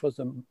one which was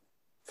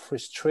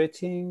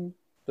frustrating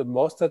the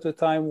most at the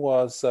time,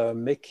 was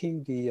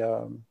making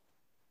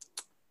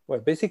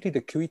basically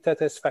the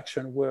Civitas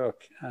faction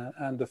work.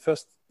 And the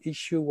first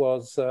issue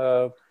was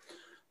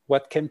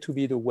what came to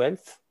be the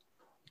wealth,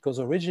 because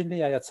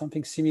originally I had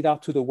something similar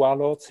to the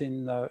warlords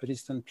in a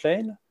distant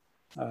plane.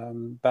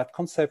 That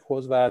concept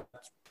was that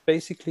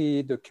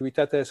basically the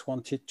Civitates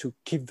wanted to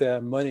keep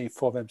their money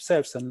for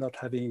themselves and not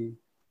having,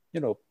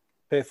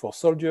 pay for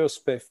soldiers,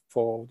 pay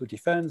for the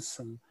defense,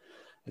 and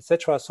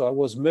etc. So I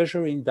was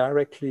measuring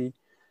directly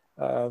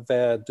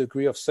their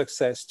degree of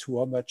success to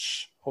how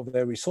much of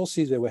their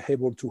resources they were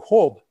able to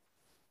hoard.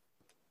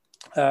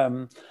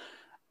 And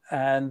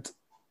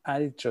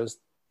it just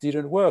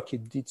didn't work.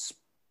 It did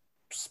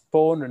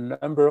spawn a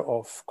number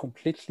of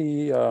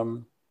completely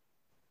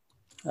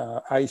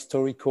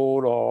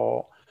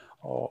ahistorical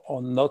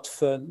or not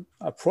fun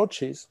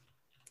approaches.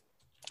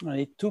 And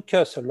it took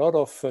us a lot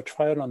of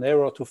trial and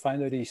error to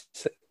finally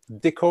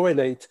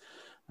decorrelate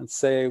and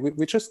say,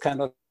 we just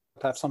cannot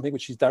have something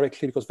which is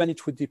directly, because then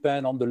it would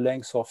depend on the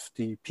length of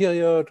the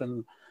period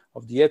and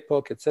of the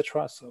epoch,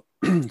 etc. So,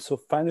 so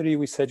finally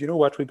we said, you know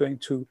what, we're going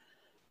to,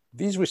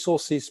 these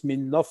resources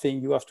mean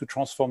nothing. You have to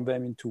transform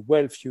them into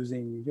wealth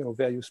using,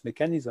 various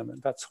mechanisms,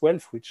 and that's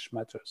wealth which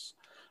matters.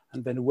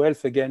 And then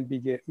wealth again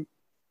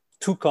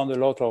took on a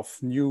lot of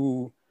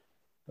new,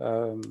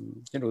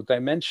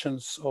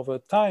 dimensions over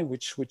time,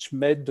 which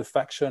made the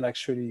faction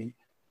actually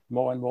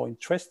more and more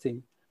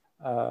interesting.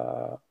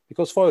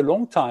 Because for a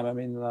long time, I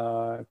mean,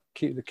 the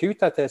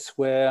Civitates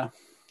were,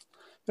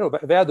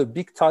 they had a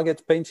big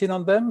target painted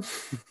on them,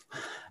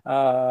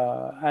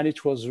 and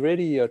it was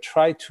really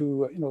try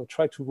to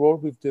roll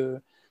with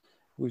the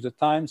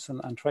times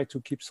and try to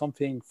keep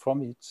something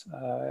from it,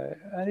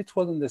 and it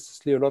wasn't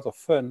necessarily a lot of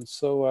fun.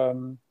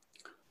 So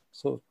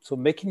so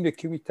making the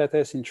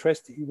Civitates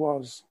interesting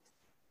was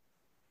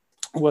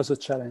a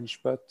challenge,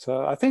 but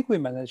I think we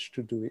managed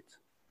to do it.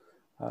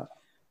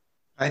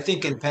 I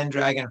think in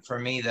Pendragon, for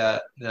me,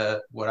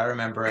 the what I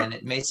remember, and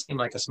it may seem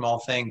like a small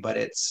thing, but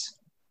it's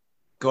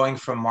going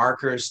from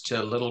markers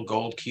to little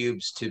gold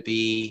cubes to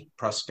be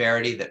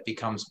prosperity that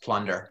becomes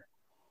plunder.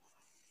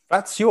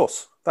 That's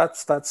yours.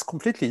 That's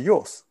completely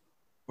yours.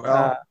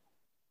 Well,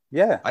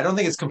 yeah. I don't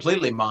think it's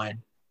completely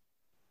mine.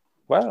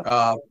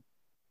 Well,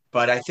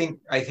 but I think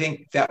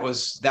that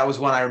was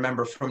one I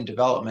remember from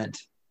development,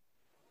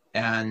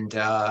 and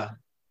I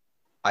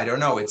don't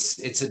know. It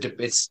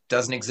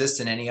doesn't exist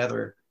in any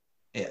other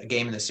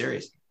game in the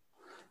series.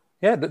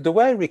 Yeah, the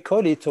way I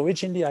recall it,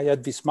 originally I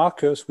had these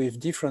markers with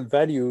different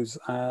values,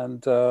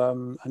 and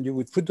you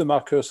would put the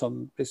markers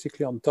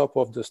basically on top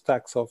of the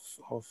stacks of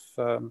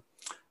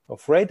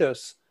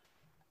raiders.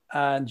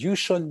 And you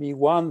showed me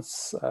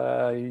once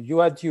you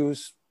had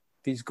used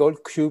these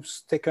gold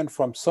cubes taken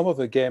from some of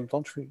the game.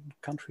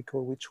 Can't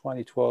recall which one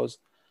it was,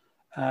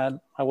 and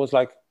I was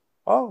like,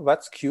 "Oh,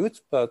 that's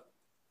cute, but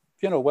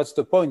what's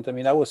the point? I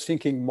mean, I was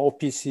thinking more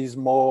pieces,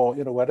 more,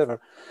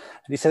 whatever."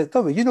 And he said,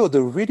 "No, but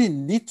the really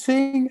neat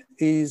thing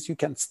is you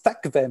can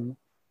stack them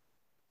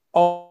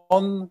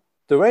on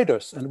the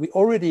raiders." And we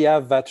already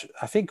have that.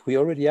 I think we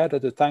already had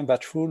at the time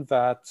that rule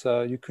that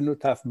you could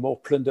not have more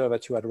plunder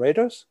that you had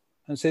raiders.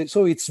 And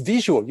so it's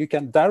visual. You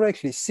can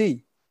directly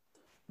see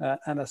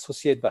and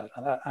associate that.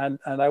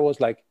 And I was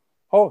like,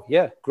 "Oh,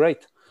 yeah,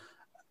 great."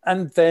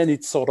 And then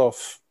it sort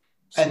of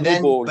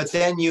but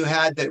then you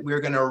had that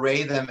we're going to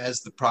array them as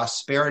the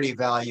prosperity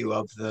value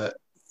of the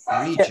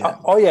region.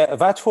 Yeah,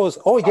 that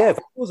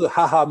was a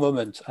haha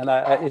moment,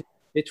 and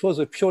it was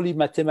a purely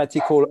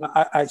mathematical.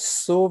 I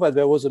saw that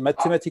there was a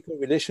mathematical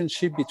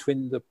relationship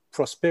between the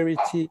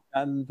prosperity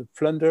and the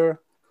plunder,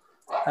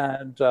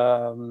 and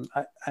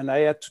I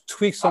had to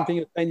tweak something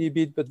a tiny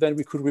bit, but then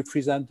we could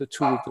represent the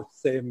two with the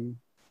same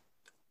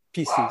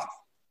pieces.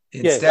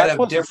 Instead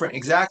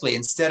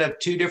of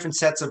two different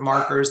sets of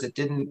markers that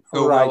didn't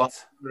go well,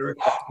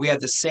 we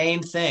had the same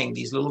thing,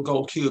 these little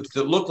gold cubes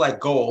that look like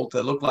gold,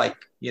 that look like,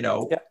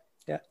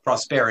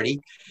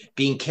 prosperity,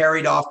 being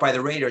carried off by the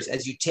raiders.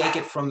 As you take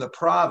it from the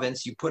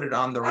province, you put it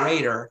on the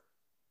raider,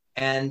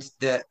 and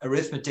the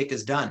arithmetic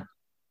is done.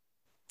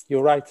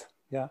 You're right.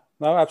 Yeah,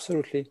 no,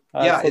 absolutely.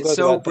 It's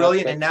so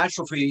brilliant and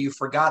natural for you. You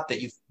forgot that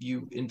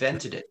you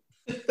invented it.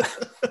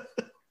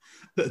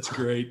 That's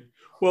great.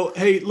 Well,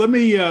 hey, let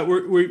me.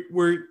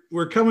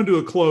 We're coming to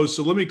a close,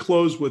 so let me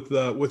close with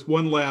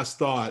one last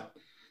thought.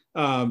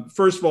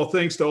 First of all,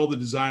 thanks to all the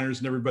designers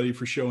and everybody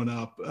for showing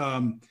up.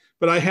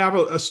 But I have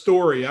a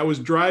story. I was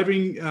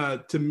driving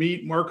to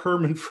meet Mark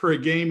Herman for a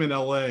game in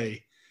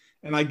LA,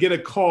 and I get a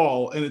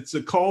call, and it's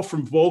a call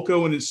from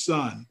Volko and his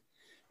son,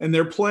 and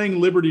they're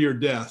playing Liberty or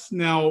Death.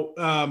 Now,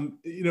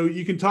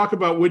 you can talk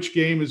about which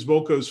game is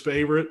Volko's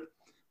favorite,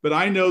 but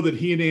I know that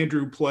he and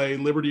Andrew play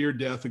Liberty or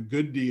Death a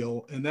good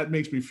deal, and that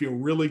makes me feel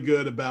really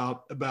good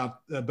about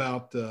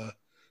the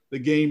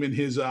game in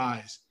his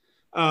eyes.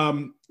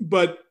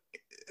 But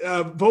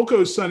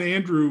Volko's son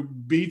Andrew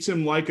beats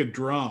him like a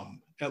drum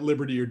at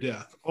Liberty or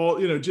Death.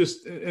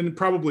 And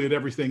probably at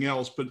everything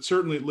else, but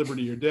certainly at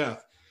Liberty or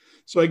Death.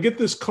 So I get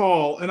this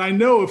call, and I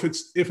know if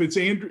it's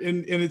Andrew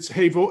and it's,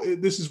 "Hey,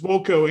 this is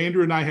Volko.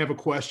 Andrew and I have a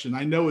question."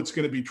 I know it's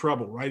going to be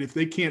trouble, right? If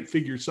they can't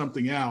figure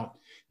something out,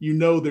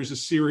 there's a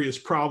serious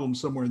problem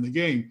somewhere in the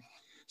game.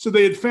 So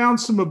they had found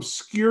some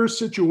obscure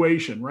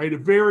situation, right?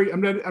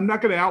 I'm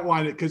not going to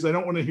outline it because I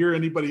don't want to hear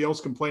anybody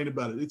else complain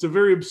about it. It's a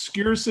very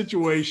obscure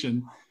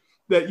situation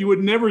that you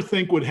would never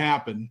think would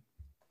happen.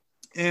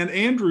 And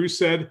Andrew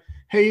said,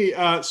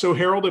 hey, so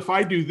Harold, if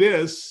I do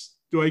this,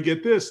 do I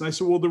get this? And I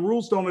said, well, the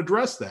rules don't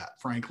address that,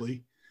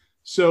 frankly.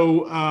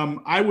 So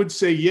I would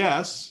say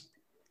yes,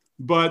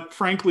 but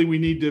frankly, we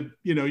need to,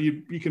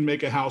 you can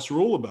make a house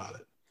rule about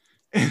it.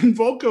 And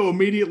Volko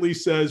immediately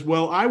says,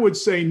 well, I would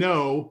say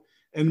no,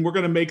 and we're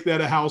going to make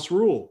that a house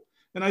rule.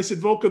 And I said,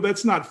 Volko,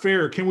 that's not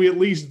fair. Can we at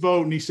least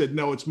vote? And he said,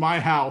 no, it's my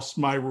house,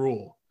 my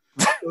rule.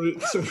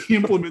 So he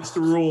implements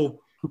the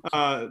rule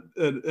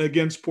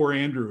against poor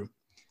Andrew.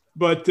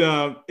 But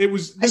it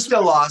was. I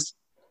still lost.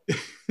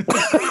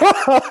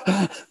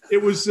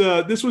 It was.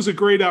 This was a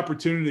great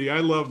opportunity. I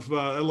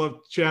love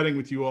chatting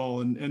with you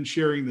all and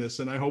sharing this,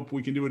 and I hope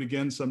we can do it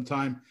again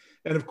sometime.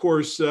 And of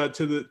course, to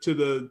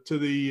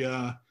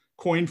the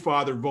Coin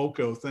Father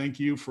Volko, thank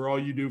you for all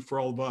you do for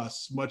all of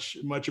us.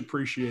 Much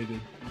appreciated.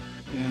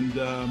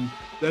 And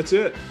that's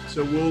it.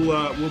 So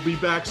we'll be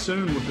back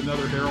soon with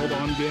another Harold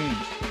on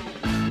Games.